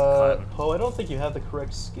 I just climb. Poe, I don't think you have the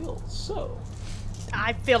correct skills, so...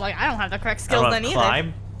 I feel like I don't have the correct I skills don't then have either.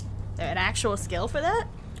 climb. There an actual skill for that?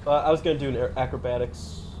 I was going to do an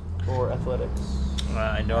acrobatics or athletics.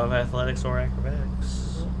 I know of athletics or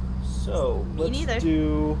acrobatics. So, Me let's neither.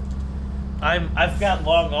 do... I've got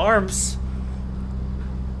long arms.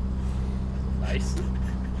 Nice.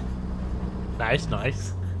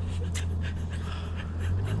 Nice.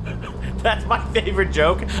 That's my favorite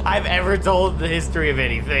joke I've ever told in the history of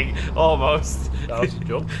anything. Almost. That was a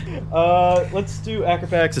joke. Let's do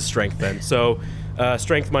acrobatics as strength then. So,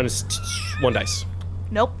 strength minus 1 dice.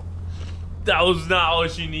 Nope. That was not what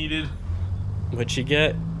she needed. What'd she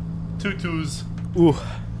get? 2 twos. Ooh,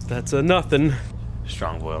 that's a nothing.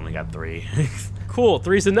 Strong boy only got 3. Cool,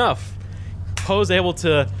 3's enough. Poe's able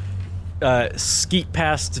to skeet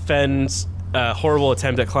past Fenn's horrible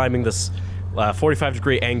attempt at climbing this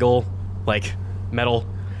 45-degree angle, like metal.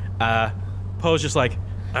 Poe's just like,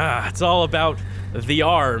 it's all about the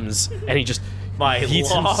arms, and he just My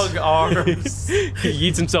long arms. he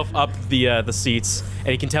yeets himself up the seats, and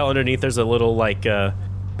you can tell underneath there's a little like.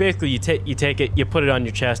 Basically, you take it, you put it on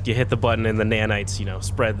your chest, you hit the button, and the nanites,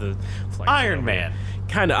 spread the. Iron Man.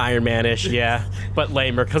 Kind of Iron Man-ish, yeah, but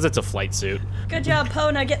lamer because it's a flight suit. Good job, Poe.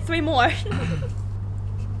 Now get 3 more.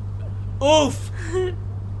 Oof.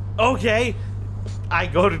 Okay. I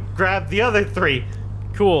go to grab the other 3.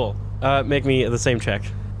 Cool. Make me the same check.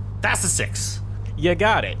 That's a 6. You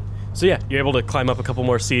got it. So yeah, you're able to climb up a couple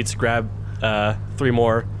more seats, grab 3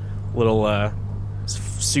 more little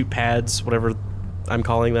suit pads, whatever I'm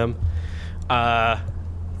calling them.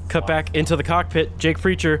 Cut back into the cockpit. Jake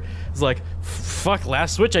Preacher is like, fuck,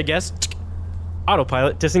 last switch, I guess.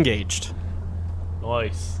 Autopilot disengaged.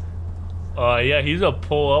 Nice. Yeah, he's gonna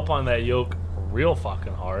pull up on that yoke real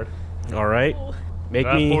fucking hard. All right. Make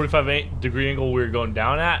That me 45-degree angle we were going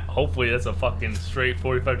down at, hopefully that's a fucking straight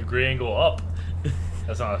 45-degree angle up.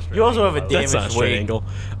 That's not a straight You also have a angle, by the way. That's not a straight angle.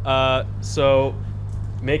 So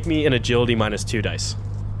make me an agility minus 2 dice.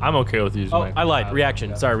 I'm okay with using Oh, my... I lied.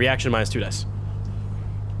 Reaction. Sorry, reaction minus 2 dice.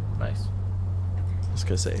 Nice. I was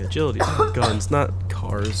gonna say agility is guns, not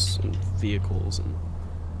cars and vehicles and.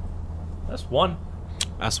 That's 1.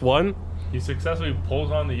 That's 1. He successfully pulls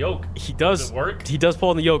on the yoke. He does. Does it work? He does pull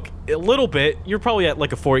on the yoke a little bit. You're probably at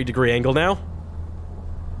like a 40-degree angle now.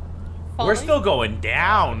 We're still going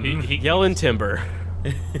down. He Yelling timber.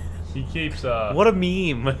 He keeps What a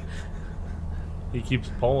meme. he keeps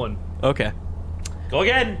pulling. Okay. Go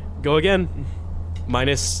again. Go again.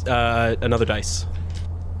 Minus another dice.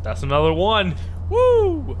 That's another 1.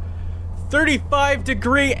 Woo!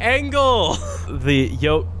 35-degree angle. The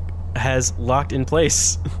yoke has locked in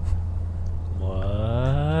place.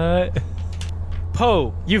 What?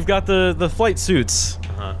 Poe, you've got the flight suits.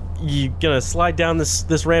 Uh-huh. You gonna slide down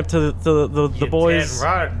this ramp to the boys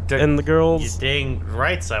and the You girls? dang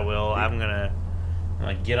rights I will. I'm gonna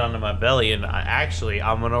get onto my belly and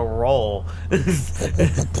I'm gonna roll.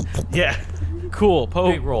 Yeah. Cool.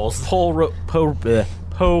 Poe Big rolls.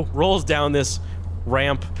 Poe rolls down this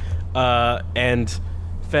ramp, and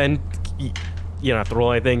Fen, you don't have to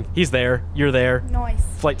roll anything. He's there. You're there. Nice.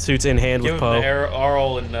 Flight suits in hand Give with him Poe. the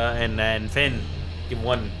Arl and Finn. Give him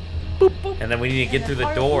one. Boop, boop. And then we need to get through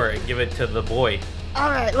the door and give it to the boy. All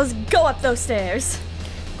right, let's go up those stairs.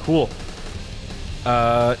 Cool.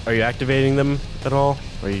 Are you activating them at all?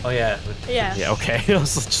 Are you? Oh yeah. Yeah. Yeah. Okay. I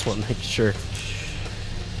just want to make sure.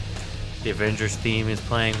 The Avengers theme is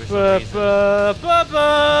playing for some Ba, reason. ba, ba,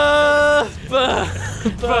 ba, ba,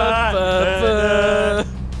 ba,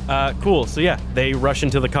 ba. Cool. So yeah, they rush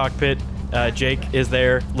into the cockpit. Jake is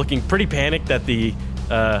there, looking pretty panicked that the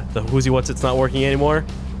whoozy what's it's not working anymore.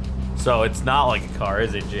 So it's not like a car,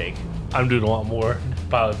 is it, Jake? I'm doing a lot more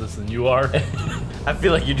pilot this than you are. I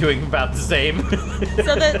feel like you're doing about the same.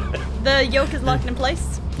 So the yoke is locked in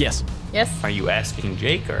place. Yes. Yes. Are you asking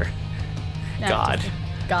Jake or No, God? just-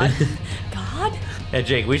 God. God. Yeah,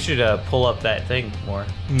 Jake, we should pull up that thing more.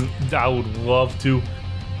 I would love to.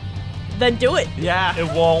 Then do it. Yeah. It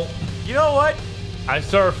won't. You know what? I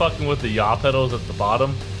started fucking with the yaw pedals at the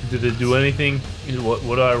bottom. Did it do anything? What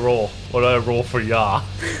do I roll? What do I roll for yaw?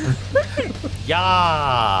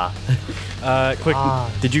 Yeah. Quick.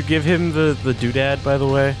 Did you give him the doodad, by the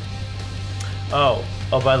way? Oh,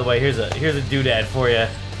 by the way, here's a doodad for you,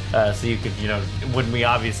 so you could, when we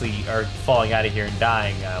obviously are falling out of here and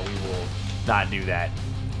dying, we will not do that.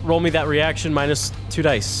 Roll me that reaction minus 2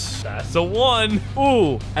 dice. That's a 1.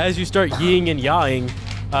 Ooh! As you start yeeing and yawing,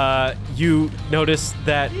 you notice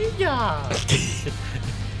that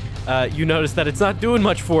you notice that it's not doing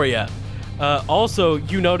much for you. Also,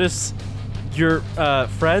 you notice your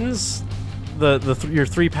friends, your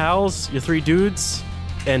 3 pals, your 3 dudes,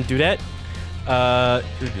 and Dudette.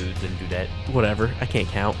 2 dudes and dudette. Whatever, I can't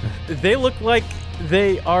count. They look like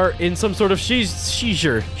they are in some sort of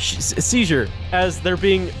seizure as they're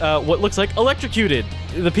being what looks like electrocuted.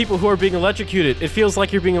 The people who are being electrocuted, it feels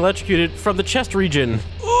like you're being electrocuted from the chest region.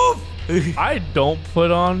 Oof! I don't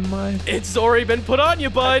put on my. It's already been put on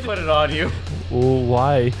you, bud. Put it on you. Oh,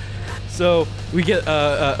 why? So we get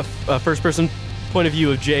a first-person point of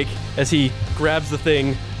view of Jake as he grabs the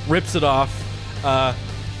thing, rips it off.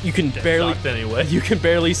 You can barely Sucked anyway. You can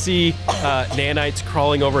barely see nanites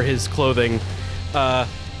crawling over his clothing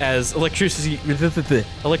as electricity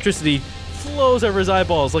flows over his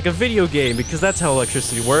eyeballs like a video game, because that's how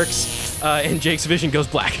electricity works. And Jake's vision goes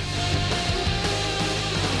black.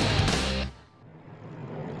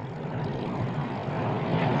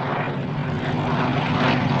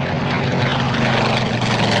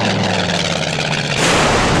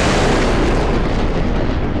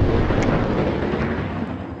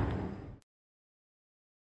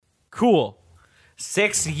 Cool.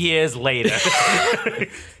 6 years later.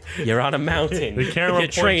 You're on a mountain. The camera You're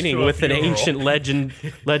points training to a with an funeral.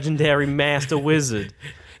 ancient legendary master wizard.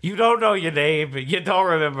 You don't know your name. You don't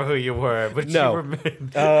remember who you were. But No. you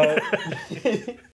remember.